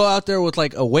yet. You can go out there with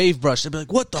like a wave brush and be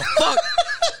like, "What the fuck?"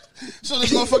 So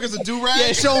this motherfucker's a do-rag?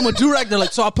 Yeah, show them a do-rag. They're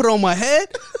like, "So I put it on my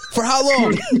head for how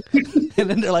long?" And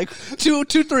then they're like, 2,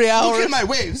 3 hours. Look at my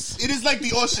waves. It is like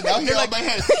the ocean out here on my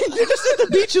head. They're just at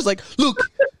the beach. Is like, look,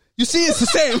 you see, it's the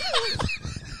same.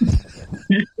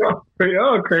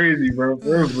 Y'all crazy, bro.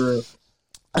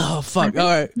 Oh fuck! All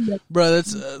right, bro.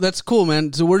 That's cool,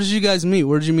 man. So where did you guys meet?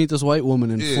 Where did you meet this white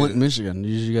woman in Flint, Michigan?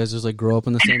 Did you guys just like grow up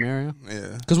in the same area?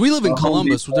 Yeah. Because we live in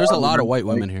Columbus. There's a lot of white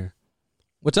women here.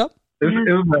 What's up? It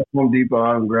was at Home Depot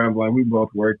out in Grand Blanc. We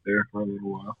both worked there for a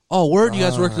little while. Oh, word! You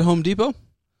guys worked at Home Depot?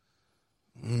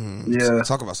 Yeah.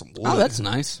 Talk about some wood. Oh, that's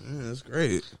nice. Yeah, that's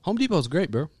great. Home Depot's great,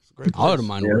 bro. I wouldn't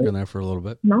mind working there for a little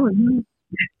bit. No,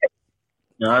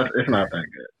 it's not that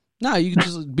good. Nah, you can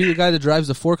just be the guy that drives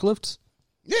the forklifts.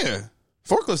 Yeah.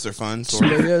 Forklifts are fun.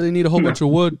 Yeah, they need a whole bunch of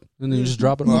wood, and then you just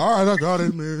drop it on. All right, I got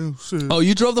it, man. Shit. Oh,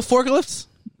 you drove the forklifts?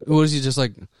 Or was he just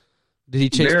like, did he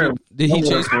chase people? Did he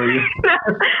chase I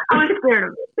was scared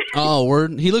of it. Oh,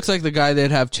 word. He looks like the guy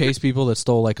that'd have chased people that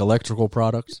stole like electrical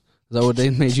products. Is that what they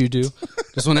made you do?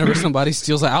 Just whenever somebody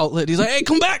steals an outlet, he's like, "Hey,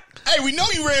 come back! Hey, we know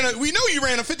you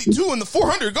ran a 52 in the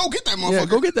 400. Go get that motherfucker. Yeah,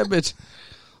 go get that bitch."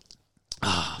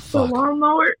 Ah, fuck. The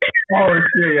lawnmower. Oh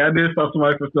shit! I did saw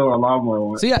somebody for stealing a lawnmower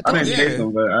once. See, I didn't chase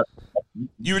them, but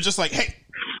you were just like, "Hey."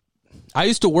 I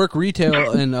used to work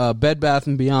retail in Bed Bath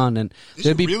and Beyond, and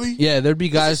there'd be there'd be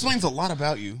guys. This explains a lot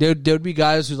about you. There'd be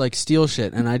guys who like steal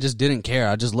shit, and I just didn't care.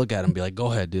 I just look at them and be like,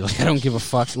 "Go ahead, dude. Like, I don't give a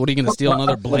fuck. What are you gonna steal?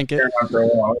 Another blanket?"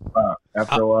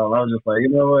 After a while, I was just like, you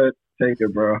know what? Take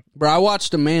it, bro. Bro, I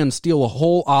watched a man steal a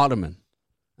whole ottoman.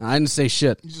 I didn't say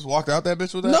shit. You just walked out that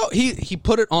bitch with that? No, he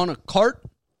put it on a cart.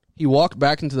 He walked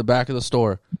back into the back of the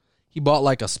store. He bought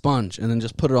like a sponge and then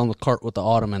just put it on the cart with the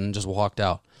ottoman and just walked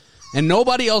out. And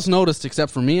nobody else noticed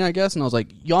except for me, I guess. And I was like,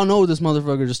 y'all know this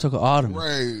motherfucker just took an ottoman.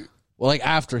 Right. Well, like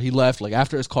after he left, like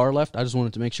after his car left, I just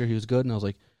wanted to make sure he was good. And I was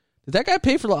like, did that guy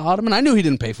pay for the ottoman? I knew he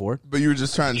didn't pay for it. But you were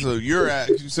just trying to,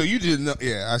 so you didn't know.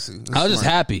 Yeah, I see. I was just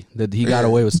happy that he got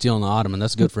away with stealing the ottoman.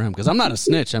 That's good for him. Because I'm not a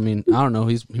snitch. I mean, I don't know.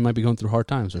 He might be going through hard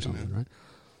times or something, right?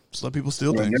 Just let people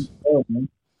steal things.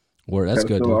 Word, that's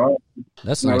good, dude.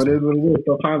 That's nice. It is what it is.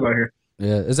 Sometimes out here.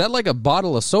 Yeah. Is that like a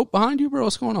bottle of soap behind you, bro?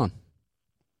 What's going on?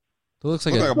 It looks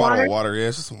like a bottle of water. Yeah,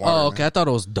 it's just some water. Oh, okay. Man. I thought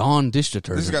it was Dawn dish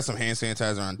detergent. This has got some hand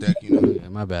sanitizer on deck, you know. Yeah,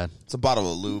 my bad. It's a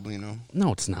bottle of lube, you know.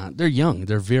 No, it's not. They're young.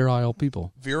 They're virile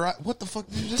people. Virile? What the fuck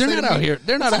did you just say? They're not out here.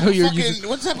 They're not out here using.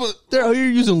 What type of? They're out here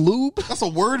using lube. That's a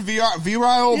word.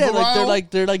 Virile. Yeah,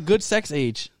 like they're like good sex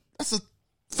age. That's a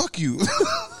fuck you.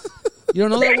 You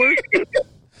don't know that word?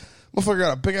 Motherfucker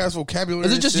got a big ass vocabulary.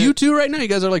 Is it just you two right now? You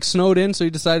guys are like snowed in, so you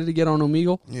decided to get on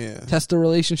Omegle? Yeah. Test the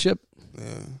relationship?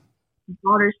 Yeah.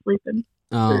 Daughter's sleeping.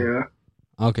 Oh.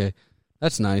 Yeah. Okay.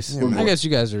 That's nice. Yeah, I guess you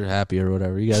guys are happy or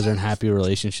whatever. You guys are in happy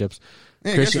relationships.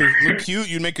 Yeah, I guess you're cute.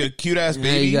 You'd make a cute ass baby.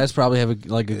 Yeah, you guys probably have a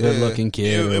good looking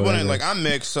kid. It wouldn't, like, I'm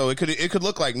mixed, so it could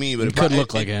look like me, but it could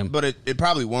look like him. But it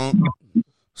probably won't.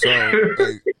 So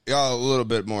like, y'all a little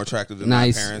bit more attractive than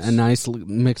my parents. A nice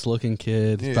mixed looking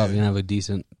kid. He's probably gonna have a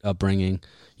decent upbringing.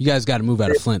 You guys got to move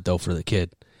out of Flint though for the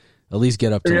kid. At least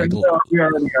get up to like. We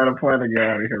already got a plan to get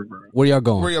out of here, bro. Where y'all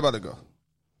going? Where y'all about to go?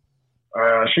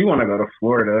 She want to go to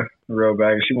Florida real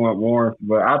bad. She want warmth,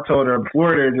 but I told her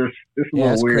Florida it's a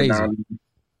little weird now.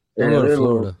 Yeah, go to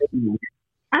Florida.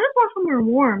 I just want somewhere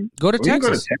warm. Go to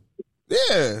Texas.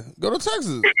 Yeah, go to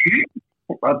Texas.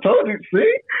 I told you,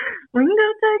 see? We can go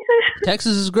to Texas.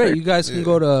 Texas is great. You guys can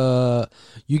go to.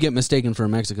 You get mistaken for a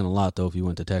Mexican a lot though if you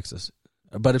went to Texas.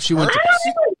 But if she went to,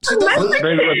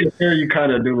 you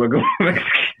kind of do look Mexican.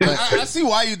 I see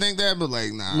why you think that, but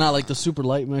like, nah. Not like the super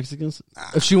light Mexicans.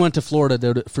 If she went to Florida, they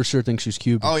would for sure think she's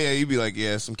Cuban. Oh yeah, you'd be like,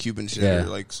 yeah, some Cuban shit or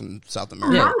like some South Yeah.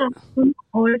 American.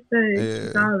 Always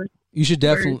say solid. You should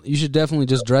definitely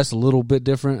just dress a little bit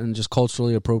different and just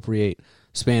culturally appropriate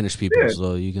Spanish people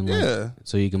so you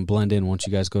can blend in once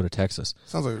you guys go to Texas.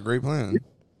 Sounds like a great plan.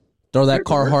 Throw that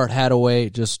Carhartt hat away,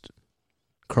 just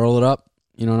curl it up.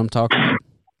 You know what I'm talking about?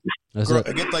 That's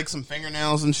it. Get like some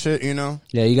fingernails and shit, you know?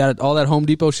 Yeah, you got all that Home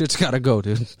Depot shit's got to go,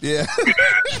 dude. Yeah.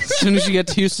 As soon as you get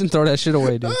to Houston, throw that shit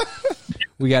away, dude.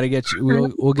 We got to get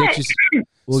you. We'll get you.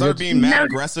 Start being mad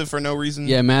aggressive for no reason.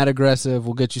 Yeah, mad aggressive.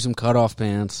 We'll get you some cutoff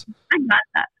pants. I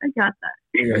got that.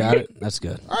 You got it? That's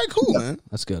good. All right, cool, man.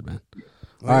 That's good, man.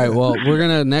 All right, well, we're going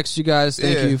to next you guys.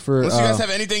 Thank you for... Unless you guys have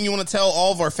anything you want to tell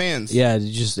all of our fans. Yeah,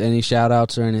 just any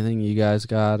shout-outs or anything you guys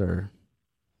got, or...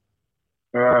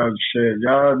 Oh, shit.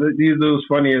 Y'all, these dudes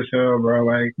funny as hell, bro.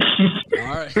 Like...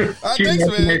 All right. Thanks,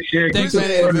 man. Thanks,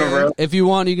 man. If you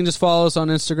want, you can just follow us on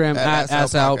Instagram at Out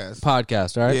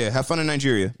Podcast, all right? Yeah, have fun in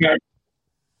Nigeria. Yeah.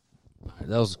 All right,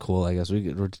 that was cool, I guess.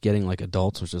 We're getting like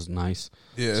adults, which is nice.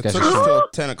 Yeah, it took us till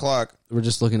 10 o'clock. We're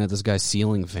just looking at this guy's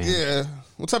ceiling fan. Yeah.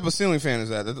 What type of ceiling fan is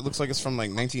that? It looks like it's from like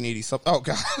 1980 something. Oh,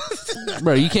 God.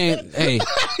 Bro, you can't... Hey.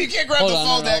 You can't grab the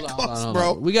phone that close,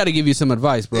 bro. We got to give you some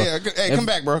advice, bro. Yeah, hey, come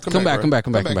back, bro. Come back.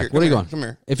 What are you going? Come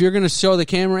here. If you're going to show the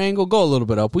camera angle, go a little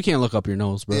bit up. We can't look up your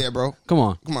nose, bro. Yeah, bro. Come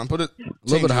on. Put it a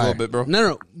little bit higher. A little bit, bro.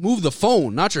 No. Move the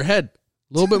phone, not your head.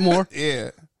 A little bit more.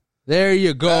 Yeah. There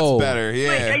you go. That's better, yeah.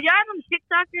 Wait, are y'all them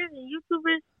TikTokers and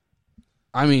YouTubers?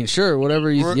 I mean, sure,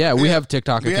 whatever you... Yeah, we have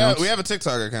TikTok accounts. We have a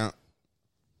TikTok account.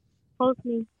 Post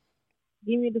me.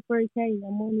 Give me the 4K.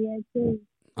 I'm only at 2.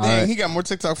 Dang, he got more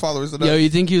TikTok followers than us. Yo, you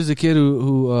think he was the kid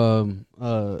who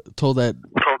told that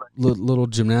little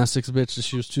gymnastics bitch that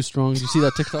she was too strong? Did you see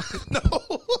that TikTok? No.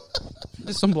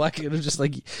 Some black kid was just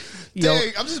like...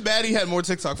 Dang, I'm just mad he had more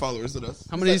TikTok followers than us.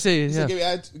 How many did he say? He Yeah.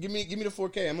 said, give me the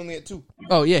 4K. I'm only at 2.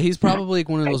 Oh, yeah, he's probably like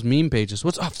one of those meme pages.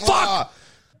 What's... Oh, fuck!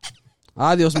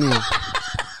 Adios, meme.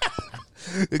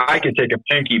 I can take a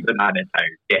pinky, but not an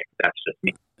entire dick. That's just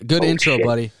me. Good intro, shit.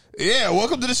 buddy. Yeah,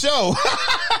 welcome to the show.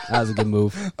 That was a good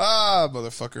move.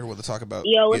 Motherfucker, what to talk about?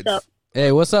 Yo, what's up?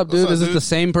 Hey, what's up, dude? Is it the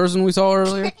same person we saw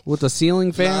earlier with the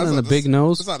ceiling fan and the big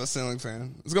nose? It's not a ceiling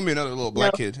fan. It's gonna be another little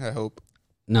black kid, I hope.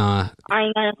 Nah. I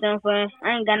ain't got no ceiling fan.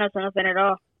 I ain't got no ceiling fan at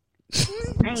all.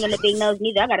 I ain't got a big nose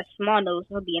neither. I got a small nose.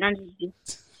 I'll be honest with you.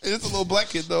 It's a little black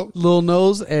kid though. Little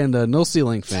nose and no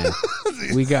ceiling fan.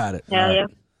 We got it. Hell yeah.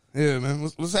 Yeah, man.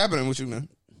 What's happening with you, man?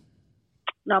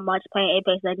 Not much. Playing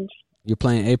Apex Legends. You're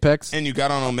playing Apex? And you got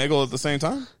on Omegle at the same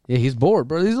time? Yeah, he's bored,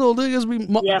 bro. These little niggas be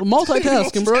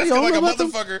multitasking, bro. You like a know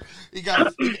motherfucker. He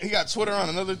got Twitter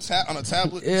on on a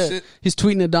tablet yeah. and shit. He's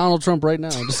tweeting at Donald Trump right now,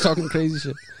 just talking crazy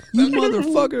shit. You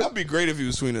motherfucker. That'd be great if he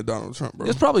was tweeting at Donald Trump, bro.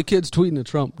 There's probably kids tweeting at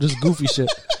Trump, just goofy shit.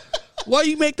 Why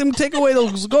you make them take away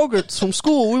those Go-Gurts from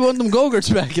school? We want them Go-Gurts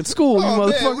back at school, you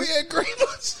motherfucker. Man, we had great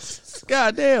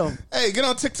God damn. Hey, get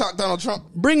on TikTok, Donald Trump.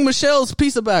 Bring Michelle's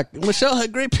pizza back. Michelle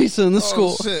had great pizza in the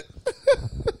school. Shit.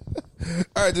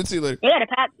 All right, then see you later. You got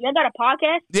a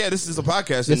podcast? Yeah, this is a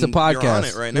podcast. It's a podcast. You're on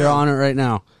it right now. You're on it right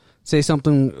now. Say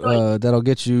something that'll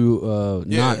get you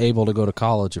not able to go to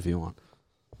college if you want.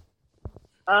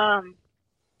 I'm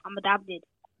adopted.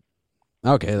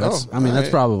 Okay, that's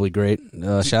probably great.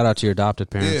 Shout out to your adopted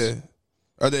parents.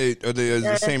 Yeah. Are they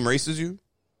the same race as you?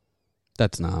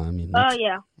 That's not. I mean.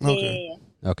 Yeah. Okay.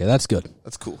 Yeah. Okay, that's good.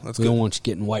 That's cool. We don't want you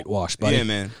getting whitewashed, buddy. Yeah,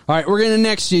 man. All right, we're gonna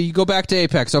next you go back to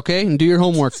Apex, okay, and do your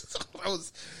homework.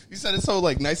 You said it so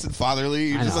like nice and fatherly.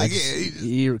 You're just like,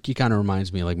 he kind of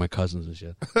reminds me of like my cousins and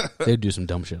shit. They'd do some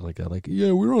dumb shit like that. Like,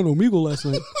 yeah, we were on Omegle last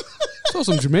night. Saw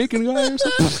some Jamaican guy or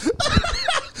something.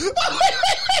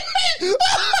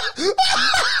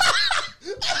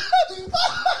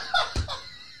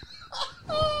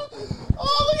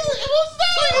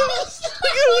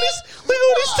 Look at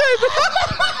what he's typing.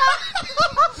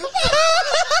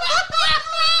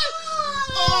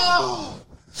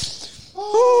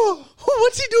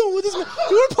 What's he doing with this?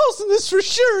 We're posting this for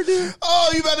sure, dude.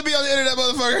 Oh, you about to be on the internet,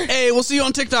 motherfucker. Hey, we'll see you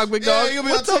on TikTok, big dog. Yeah, you'll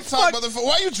be on TikTok, motherfucker.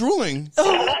 Why are you drooling?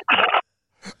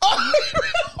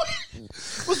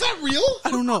 Was that real?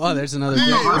 I don't know. Oh, there's another.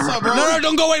 Hey, what's up, bro? No,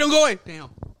 don't go away. Damn.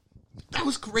 That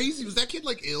was crazy. Was that kid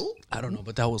like ill? I don't know,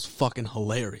 but that was fucking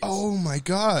hilarious. Oh my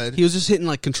god. He was just hitting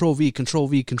like Control V, and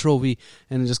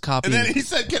then just copying. And then he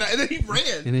said, "Can I?" And then he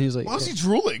ran. And then he was like, "Why was he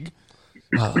drooling?"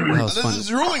 Wow, that was funny. This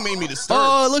drooling made me disturbed.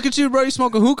 Oh, look at you, bro. You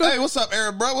smoking hookah? Hey, what's up,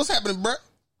 Arab, bro? What's happening, bro?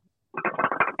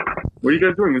 What are you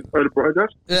guys doing? The podcast?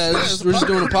 Yeah, we're just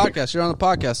doing a podcast. You're on the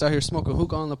podcast out here smoking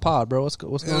hookah on the pod, bro. What's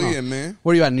going on? Yeah, man.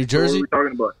 Where are you at? New Jersey? What are we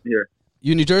talking about here?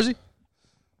 You in New Jersey?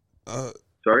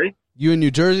 Sorry? You in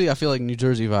New Jersey? I feel like New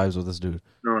Jersey vibes with this dude.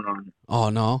 No. Oh,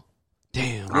 no?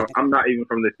 Damn. I'm not even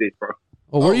from the States, bro.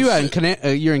 Oh, where are you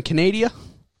at? You're in Canada?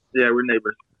 Yeah, we're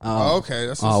neighbors. Oh, okay.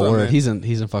 That's what's oh, up, word. man.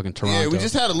 He's in fucking Toronto. Yeah, we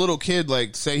just had a little kid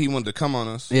like say he wanted to come on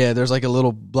us. Yeah, there's like a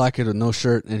little black kid with no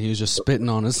shirt, and he was just spitting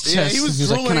on his chest. Yeah, he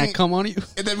was like, "Can I come on you?"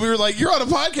 And then we were like, "You're on a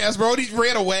podcast, bro." And he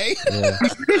ran away. Yeah.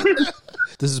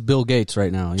 This is Bill Gates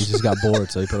right now. He just got bored,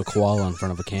 so he put a koala in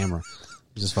front of a camera.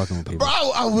 He's just fucking with people.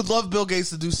 Bro, I would love Bill Gates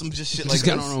to do some just shit like just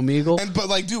this. Just got on Omegle. But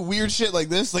like do weird shit like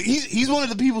this. Like he's one of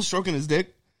the people stroking his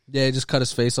dick. Yeah, he just cut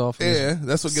his face off. Yeah,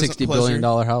 that's what gives $60 billion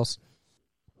house.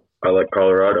 I like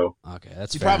Colorado. Okay,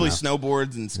 that's he fair probably enough.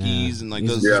 snowboards and skis and like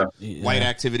those white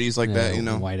activities like that, you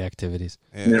know. White activities.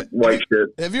 Yeah, white shit.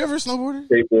 Have you ever snowboarded?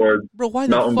 Skateboard. Bro, why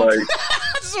the mountain fuck? bike.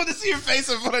 I just want to see your face.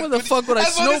 Why the fuck would I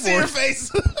just want to see your snowboard?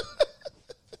 face.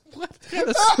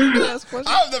 What?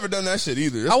 I've never done that shit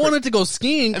either. I wanted to go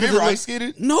skiing. Have you ever ice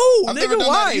skated? No, I've nigga, never done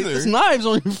why? that either. There's knives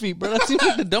on your feet, bro. That seems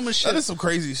like the dumbest shit. That is some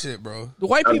crazy shit, bro. The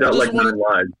white people I've just got like want 9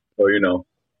 lives, so you know.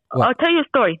 What? I'll tell you a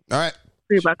story. All right.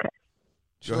 For your podcast.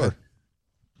 Go ahead.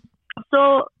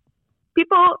 So,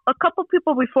 a couple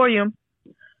people before you,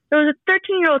 there was a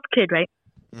 13-year-old kid, right?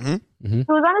 Mm-hmm. He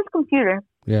was on his computer.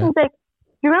 Yeah. He's like,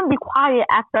 "You're going to be quiet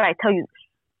after I tell you this."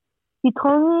 He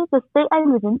told me the state I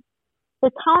live in, the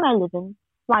town I live in,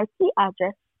 my IP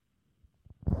address,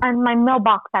 and my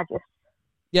mailbox address.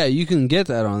 Yeah, you can get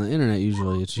that on the internet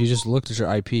usually. You just looked at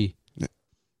your IP.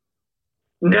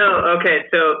 No, okay,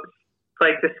 so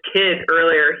like this kid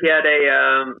earlier, he had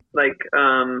I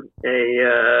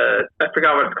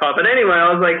forgot what it's called, but anyway,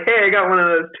 I was like, hey, I got one of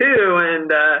those too,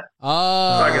 and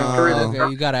okay,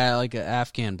 you got like an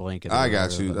Afghan blanket. I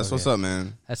got you. That's what's up,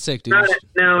 man. That's sick, dude.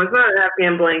 No, it's not an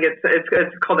Afghan blanket.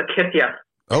 It's called a kithya.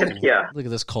 Oh, yeah. Look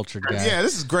at this cultured guy. Yeah,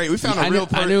 this is great. We found a real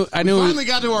person. I knew. We finally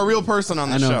got to our real person on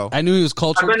the show. I knew he was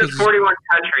cultured. I've been to 41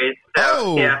 countries.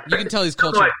 So, yeah. You can tell he's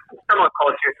cultured. Somewhat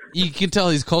cultured. You can tell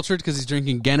he's cultured because he's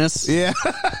drinking Guinness. Yeah.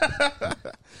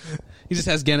 He just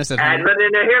has Guinness at home. But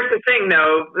here's the thing,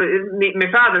 though. My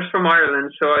father's from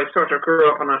Ireland, so I sort of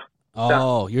grew up on it.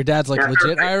 Oh, your dad's like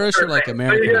legit Irish or like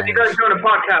American? You guys doing a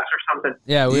podcast or something?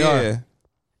 Yeah, we are.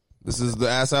 This is the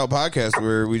Ass Out podcast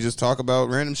where we just talk about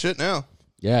random shit now.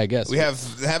 Yeah, I guess. We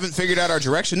haven't figured out our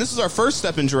direction. This is our first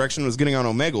step in direction was getting on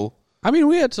Omegle. I mean,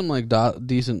 we had some like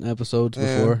decent episodes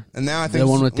before. And now I think the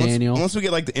one with Daniel. Once we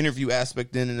get like the interview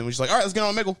aspect in, and then we're just like, all right, let's get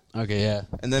on Omegle. Okay, yeah.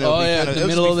 And then in the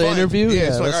middle of the interview, yeah,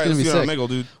 it's like, that's all right, gonna be let's get sick. on Omegle,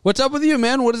 dude. What's up with you,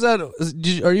 man? What is that?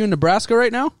 Are you in Nebraska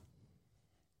right now?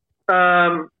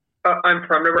 I'm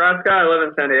from Nebraska. I live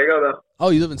in San Diego, though. Oh,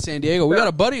 you live in San Diego. We got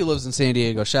a buddy who lives in San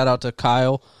Diego. Shout out to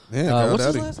Kyle. Yeah, what's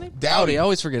his last name? Dowdy. I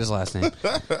always forget his last name.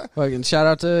 Fucking shout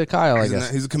out to Kyle, I guess.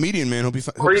 He's a comedian, man. He'll be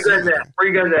fine. Where you guys at?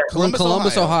 We're in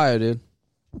Columbus, Ohio, dude.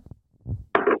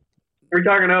 We're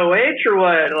talking OH or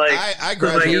what? Like I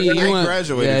graduated. I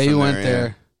graduated. Yeah, he from went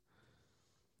there.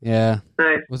 Yeah.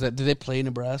 Nice. Was that? Did they play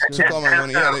Nebraska? Took all my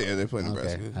money. Yeah, they play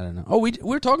Nebraska. Okay, I don't know. Oh,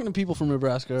 we're talking to people from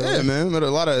Nebraska. Yeah, earlier. man. But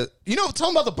a lot of tell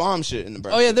them about the bomb shit in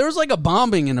Nebraska. Oh yeah, there was like a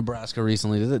bombing in Nebraska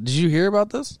recently. Did you hear about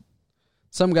this?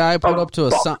 Some guy pulled up to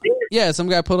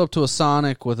a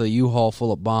Sonic with a U-Haul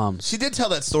full of bombs. She did tell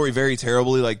that story very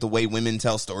terribly, like the way women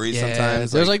tell stories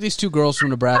sometimes. There's like these two girls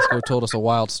from Nebraska who told us a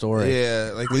wild story.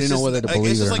 Yeah, like we didn't know whether to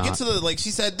believe it or not. Get to the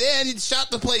she said, "Dan, he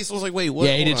shot the place." I was like, "Wait, what?"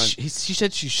 Yeah, he did. She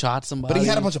said she shot somebody, but he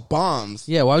had a bunch of bombs.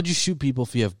 Yeah, why would you shoot people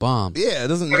if you have bombs? Yeah, it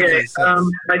doesn't make any sense.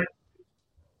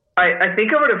 I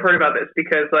think I would have heard about this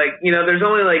because, there's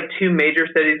only like 2 major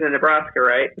cities in Nebraska,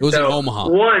 right? It was in Omaha.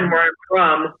 One where I'm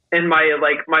from, and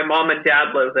my mom and dad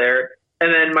live there,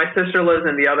 and then my sister lives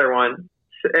in the other one,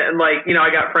 and I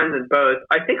got friends in both.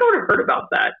 I think I would have heard about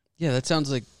that. Yeah, that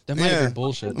sounds like that might have been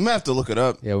bullshit. I'm gonna have to look it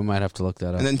up. Yeah, we might have to look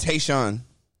that up. And then Tayshaun.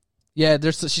 Yeah,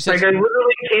 she said. I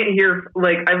literally can't hear.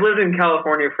 I've lived in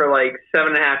California for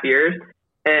 7.5 years,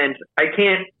 and I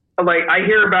can't. I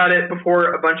hear about it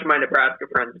before a bunch of my Nebraska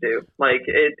friends do.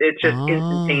 It's just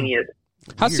instantaneous.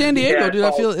 How's San Diego, dude? I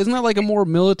feel isn't that like a more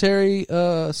military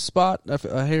spot?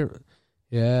 I hear.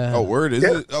 Yeah. Oh, word is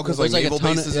it? Oh, because there's naval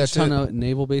bases and a ton of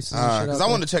naval bases. Because I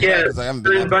wanted to check it out because I haven't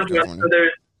been. There's a bunch of them. So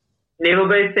there's Naval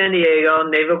Base San Diego,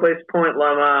 Naval Base Point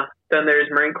Loma. Then there's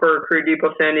Marine Corps Recruit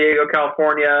Depot San Diego,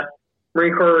 California.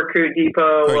 Marine Corps Recruit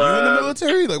Depot. Are you in the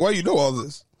military? Why do you know all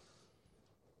this?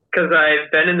 because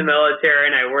I've been in the military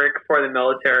and I work for the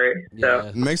military.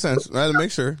 So Makes sense. I had to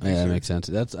make sure. Yeah, that makes sense.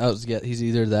 He's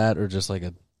either that or just like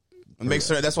a. Make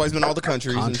sure. That's why he's been in all the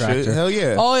countries and Contractor. shit. Hell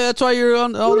yeah. Oh yeah, that's why you're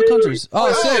on all the countries.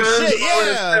 Oh, sick. Shit,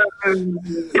 yeah.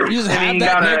 You just have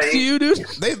that next to you, dude.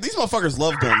 These motherfuckers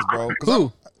love guns, bro.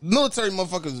 Who? Military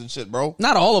motherfuckers and shit, bro.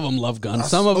 Not all of them love guns.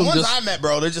 Some of them the ones just. I met,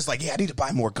 bro, they're just like, yeah, I need to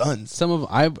buy more guns. Some of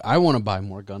I want to buy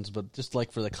more guns, but just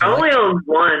like for the. I only own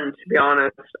one, to be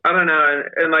honest. I don't know,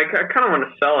 and like I kind of want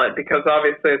to sell it because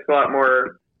obviously it's a lot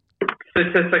more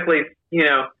statistically,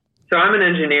 So I'm an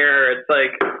engineer. It's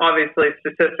like obviously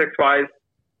statistics wise,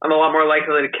 I'm a lot more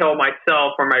likely to kill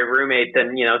myself or my roommate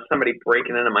than somebody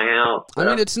breaking into my house. So. I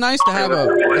mean, it's nice to have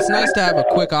a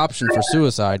quick option for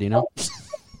suicide.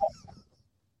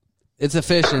 It's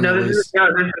efficient. No, this is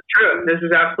true. This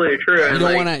is absolutely true. You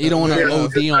don't want to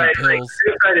OD on pills.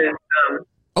 Suicide is.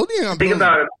 Think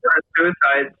about it.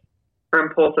 Suicides are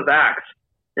impulsive acts,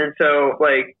 and so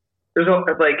like.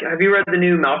 Have you read the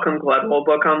new Malcolm Gladwell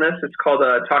book on this? It's called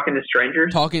Talking to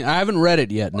Strangers. I haven't read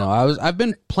it yet. No, I've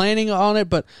been planning on it,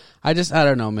 but I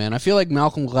don't know, man. I feel like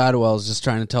Malcolm Gladwell is just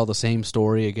trying to tell the same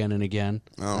story again and again.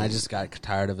 And I just got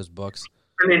tired of his books.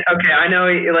 I mean, okay, I know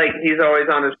he's always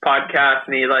on his podcast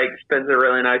and he spins a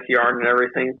really nice yarn and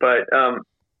everything, but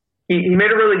he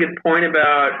made a really good point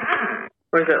about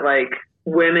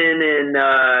women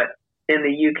in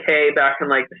the UK back in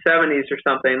the 70s or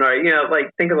something, or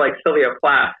think of Sylvia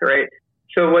Plath, right?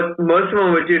 So what most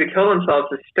women would do to kill themselves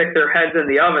is stick their heads in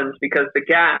the ovens because the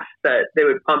gas that they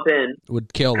would pump in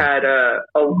would kill them. Had a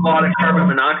lot of carbon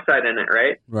monoxide in it,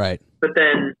 right? Right. But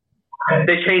then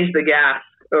they changed the gas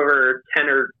over 10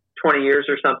 or 20 years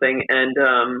or something, and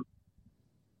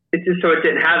it's just so it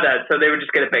didn't have that, so they would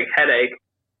just get a big headache.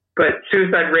 But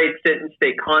suicide rates didn't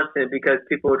stay constant because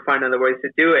people would find other ways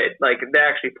to do it. They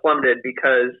actually plummeted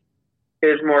because it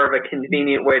was more of a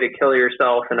convenient way to kill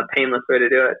yourself and a painless way to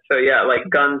do it. So yeah,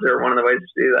 guns are one of the ways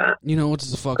to do that. What's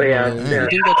the fuck?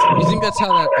 You think that's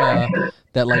how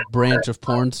that branch of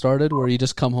porn started, where you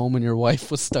just come home and your wife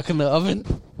was stuck in the oven?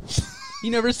 You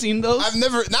never seen those? I've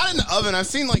never, not in the oven. I've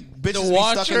seen bitches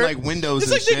be stuck in windows.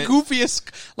 It's and shit. The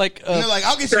goofiest and they're like,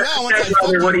 I'll get you out once I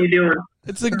fuck you. What are you doing?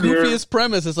 It's the goofiest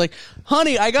premise. It's like,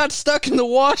 honey, I got stuck in the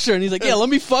washer, and he's like, yeah, let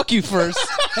me fuck you first,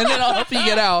 and then I'll help you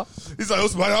get out. He's like,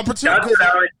 it's my opportunity. That's what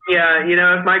I would,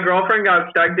 if my girlfriend got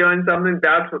stuck doing something,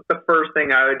 that's what the first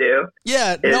thing I would do.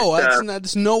 Yeah,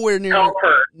 that's nowhere near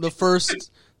the first.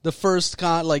 The first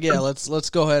let's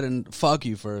go ahead and fuck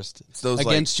you first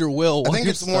against your will. I think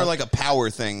it's more like a power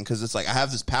thing because it's I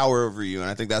have this power over you, and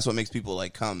I think that's what makes people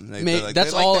come. They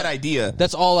that's like all that idea.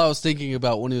 That's all I was thinking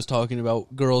about when he was talking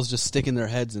about girls just sticking their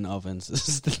heads in ovens.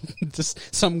 Just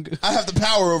some. I have the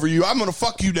power over you. I'm gonna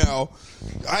fuck you now.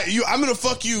 I'm gonna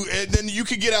fuck you, and then you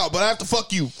can get out, but I have to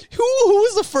fuck you. Who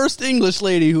was the first English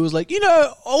lady who was like,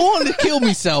 I wanted to kill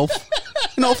myself,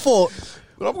 and I thought.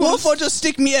 What if I just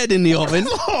stick my head in the oven?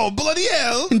 Oh, bloody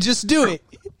hell. And just do it.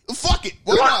 Fuck it.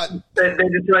 Why not? They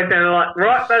just they're like,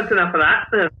 right, that's enough of that.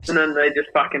 And then they just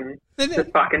fucking did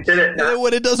it. And then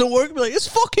when it doesn't work, be like, it's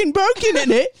fucking broken,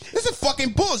 isn't it? This is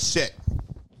fucking bullshit.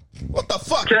 What the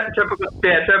fuck?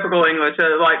 Typical English.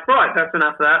 Right, that's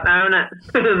enough of that now,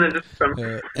 isn't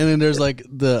it? And then there's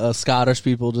the Scottish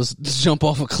people just jump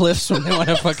off of cliffs when they want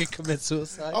to fucking commit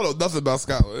suicide. I don't know nothing about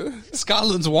Scotland.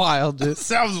 Scotland's wild, dude.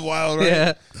 Sounds wild, right?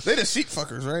 Yeah. They the sheep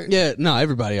fuckers, right? Yeah, no,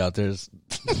 everybody out there is.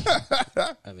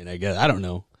 I mean, I guess. I don't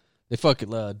know. They fuck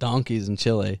donkeys in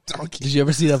Chile. Did you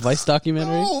ever see that Vice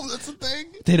documentary? No, that's the thing.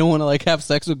 They don't want to have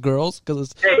sex with girls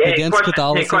because it's against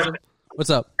Catholicism. What's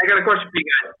up? I got a question for you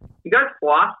guys. You guys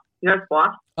floss?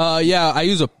 Yeah, I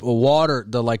use a water,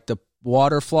 the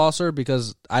water flosser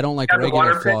because I don't like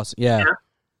regular floss. Yeah.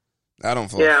 I don't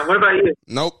floss. Yeah, what about you?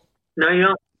 Nope. No, you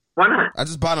don't? Why not? I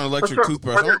just bought an electric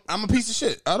toothbrush. I'm a piece of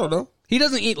shit. I don't know. He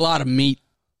doesn't eat a lot of meat,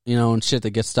 and shit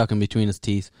that gets stuck in between his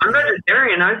teeth. I'm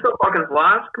vegetarian. I still fucking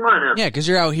floss. Come on now. Yeah, because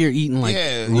you're out here eating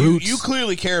roots. You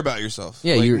clearly care about yourself.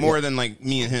 Yeah, you're more than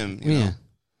me and him. You know?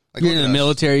 You're in the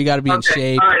military. You got to be in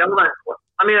shape. All right, hold on.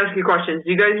 Let me ask you a question.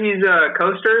 Do you guys use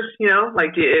coasters? Do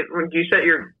you set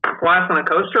your glass on a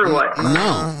coaster or what?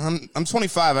 No. I'm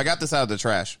 25. I got this out of the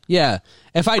trash. Yeah.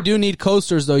 If I do need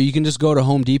coasters, though, you can just go to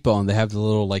Home Depot and they have the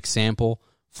little sample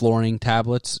flooring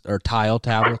tablets or tile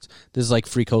tablets. This is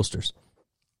free coasters.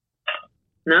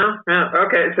 No?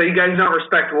 Okay, so you guys don't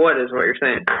respect wood is what you're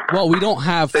saying. Well, we don't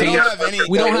have fancy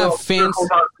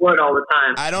wood all the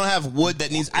time. I don't have wood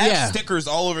that needs I have stickers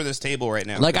all over this table right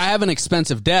now. I have an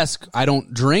expensive desk. I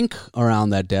don't drink around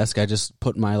that desk. I just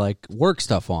put my work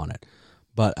stuff on it.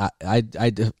 But I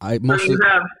So mostly. you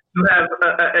have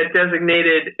a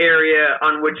designated area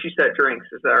on which you set drinks.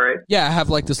 Is that right? Yeah, I have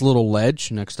like this little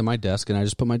ledge next to my desk, and I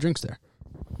just put my drinks there.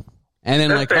 And then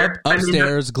That's like fair.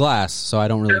 upstairs, glass, so I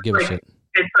don't really give a shit.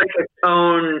 It's like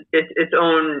its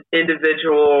own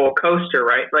individual coaster,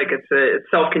 right? Like it's a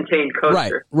self-contained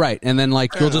coaster. Right. And then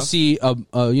like you'll just see a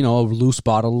loose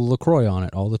bottle of LaCroix on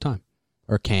it all the time,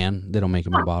 or can. They don't make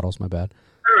them in bottles. My bad.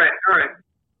 All right.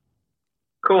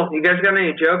 Cool. You guys got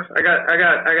any jokes? I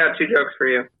got 2 jokes for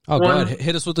you. Oh, go ahead.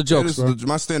 Hit us with the jokes, bro.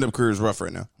 My stand-up career is rough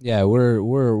right now. Yeah, we're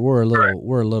a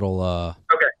little.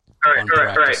 Okay. All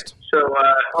right. So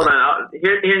hold on.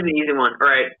 Here's the easy one. All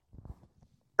right.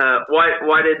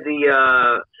 Why did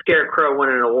the Scarecrow win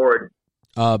an award?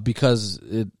 Because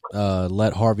it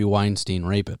let Harvey Weinstein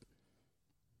rape it.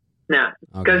 No,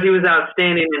 because he was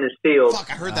outstanding in his field.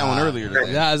 Fuck, I heard that one earlier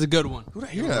today. Yeah, that's a good one. Who did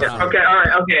I hear that? Yeah, okay, all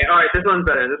right. This one's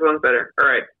better. All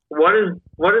right. What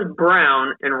is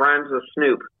brown and rhymes with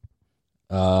Snoop?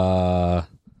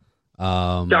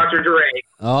 Dr. Dre.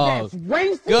 Oh,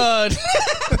 good.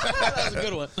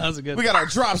 That was a good one. We got our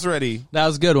drops ready. That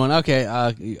was a good one. Okay,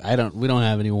 we don't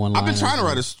have any one-liners. I've been trying to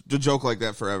write a joke like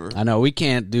that forever. I know we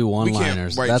can't do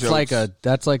one-liners. write That's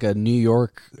jokes. like a New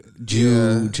York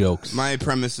Jew jokes. My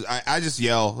premise is I just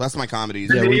yell. That's my comedy.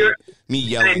 Yeah, me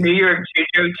yelling. New York Jew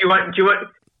joke. Do you want?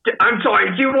 I'm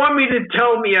sorry. Do you want me to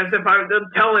tell me as if I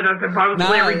was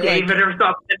Larry David or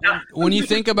something? When you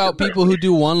think about people who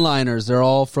do one-liners, they're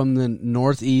all from the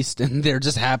Northeast, and they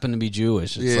just happen to be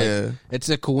Jewish. It's like, it's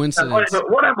a coincidence.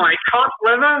 What am I, Top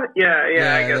Liver?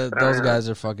 Yeah. I guess those guys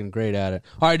are fucking great at it.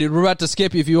 All right, dude, we're about to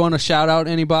skip you. If you want to shout out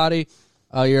anybody,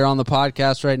 you're on the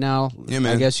podcast right now. Yeah,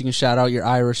 man. I guess you can shout out your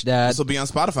Irish dad. This will be on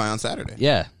Spotify on Saturday.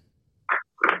 Yeah.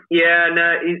 Yeah,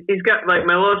 no, he's got, like,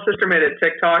 my little sister made a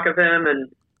TikTok of him, and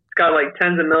it's got, like,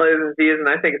 tens of millions of views, and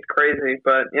I think it's crazy,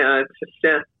 but, it's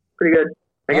just, pretty good.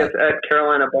 I guess at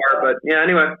Carolina Bar, but,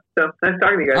 anyway, so nice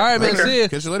talking to you guys. All right, man, see you.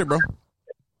 Catch you later, bro.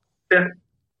 Yeah.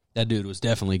 That dude was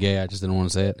definitely gay. I just didn't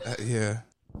want to say it. Yeah.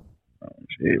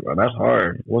 Shit, bro, that's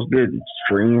hard. What's good?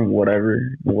 Stream,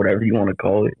 whatever you want to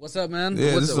call it. What's up, man?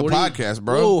 Yeah, this is a podcast,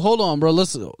 bro. Oh, hold on, bro.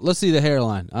 Let's see the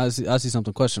hairline. I see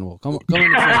something questionable. Come in the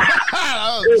front.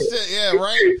 Oh, shit, yeah,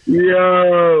 right?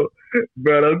 Yo,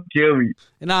 bro, don't kill me.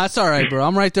 Nah, it's all right, bro.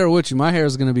 I'm right there with you. My hair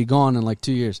is gonna be gone in like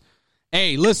 2 years.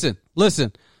 Hey, listen.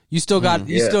 You still got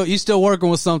you still working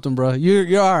with something, bro.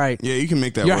 You're all right. Yeah, you can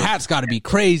make that. Your work. hat's got to be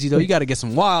crazy though. You got to get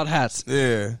some wild hats.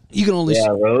 Yeah, you can only. Yeah,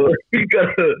 bro.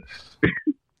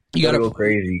 You gotta go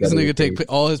crazy. This nigga take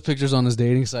all his pictures on his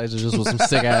dating sites just with some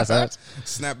sick ass hats,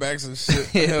 snapbacks and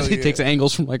shit. He takes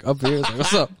angles from like up here. It's like,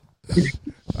 what's up?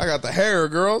 I got the hair,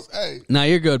 girls. Hey, nah,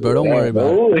 you're good, bro. Don't worry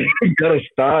about it. You gotta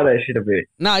style that shit a bit.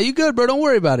 Nah, you good, bro. Don't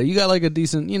worry about it. You got like a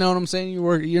decent, you know what I'm saying?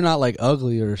 You're not like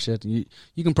ugly or shit. You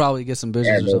can probably get some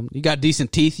business or something. You got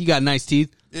decent teeth. You got nice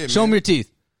teeth. Yeah, show them your teeth.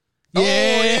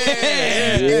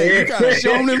 Yeah. You gotta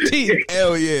show them teeth.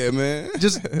 Hell yeah, man.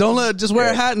 Just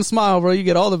wear a hat and smile, bro. You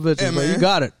get all the bitches, bro. You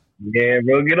got it. Yeah,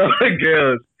 bro. Get all the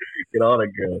girls. Get all the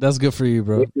girls. That's good for you,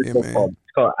 bro. It's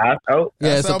called Ass Out.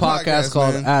 Yeah, it's a podcast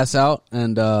called Ass Out,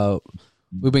 and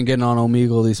we've been getting on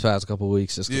Omegle these past couple of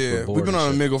weeks. Yeah, we've been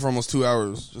on Omegle for almost 2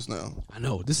 hours just now. I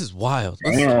know, this is wild.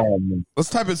 Let's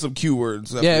type in some Q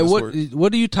words. Yeah, what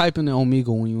do you type in the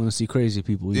Omegle when you want to see crazy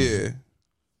people? Yeah.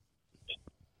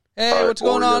 Hey, what's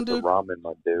going on, dude? Ramen,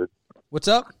 my dude. What's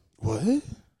up? What?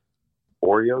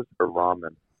 Oreos or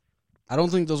ramen? I don't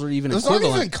think those are even That's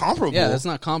equivalent. not even comparable. Yeah, that's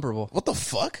not comparable. What the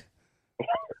fuck?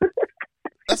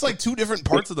 That's like 2 different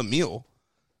parts of the meal.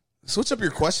 Switch up your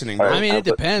questioning, bro. I mean, it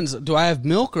depends. Do I have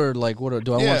milk or like what?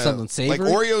 Do I want something savory?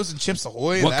 Like Oreos and Chips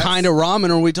Ahoy. What kind of ramen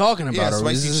are we talking about? Yeah,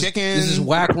 spicy chicken. Is this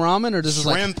whack ramen or this is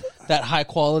shrimp? Like that high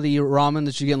quality ramen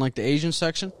that you get in like the Asian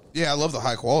section? Yeah, I love the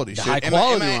high quality shit. High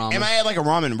quality ramen. Am I at like a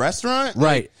ramen restaurant?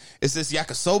 Right. Like, is this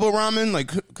yakisoba ramen?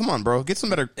 Like, come on, bro. Get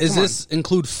some better. Is this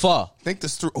include pho? Think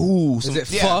this through. Ooh. Is it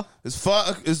pho? Is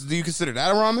pho? Do you consider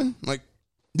that a ramen? Like,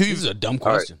 this is a dumb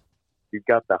question. Right. You've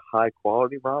got the high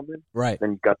quality ramen. Right.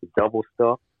 Then you've got the double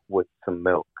stuff with some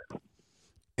milk.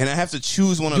 And I have to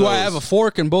choose one of those. Do I have a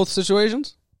fork in both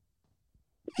situations?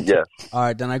 Yes. All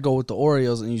right, then I go with the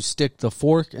Oreos, and you stick the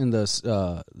fork in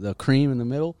the cream in the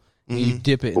middle, and you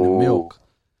dip it in the milk,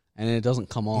 and it doesn't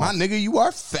come off. My nigga, you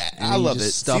are fat. And I love just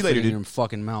it. Stuff See you later, it in dude. your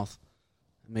fucking mouth.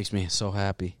 It makes me so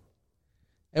happy.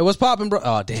 Hey, what's poppin', bro?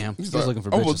 Oh, damn. He's looking for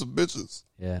bitches. Almost some bitches.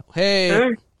 Yeah.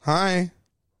 Hey. Hi.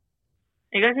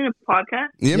 Are you guys in a podcast?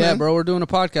 Yeah, man. Bro, we're doing a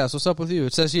podcast. What's up with you?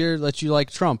 It says here that you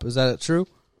like Trump. Is that true?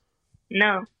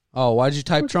 No. Oh, why'd you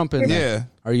type Trump in there? Yeah.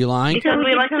 Are you lying? Because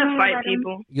we like to fight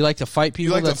people. You like to fight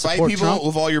people You like that to fight support people Trump?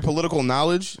 with all your political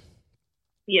knowledge?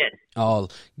 Yes. Oh,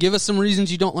 give us some reasons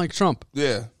you don't like Trump.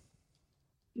 Yeah.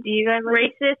 Do you guys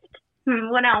racist?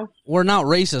 What else? We're not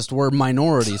racist. We're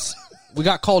minorities. We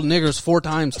got called niggers 4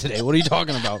 times today. What are you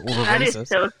talking about? We're That racist. is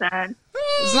so sad.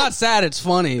 It's not sad. It's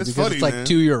funny It's because funny, it's like man.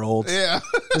 2-year-olds. Yeah.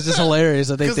 It's just hilarious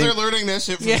that they Because think they're learning that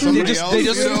shit from yeah, somebody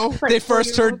else. they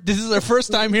first heard. This is their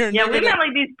first time hearing. Yeah, we nigger. got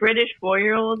like these British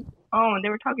 4-year-olds. Oh, and they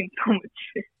were talking so much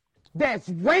shit. That's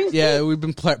racist. Yeah, we've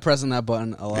been pressing that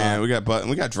button a lot. Yeah, we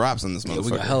got drops on this motherfucker.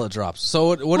 We got hella drops. So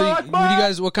what do you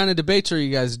guys? What kind of debates are you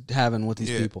guys having with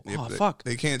these people? Yeah, Oh fuck!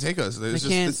 They can't take us. They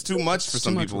can't- It's too much for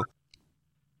some people.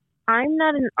 I'm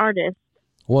not an artist.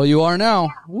 Well, you are now.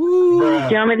 Woo! Do you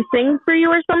want me to sing for you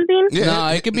or something? No,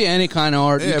 it could be any kind of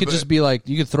art. Yeah, you could but- just be like,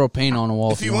 you could throw paint on a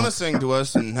wall. If you want to sing to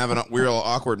us and have a real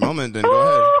awkward moment, then go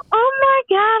ahead. Oh my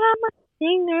god, I'm a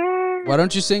singer. Why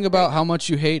don't you sing about how much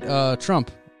you hate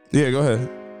Trump? Yeah, go ahead.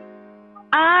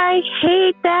 I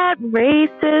hate that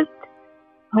racist,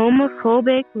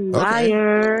 homophobic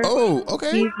liar. Oh,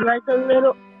 okay. He's like a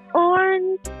little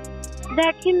orange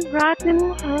that can rot in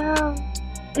hell,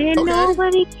 and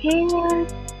nobody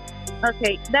cares.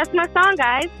 Okay, that's my song,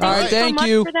 guys. All right, you thank so much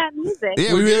you. for that music.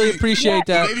 Yeah, we really appreciate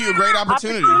that. We gave you a great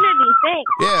opportunity.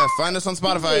 Thanks. Yeah, find us on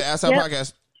Spotify, Ask Out Yep.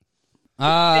 Podcast.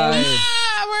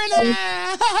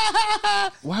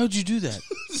 Why would you do that?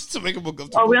 Just to make them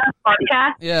uncomfortable. Oh, we on a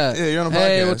podcast? Yeah. Yeah, you're on a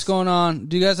Hey, podcast. what's going on?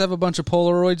 Do you guys have a bunch of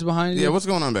Polaroids behind you? Yeah, what's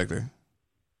going on back there?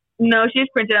 No, she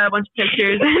just printed out a bunch of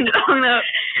pictures and hung up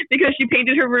because she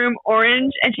painted her room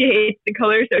orange and she hates the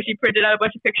color, so she printed out a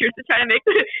bunch of pictures to try to make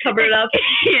cover it up.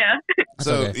 Yeah.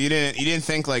 So you didn't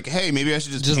think like, hey, maybe I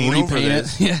should just paint repaint over it?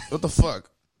 this? Yeah. What the fuck?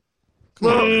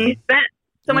 Well, we spent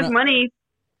so much money.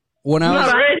 When I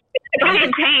was, If I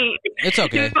can paint, It's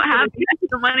okay. You don't have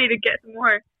the money to get some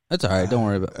more. that's all right. Don't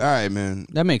worry about it. All right, man.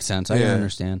 That makes sense. I Yeah. can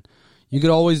understand. You could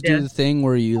always do Yeah. the thing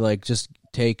where you like just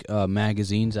take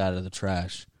magazines out of the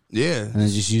trash. Yeah. And then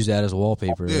just use that as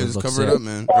wallpaper. Yeah, It just looks cover it sick. up,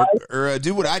 man. Or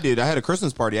do what I did. I had a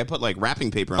Christmas party. I put like wrapping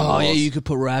paper on the Oh walls. yeah, you could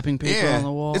put wrapping paper Yeah. on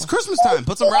the wall. It's Christmas time.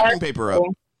 Put some wrapping paper up.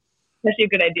 That's a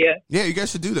good idea. Yeah, you guys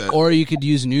should do that. Or you could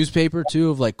use newspaper too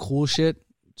of like cool shit.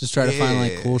 Just try to find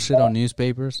like cool shit on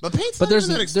newspapers. But paint's but not there's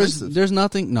even that expensive. there's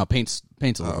nothing. No, paint's a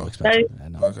little expensive. I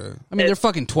know. Okay. I mean, they're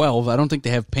fucking 12. I don't think they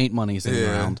have paint money sitting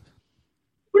around.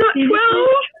 We're not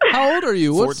 12. How old are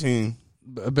you? 14.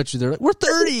 I bet you they're like, we're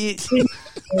 30.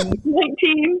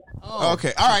 19.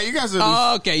 Okay. All right. You guys are.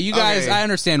 Oh, okay. You guys, I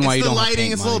understand why It's you the don't have lighting.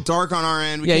 paint It's a money. little dark on our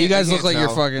end. We Yeah, you can't- guys we look can't like you're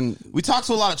tell. fucking. We talk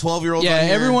to a lot of 12-year-olds. Yeah, on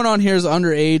here. everyone on here is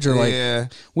underage or like. Yeah.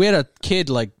 We had a kid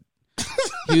like.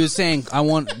 He was saying, "I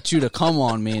want you to come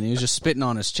on me," and he was just spitting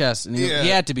on his chest, and he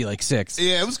had to be like 6.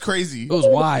 Yeah, it was crazy. It was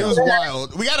wild. It was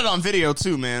wild. We got it on video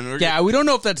too, man. Yeah, we don't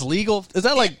know if that's legal. Is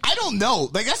that like? I don't know.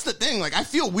 Like that's the thing. Like I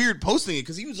feel weird posting it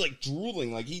because he was like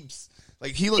drooling. Like he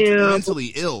looked Ew.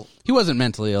 mentally ill. He wasn't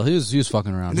mentally ill. He was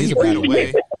fucking around. And then He's he a ran bad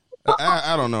away.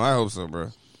 I don't know. I hope so, bro.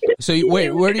 So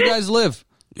wait, where do you guys live?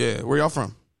 Yeah, where y'all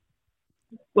from?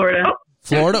 Florida.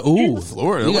 Florida. Ooh,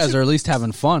 Florida. You What guys you- are at least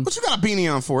having fun. What you got a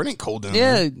beanie on for? It ain't cold down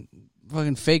there. Yeah,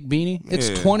 fucking fake beanie. It's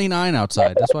Yeah. 29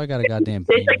 outside. That's why I got a goddamn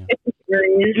beanie.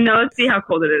 No, let's see how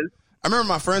cold it is. I remember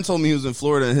my friend told me he was in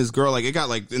Florida and his girl, like, it got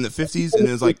like in the 50s and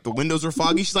it was like the windows were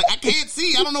foggy. She's like, I can't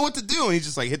see. I don't know what to do. And he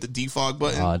just like hit the defog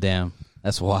button. Oh damn,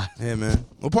 that's why. Yeah, man.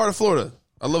 What part of Florida?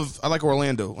 I like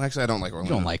Orlando. Actually, I don't like You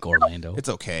Orlando. don't like Orlando. It's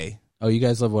okay. Oh, you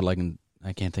guys live what like in?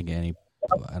 I can't think of any.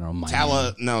 I don't know.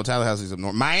 Miami. Tallahassee's up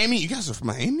north. Miami? You guys are from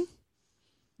Miami?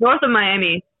 North of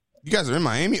Miami. You guys are in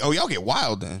Miami? Oh, y'all get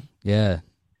wild then. Yeah.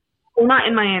 We're not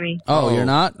in Miami. Oh, you're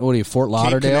not? What are you, Fort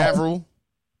Lauderdale? Cape Canaveral?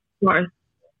 North.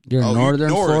 You're in Oh, northern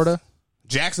north. Florida?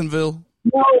 Jacksonville?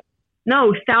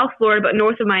 No, South Florida, but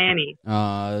north of Miami.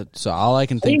 So all I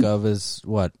can think of is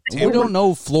what? We don't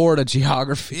know Florida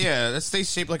geography. Yeah, that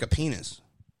state's shaped like a penis.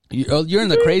 You're in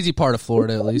the crazy part of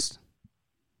Florida, at least.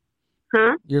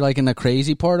 Huh? You're like in the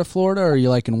crazy part of Florida, or are you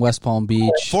like in West Palm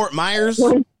Beach? Fort Myers?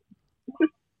 No,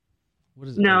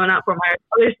 not Fort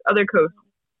Myers. Other coast.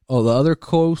 Oh, the other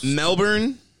coast?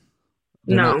 Melbourne?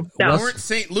 No, south. Port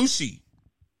St. Lucie?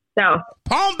 South.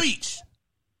 Palm Beach?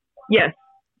 Yes.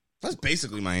 That's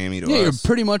basically Miami to Yeah, you're us.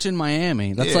 pretty much in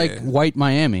Miami. That's Yeah. like white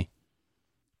Miami.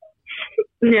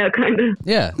 Yeah, kind of.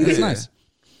 Yeah, that's Yeah. nice.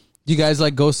 Do you guys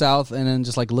like go south and then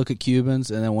just like look at Cubans,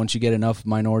 and then once you get enough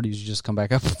minorities, you just come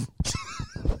back up?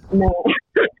 No.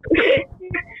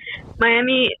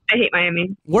 Miami, I hate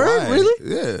Miami. Word? Why?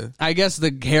 Really? Yeah. I guess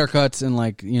the haircuts and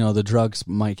like, the drugs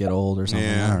might get old or something.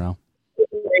 Yeah. I don't know.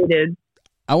 Rated.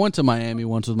 I went to Miami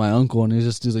once with my uncle, and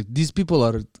he's like, these people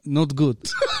are not good.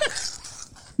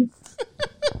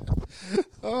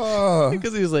 Oh.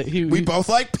 Because he was like, We both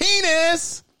like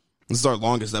penis. This is our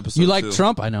longest episode. You like too.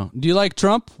 Trump? I know. Do you like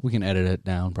Trump? We can edit it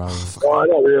down, probably. Well,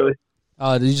 not really.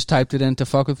 Did you just typed it in to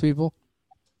fuck with people?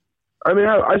 I mean,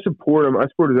 I support him. I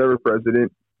support every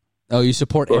president. Oh, you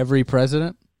support every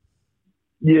president?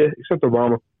 Yeah, except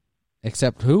Obama.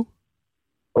 Except who?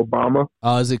 Obama.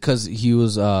 Is it because he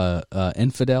was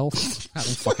infidel? I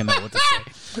don't fucking know what to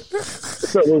say.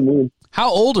 That's not what I mean. How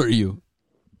old are you?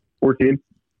 14.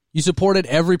 You supported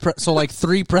every so like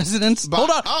 3 presidents? Hold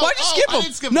on. Why'd you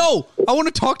skip him? No, I want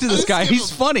to talk to this guy.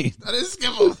 He's funny. I didn't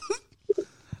skip him.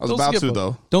 I was about to,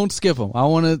 though. Don't skip him. I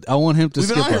want him to We've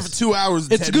skip been on here us. for 2 hours.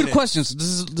 And It's 10 good minutes.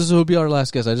 questions. This will be our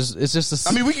last guess. It's just a.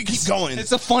 I mean, we can keep going.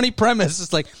 It's a funny premise.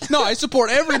 It's like, no, I support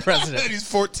every president. He's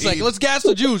 14. It's like, let's gas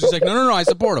the Jews. He's like, no, I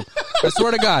support them. I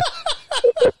swear to God.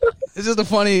 It's just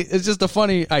a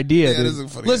funny idea. Yeah, dude. it is a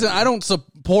funny Listen, idea. I don't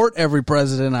support every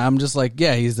president. I'm just like,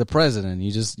 yeah, he's the president.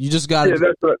 You just got to.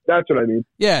 Yeah, that's what I mean.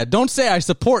 Yeah, don't say I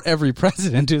support every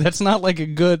president, dude. That's not like a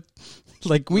good.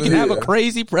 Like, we can have a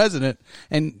crazy president,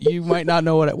 and you might not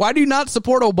know what. Why do you not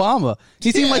support Obama?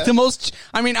 He seemed like the most.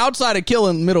 I mean, outside of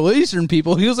killing Middle Eastern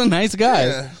people, he was a nice guy.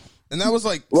 Yeah. And that was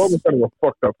like. Obama's kind of a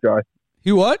fucked up guy.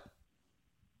 He what?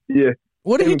 Yeah.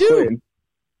 What did he do?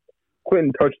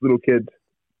 Clinton touched little kids.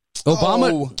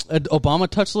 Obama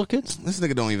touched little kids? This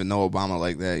nigga don't even know Obama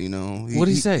like that, you know.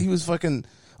 What'd he say? He was fucking.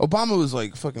 Obama was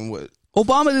like fucking what?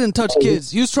 Obama didn't touch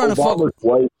kids. He was trying to fuck. Obama's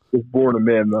wife was born a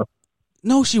man, though.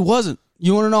 No, she wasn't.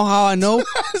 You want to know how I know?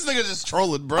 This nigga just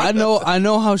trolling, bro. I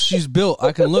know how she's built.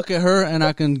 I can look at her and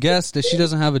I can guess that she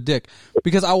doesn't have a dick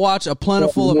because I watch a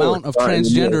plentiful amount of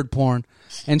transgendered porn,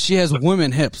 and she has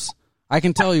women hips. I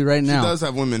can tell you right now. She does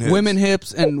have women hips. Women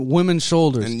hips and women's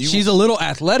shoulders. And She's a little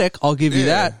athletic. I'll give you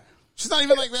that. She's not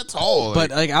even like that tall. But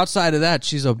like outside of that,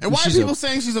 she's a. And why are people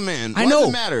saying she's a man? I Why know. does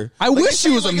it matter? I Like, wish they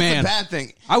she was say a like man. It's a bad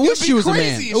thing. I wish she was a man.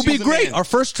 crazy if It would she be was a great. man. Our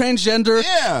first transgender.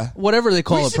 Yeah. Whatever they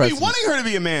call We it, should be president. wanting her to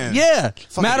be a man. Yeah.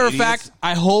 Fucking Matter of idiots. fact,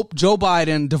 I hope Joe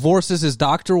Biden divorces his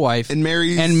doctor wife and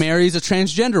marries a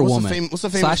transgender woman. What's the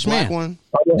famous / black man. one?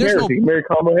 There's no. He can marry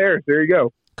Kamala Harris. There you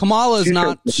go. Kamala is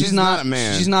not. She's not a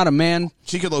man. She's not a man.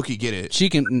 She could low key get it. She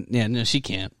can. Yeah, no, she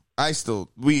can't.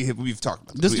 We've talked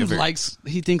about This dude likes.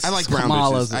 He thinks I like brown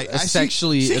Kamala's bitches.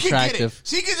 sexually she could get attractive. it.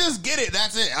 She could just get it.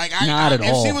 That's it. Like, Not at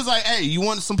if all. she was like, "Hey, you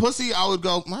want some pussy?" I would go.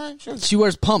 All right, sure. She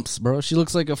wears pumps, bro. She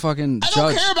looks like a fucking I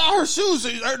don't judge. care about her shoes.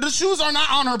 The shoes are not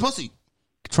on her pussy.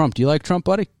 Trump, do you like Trump,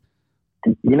 buddy?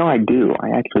 You know, I do.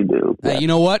 I actually do. Hey, you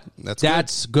know what?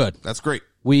 That's good. That's great.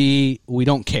 We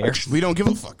don't care. We don't give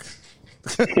a fuck.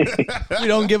 We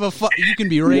don't give a fuck. You can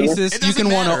be racist. You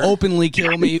can want to openly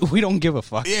kill me. We don't give a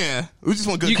fuck. Yeah, we just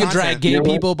want good. You can content. drag gay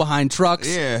people behind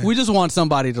trucks. Yeah. We just want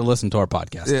somebody to listen to our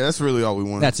podcast. Yeah, that's really all we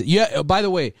want. That's it. Yeah. By the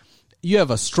way, you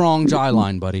have a strong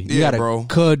jawline, buddy. You Yeah, got a bro.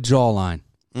 good jawline.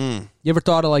 You ever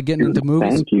thought of like getting into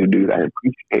movies? Thank you, dude. I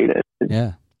appreciate it.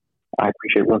 Yeah. I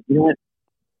appreciate it. Well, you know what?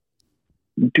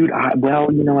 Dude, I've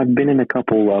been in a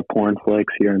couple porn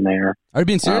flicks here and there. Are you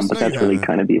being serious? But that's really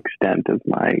kind of the extent of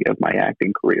my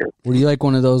acting career. Were you like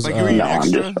one of those? Like you were an no,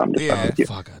 extra? I'm just Yeah. with you.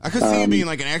 I could see you being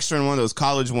like an extra in one of those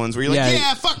college ones where you're like, Yeah.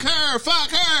 yeah, fuck her,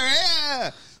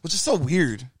 yeah. Which is so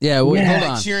weird. Yeah, wait, hold on.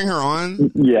 Like cheering her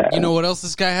on. Yeah. You know what else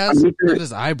this guy has? Look at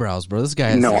his eyebrows, bro. This guy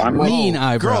has mean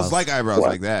eyebrows. Girls like eyebrows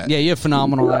like that. Yeah, you have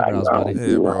phenomenal eyebrows, buddy.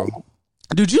 Yeah, bro.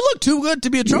 Dude, you look too good to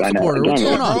be a Trump supporter. What's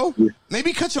going on? Bro,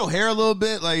 maybe cut your hair a little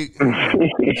bit. Like,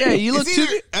 Yeah, you look too.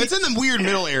 it's in the weird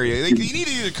middle area. Like, you need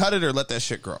to either cut it or let that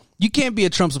shit grow. You can't be a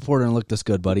Trump supporter and look this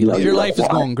good, buddy. Like, your life is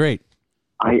going great.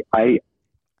 I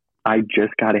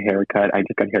just got a haircut.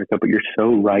 But you're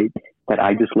so right that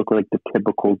I just look like the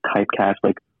typical typecast.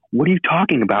 Like, what are you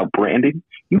talking about, Brandon?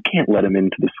 You can't let him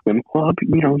into the swim club.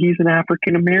 You know, he's an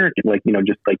African American. Like, you know,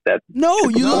 just like that. No,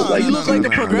 you look like the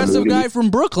progressive guy from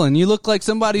Brooklyn. You look like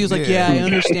somebody who's like, yeah, I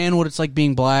understand what it's like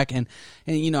being black, and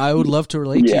you know, I would love to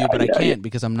relate to you, but I can't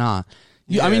because I'm not.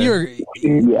 I mean,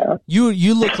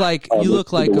 you look like This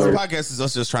podcast is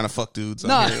us just trying to fuck dudes.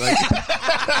 No. Here. Like,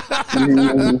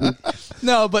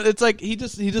 No, but it's like he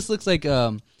just looks like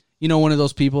you know, one of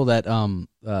those people that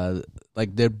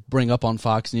like they bring up on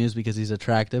Fox News because he's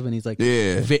attractive and he's like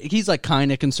he's like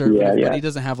kind of conservative, but he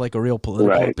doesn't have like a real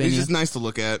political opinion. He's just nice to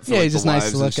look at. For, Yeah, like, he's just the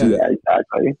nice to wives look and at. shit. Yeah,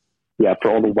 exactly. Yeah,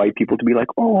 for all the white people to be like,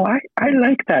 oh, I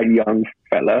like that young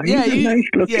fella. He's a nice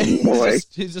looking boy.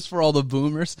 He's just for all the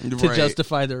boomers to Right.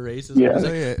 justify their racism. Yeah. He's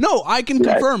like, Yeah. no, I can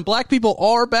confirm black people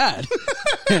are bad.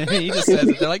 He just says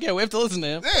it. They're like, yeah, we have to listen to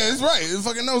him. Yeah, it's right. He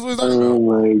fucking knows what he's talking about. Oh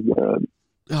my god.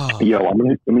 Oh. Yo, I'm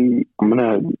gonna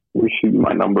shoot you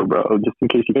my number, bro, just in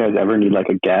case you guys ever need like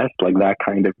a guest, like that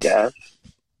kind of guest.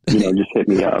 You know, just hit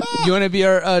me up. You want to be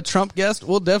our Trump guest?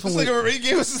 We'll definitely. He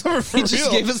gave us his number for He just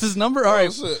real. gave us his number. All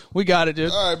right, shit. we got it,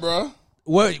 dude. All right, bro.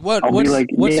 What's like,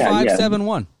 what's yeah,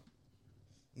 571?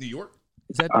 New York?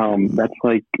 Is that that's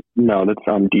like that's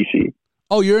DC.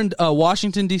 Oh, you're in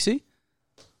Washington DC?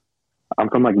 I'm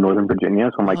from like Northern Virginia,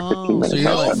 so I'm like 15 minutes. So you're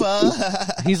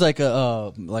outside. he's like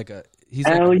he's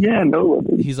Hell like, yeah, no.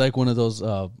 He's like one of those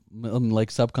like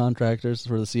subcontractors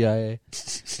for the CIA.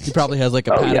 He probably has like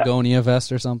a Oh, yeah. Patagonia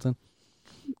vest or something.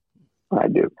 I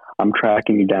do. I'm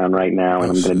tracking you down right now,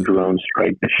 and I'm going to drone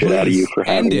strike the shit out of you for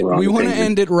having End it. the wrong We want to opinion.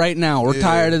 end it right now. We're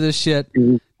tired of this shit.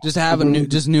 Just have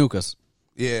just nuke us.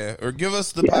 Yeah, or give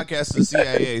us the podcast to the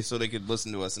CIA so they could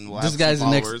listen to us and we'll have This guy's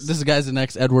some the followers. next. This guy's the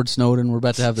next Edward Snowden. We're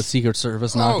about to have the Secret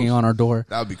Service knocking on our door.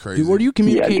 That would be crazy. Dude, were you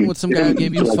communicating dude. with some guy who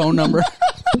gave you his phone number?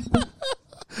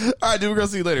 All right, dude, we're going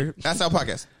to see you later. That's our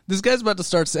podcast. This guy's about to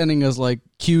start sending us like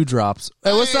Q drops.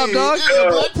 Hey, what's up, dog? Yeah,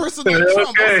 black person like Trump.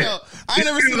 Okay. I ain't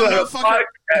never seen a motherfucker.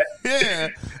 Yeah,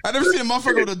 I never seen a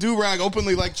motherfucker with a do-rag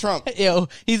openly like Trump. Yo,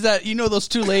 he's that. You know those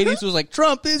two ladies who was like,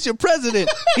 Trump is your president.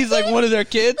 He's like one of their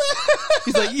kids.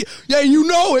 He's like, yeah, you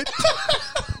know it.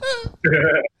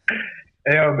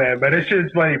 Hell, man, but it's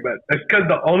just funny, but it's because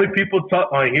the only people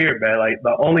talk on here, man, like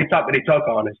the only topic they talk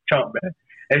on is Trump, man.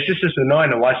 It's just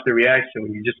annoying to watch the reaction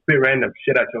when you just spit random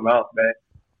shit out your mouth, man.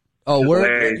 Oh,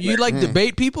 hilarious, you man. like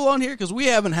debate people on here? Because we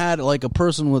haven't had like a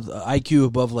person with IQ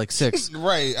above like 6.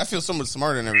 Right. I feel so much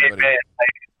smarter than everybody. Man, like,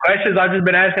 questions I've just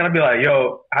been asking, I'll be like,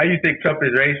 yo, how you think Trump is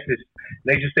racist?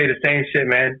 They just say the same shit,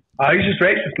 man. Oh, he's just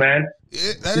racist, man.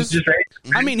 He's just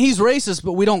racist. I mean, he's racist,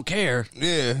 but we don't care.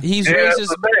 Yeah. He's Yeah, racist. that's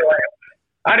what I'm saying, like,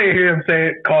 I didn't hear him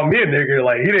say, call me a nigger.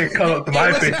 Like, he didn't come up to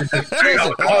my face and just straight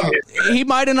up call me. He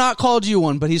might have not called you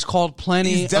one, but he's called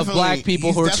plenty of black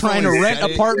people who are trying to rent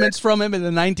apartments from him in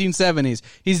the 1970s.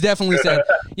 He's definitely said,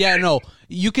 yeah, no,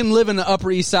 you can live in the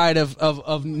Upper East Side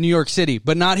of New York City,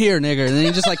 but not here, nigger. And then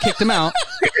he just like kicked him out.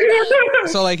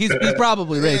 So like he's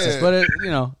probably racist, but it's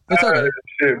okay.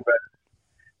 Shit, man.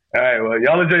 All right, well,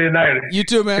 y'all enjoy your night. You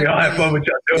too, man. Y'all have fun with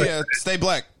y'all doing. Yeah, stay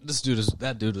black.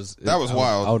 That was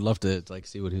wild. I would love to like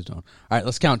see what he's doing. All right,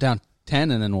 let's count down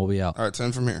 10 and then we'll be out. All right,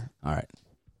 10 from here. All right.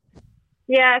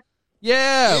 Yeah.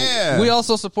 Yeah. We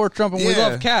also support Trump and we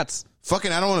love cats.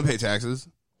 Fucking, I don't want to pay taxes.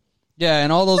 Yeah,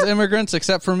 and all those immigrants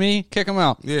except for me, kick them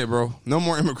out. Yeah, bro. No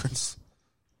more immigrants.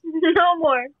 No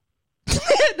more.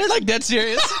 They're like dead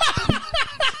serious.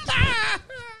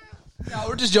 No,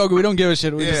 we're just joking. We don't give a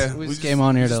shit. We just came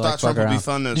on here to like fuck around.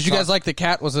 Fun to Did you guys like the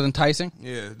cat? Was it enticing?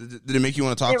 Yeah. Did it make you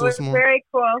want to talk It to was us more? very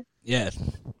cool. Yeah.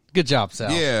 Good job,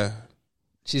 Sal. Yeah.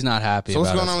 She's not happy. So what's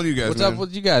about going us. on with you guys? What's man? up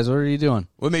with you guys? What are you doing?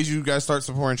 What made you guys start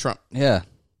supporting Trump? Yeah.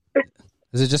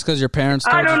 Is it just because your parents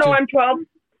told I don't you know. to? I'm 12.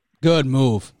 Good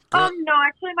move. No,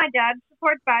 actually, my dad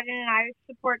supports Biden and I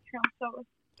support Trump. So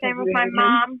same with my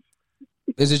mom.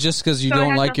 Is it just because you So it don't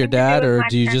has like your nothing to do dad, with or my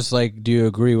do you parents. just like do you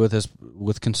agree with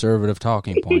with conservative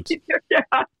talking points?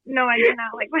 No, I do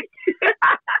not like my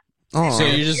Oh. So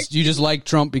you just like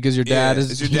Trump because your dad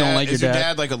is your you dad, don't like your is your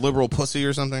dad like a liberal pussy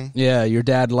or something? Yeah, your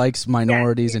dad likes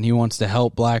minorities and he wants to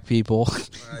help black people.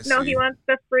 No, he wants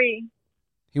the free.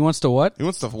 He wants to what? He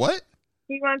wants to what?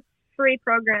 He wants free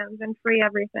programs and free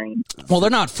everything. Well, they're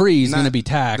not free. He's going to be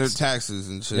taxed. They're taxes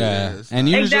and shit. Yeah, it's and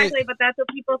not- usually, Exactly, but that's what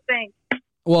people think.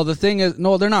 well, the thing is,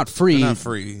 no, they're not free. They're not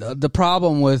free. The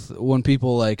problem with when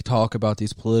people like talk about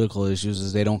these political issues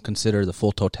is they don't consider the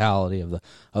full totality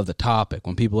of the topic.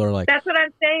 When people are like, That's what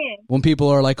I'm saying. when people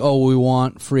are like, oh, we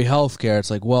want free health care,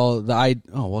 it's like, well,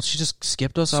 she just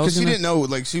skipped us. Because she didn't know,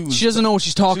 like she was. She doesn't know what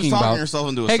she's talking she was talking about. herself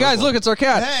into a Hey guys, circle. look, it's our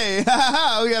cat. Hey,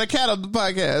 we got a cat on the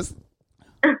podcast.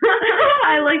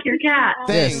 I like your cat.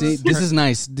 Yeah, see, this is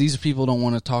nice. These people don't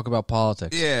want to talk about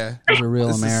politics. Yeah, these are real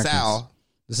This is Americans. Sal.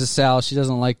 This is Sal. She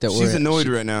doesn't like that. She's annoyed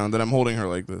right now that I'm holding her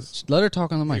like this. Let her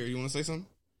talk on the mic. Here, you want to say something?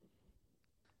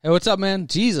 Hey, what's up, man?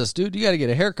 Jesus, dude, you got to get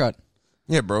a haircut.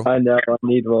 Yeah, bro. I know. I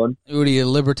need one. What are you, a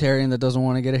libertarian that doesn't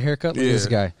want to get a haircut? Look at Yeah. this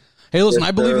guy. Hey, listen, Yes,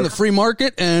 I believe in sir. the free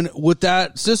market, and with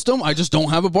that system, I just don't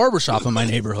have a barbershop in my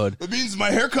neighborhood. It means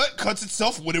my haircut cuts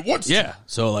itself when it wants to. Yeah,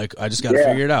 so like, I just got to Yeah.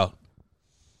 figure it out.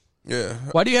 Yeah.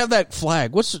 Why do you have that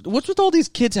flag? What's with all these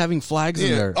kids having flags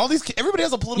in Yeah. there? All these everybody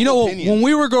has a political You know, opinion. when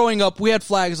we were growing up, we had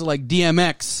flags of like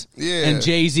DMX Yeah. and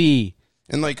Jay-Z.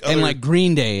 and like And other- like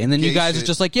Green Day, and then you gay guys shit. are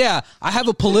just like, yeah, I have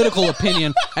a political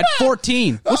opinion at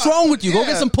 14. What's wrong with you? Go Yeah.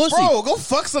 get some pussy. Bro, go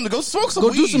fuck something. Go smoke some Go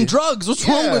weed. do some drugs. What's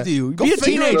wrong Yeah. with you? Go Be a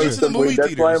finger teenager. it to the movie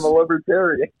That's why theaters. I'm a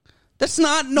libertarian. That's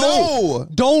not No.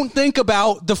 Don't think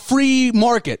about the free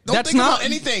market. Don't That's think not about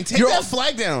anything. Take your- that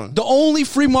flag down. The only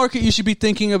free market you should be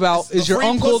thinking about It's is the your free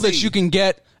uncle pussy. that you can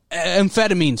get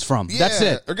amphetamines from. That's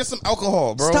Yeah. it. Or get some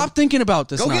alcohol, bro. Stop thinking about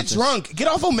this. Go get nonsense. drunk. Get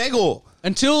off Omegle.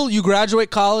 Until you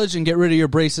graduate college and get rid of your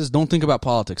braces. Don't think about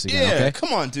politics again. Yeah. Okay.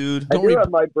 Come on, dude. I Don't do read-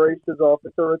 have my braces off.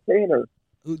 It's a retainer.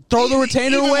 Throw the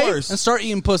retainer Even away worse. and start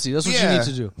eating pussy. That's what you need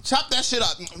to do. Chop that shit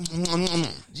up.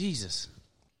 Jesus.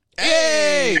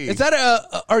 Hey! Is that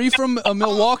are you from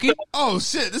Milwaukee? Oh,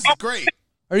 shit. This is great.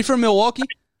 Are you from Milwaukee?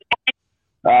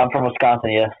 I'm from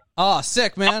Wisconsin, yes. Oh,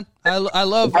 sick, man. I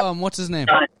love, what's his name?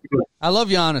 I love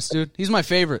Giannis, dude. He's my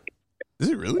favorite. Is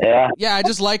he really? Yeah. Yeah, I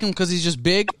just like him because he's just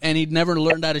big and he'd never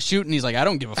learned how to shoot. And he's like, I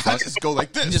don't give a fuck. Just go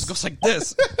like this. He just goes like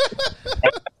this.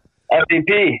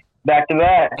 MVP, back to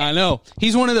back. I know.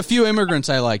 He's one of the few immigrants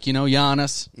I like,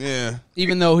 Giannis. Yeah.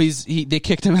 Even though they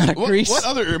kicked him out of Greece. What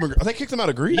other immigrant? They kicked him out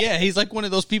of Greece? Yeah, he's like one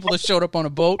of those people that showed up on a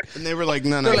boat. And they were like,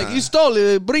 no. They're like, you stole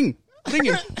it. Bring him. So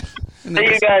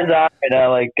you guys are right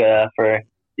now,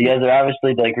 you guys are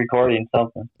obviously like recording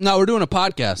something. No, we're doing a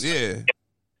podcast. Yeah.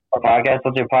 A podcast?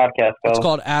 What's your podcast called? It's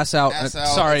called Ass Out.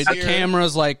 Sorry, the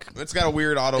camera's like... It's got a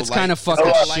weird auto It's light. kind of fucking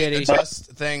shitty.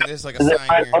 Adjust thing. There's like a Is it,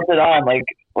 sign here. what's it on?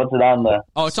 What's it on the...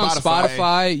 Oh, it's on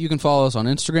Spotify. You can follow us on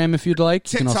Instagram if you'd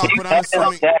like. You can also... I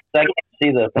can't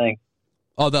see the thing.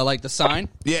 Oh, the sign?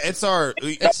 Yeah, it's our...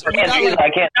 I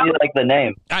can't see the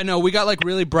name. I know. We got like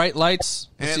really bright lights.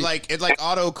 And it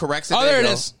auto corrects it. Oh, there it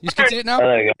is. You can see it now? Oh,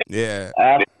 there you go.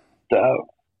 Yeah.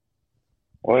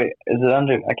 Wait, is it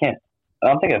under... I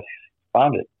don't think I've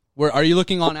found it. Where are you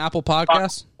looking on Apple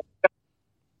Podcasts?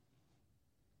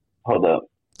 Hold up.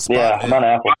 Yeah, I'm on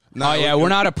Apple. No, yeah, we're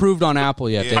not approved on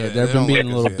Apple yet. Yeah, They've they been don't being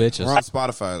like little us yet. bitches. We're on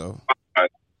Spotify, though.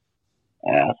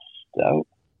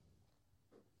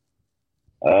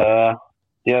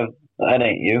 That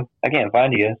ain't you. I can't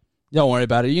find you guys. Don't worry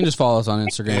about it. You can just follow us on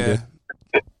Instagram,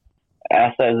 dude.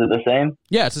 Asta, is it the same?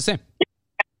 Yeah, it's the same.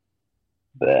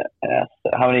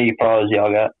 How many followers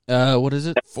y'all got? What is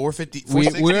it? 450.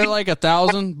 We're like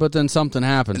 1,000, but then something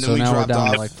happened, And so then we now we're dropped down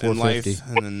to off like in life, 450.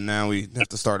 and then now we have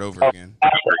to start over again.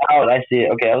 I see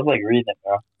it. Okay, I was like reading it,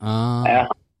 bro.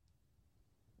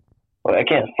 Well, I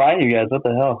can't find you guys. What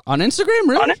the hell? On Instagram,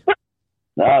 really?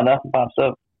 No, nothing pops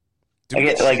up. I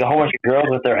get like a whole bunch of girls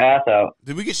with their ass out.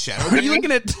 Did we get shadow? Are you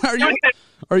looking at?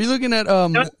 Are you looking at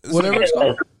whatever it's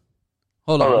called?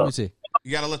 Hold on, let me see.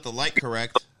 You gotta let the light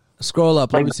correct. Scroll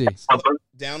up. Let me see.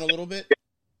 Down a little bit.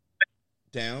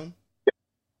 Down.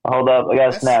 Hold up, I got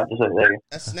a snap. Just right there.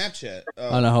 That's Snapchat.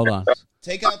 Oh no, hold on.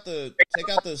 Take out the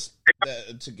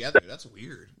together. That's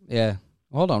weird. Yeah,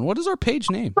 hold on. What is our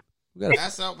page name? We got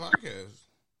Ass Out Podcast.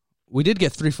 We did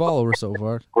get 3 followers so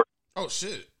far. Oh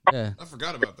shit. Yeah. I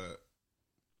forgot about that.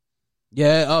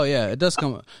 Yeah. Oh yeah, it does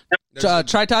come.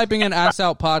 Try typing in Ass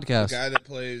Out Podcast. The guy that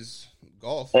plays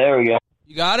golf. There we go.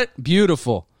 You got it.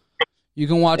 Beautiful. You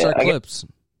can watch our clips.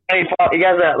 Hey, you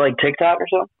guys got like TikTok or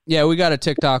something? Yeah, we got a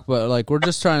TikTok, but like we're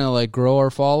just trying to like grow our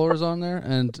followers on there,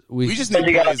 and we just need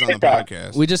plays on the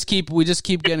podcast. We just keep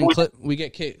getting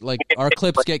our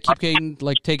clips keep getting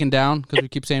like taken down because we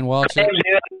keep saying wild shit.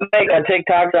 Make a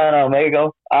TikToks on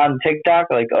Omegle on TikTok,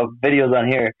 like videos on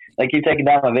here. Like keep taking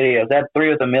down my videos. I had 3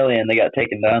 with 1 million. They got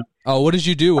taken down. Oh, what did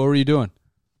you do? What were you doing?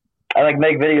 I like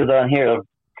make videos on here.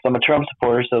 I'm a Trump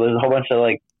supporter, so there's a whole bunch of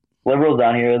like liberals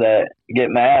on here that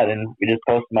get mad, and we just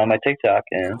post them on my TikTok.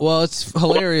 And well, it's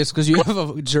hilarious because you have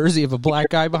a jersey of a black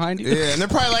guy behind you. Yeah, and they're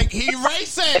probably like, he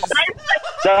racist.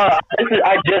 No,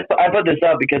 I put this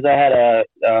up because I had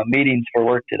meetings for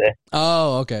work today.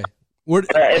 Oh, okay.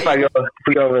 If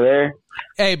we go over there.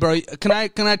 Hey, bro, can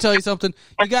I tell you something?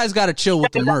 You guys got to chill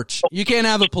with the merch. You can't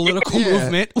have a political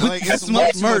movement with like, this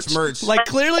much merch. Like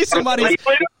clearly somebody's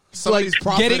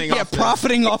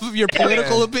profiting off of your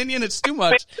political opinion. It's too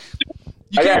much.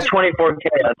 I got 24K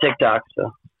on TikTok,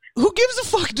 so. Who gives a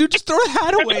fuck, dude? Just throw the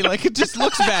hat away. Like, it just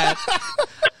looks bad.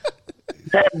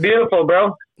 That's beautiful,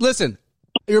 bro. Listen,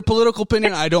 your political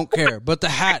opinion, I don't care. But the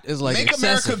hat is like Make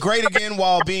excessive. America great again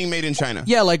while being made in China.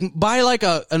 Yeah, like buy like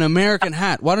an American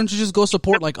hat. Why don't you just go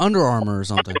support like Under Armour or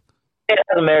something? Yeah,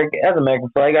 as American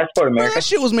flag, I support America. That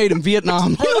shit was made in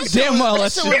Vietnam. Bro, that damn well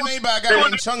that shit was made by a guy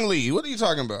named Chung Lee. What are you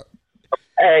talking about?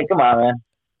 Hey, come on, man.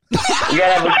 You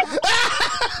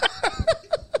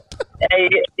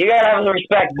gotta have some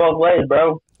respect both ways,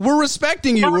 bro. We're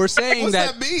respecting you. We're saying What's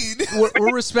that mean?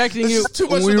 We're respecting you. Too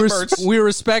much we, with the merch. we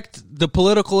respect the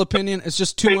political opinion. It's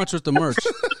just too much with the merch.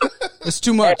 It's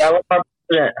too much. Hey, I love our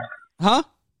president. Huh?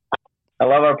 I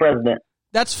love our president.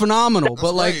 That's phenomenal.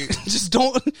 But like, just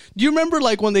don't. Do you remember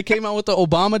like when they came out with the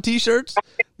Obama T-shirts?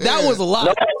 That was a lot.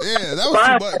 No, yeah, that was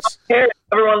too much.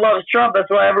 Everyone loves Trump. That's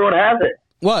why everyone has it.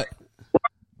 What?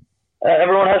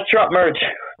 Everyone has Trump merch.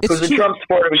 Who's a Trump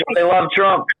supporter because they love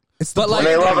Trump. But like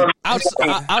they love him.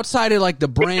 outside of like the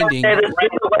branding. Hey, this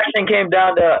election came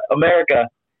down to America,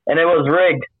 and it was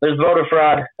rigged. There's voter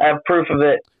fraud. I have proof of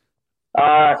it.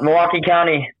 Milwaukee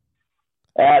County.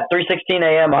 At 3:16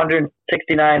 a.m.,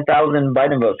 169,000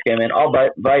 Biden votes came in. All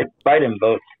Biden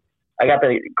votes. I got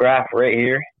the graph right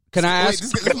here. Can I ask?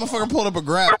 This motherfucker pulled up a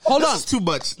graph. Hold on. This is too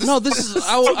much. This is.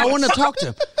 I want to talk to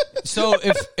him. So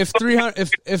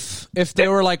if they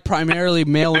were like primarily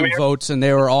mail-in votes and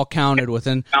they were all counted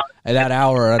within that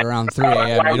hour at around 3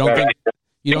 a.m.,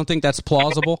 you don't think that's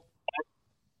plausible?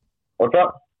 What's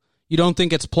up? You don't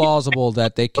think it's plausible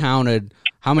that they counted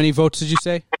how many votes did you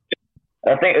say?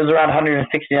 I think it was around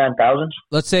 169,000.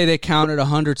 Let's say they counted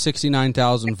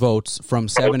 169,000 votes from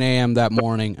 7 a.m. that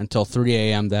morning until 3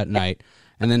 a.m. that night,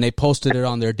 and then they posted it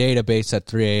on their database at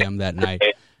 3 a.m. that night,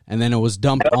 and then it was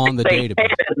dumped on the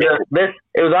database.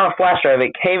 It was on a flash drive.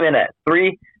 It came in at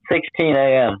 3:16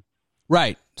 a.m.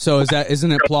 Right. So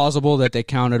isn't it plausible that they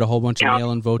counted a whole bunch of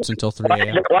mail-in votes until 3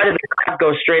 a.m.? Why did the graph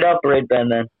go straight up right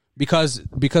then? Because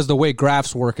the way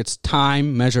graphs work, it's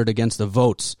time measured against the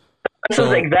votes.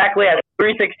 So exactly at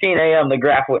 3:16 a.m. the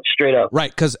graph went straight up. Right,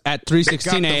 because at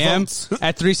 3:16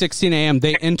 a.m.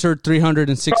 they entered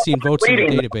 316 votes in the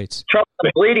database. Trump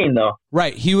was leading though.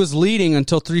 Right, he was leading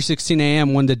until 3:16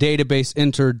 a.m. when the database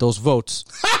entered those votes.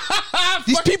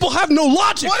 These people have no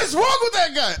logic. What is wrong with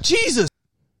that guy? Jesus.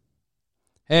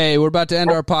 Hey, we're about to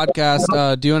end our podcast.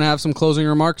 Do you want to have some closing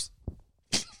remarks?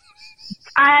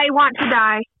 I want to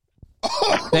die.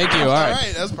 Thank you. All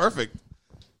right, that's perfect.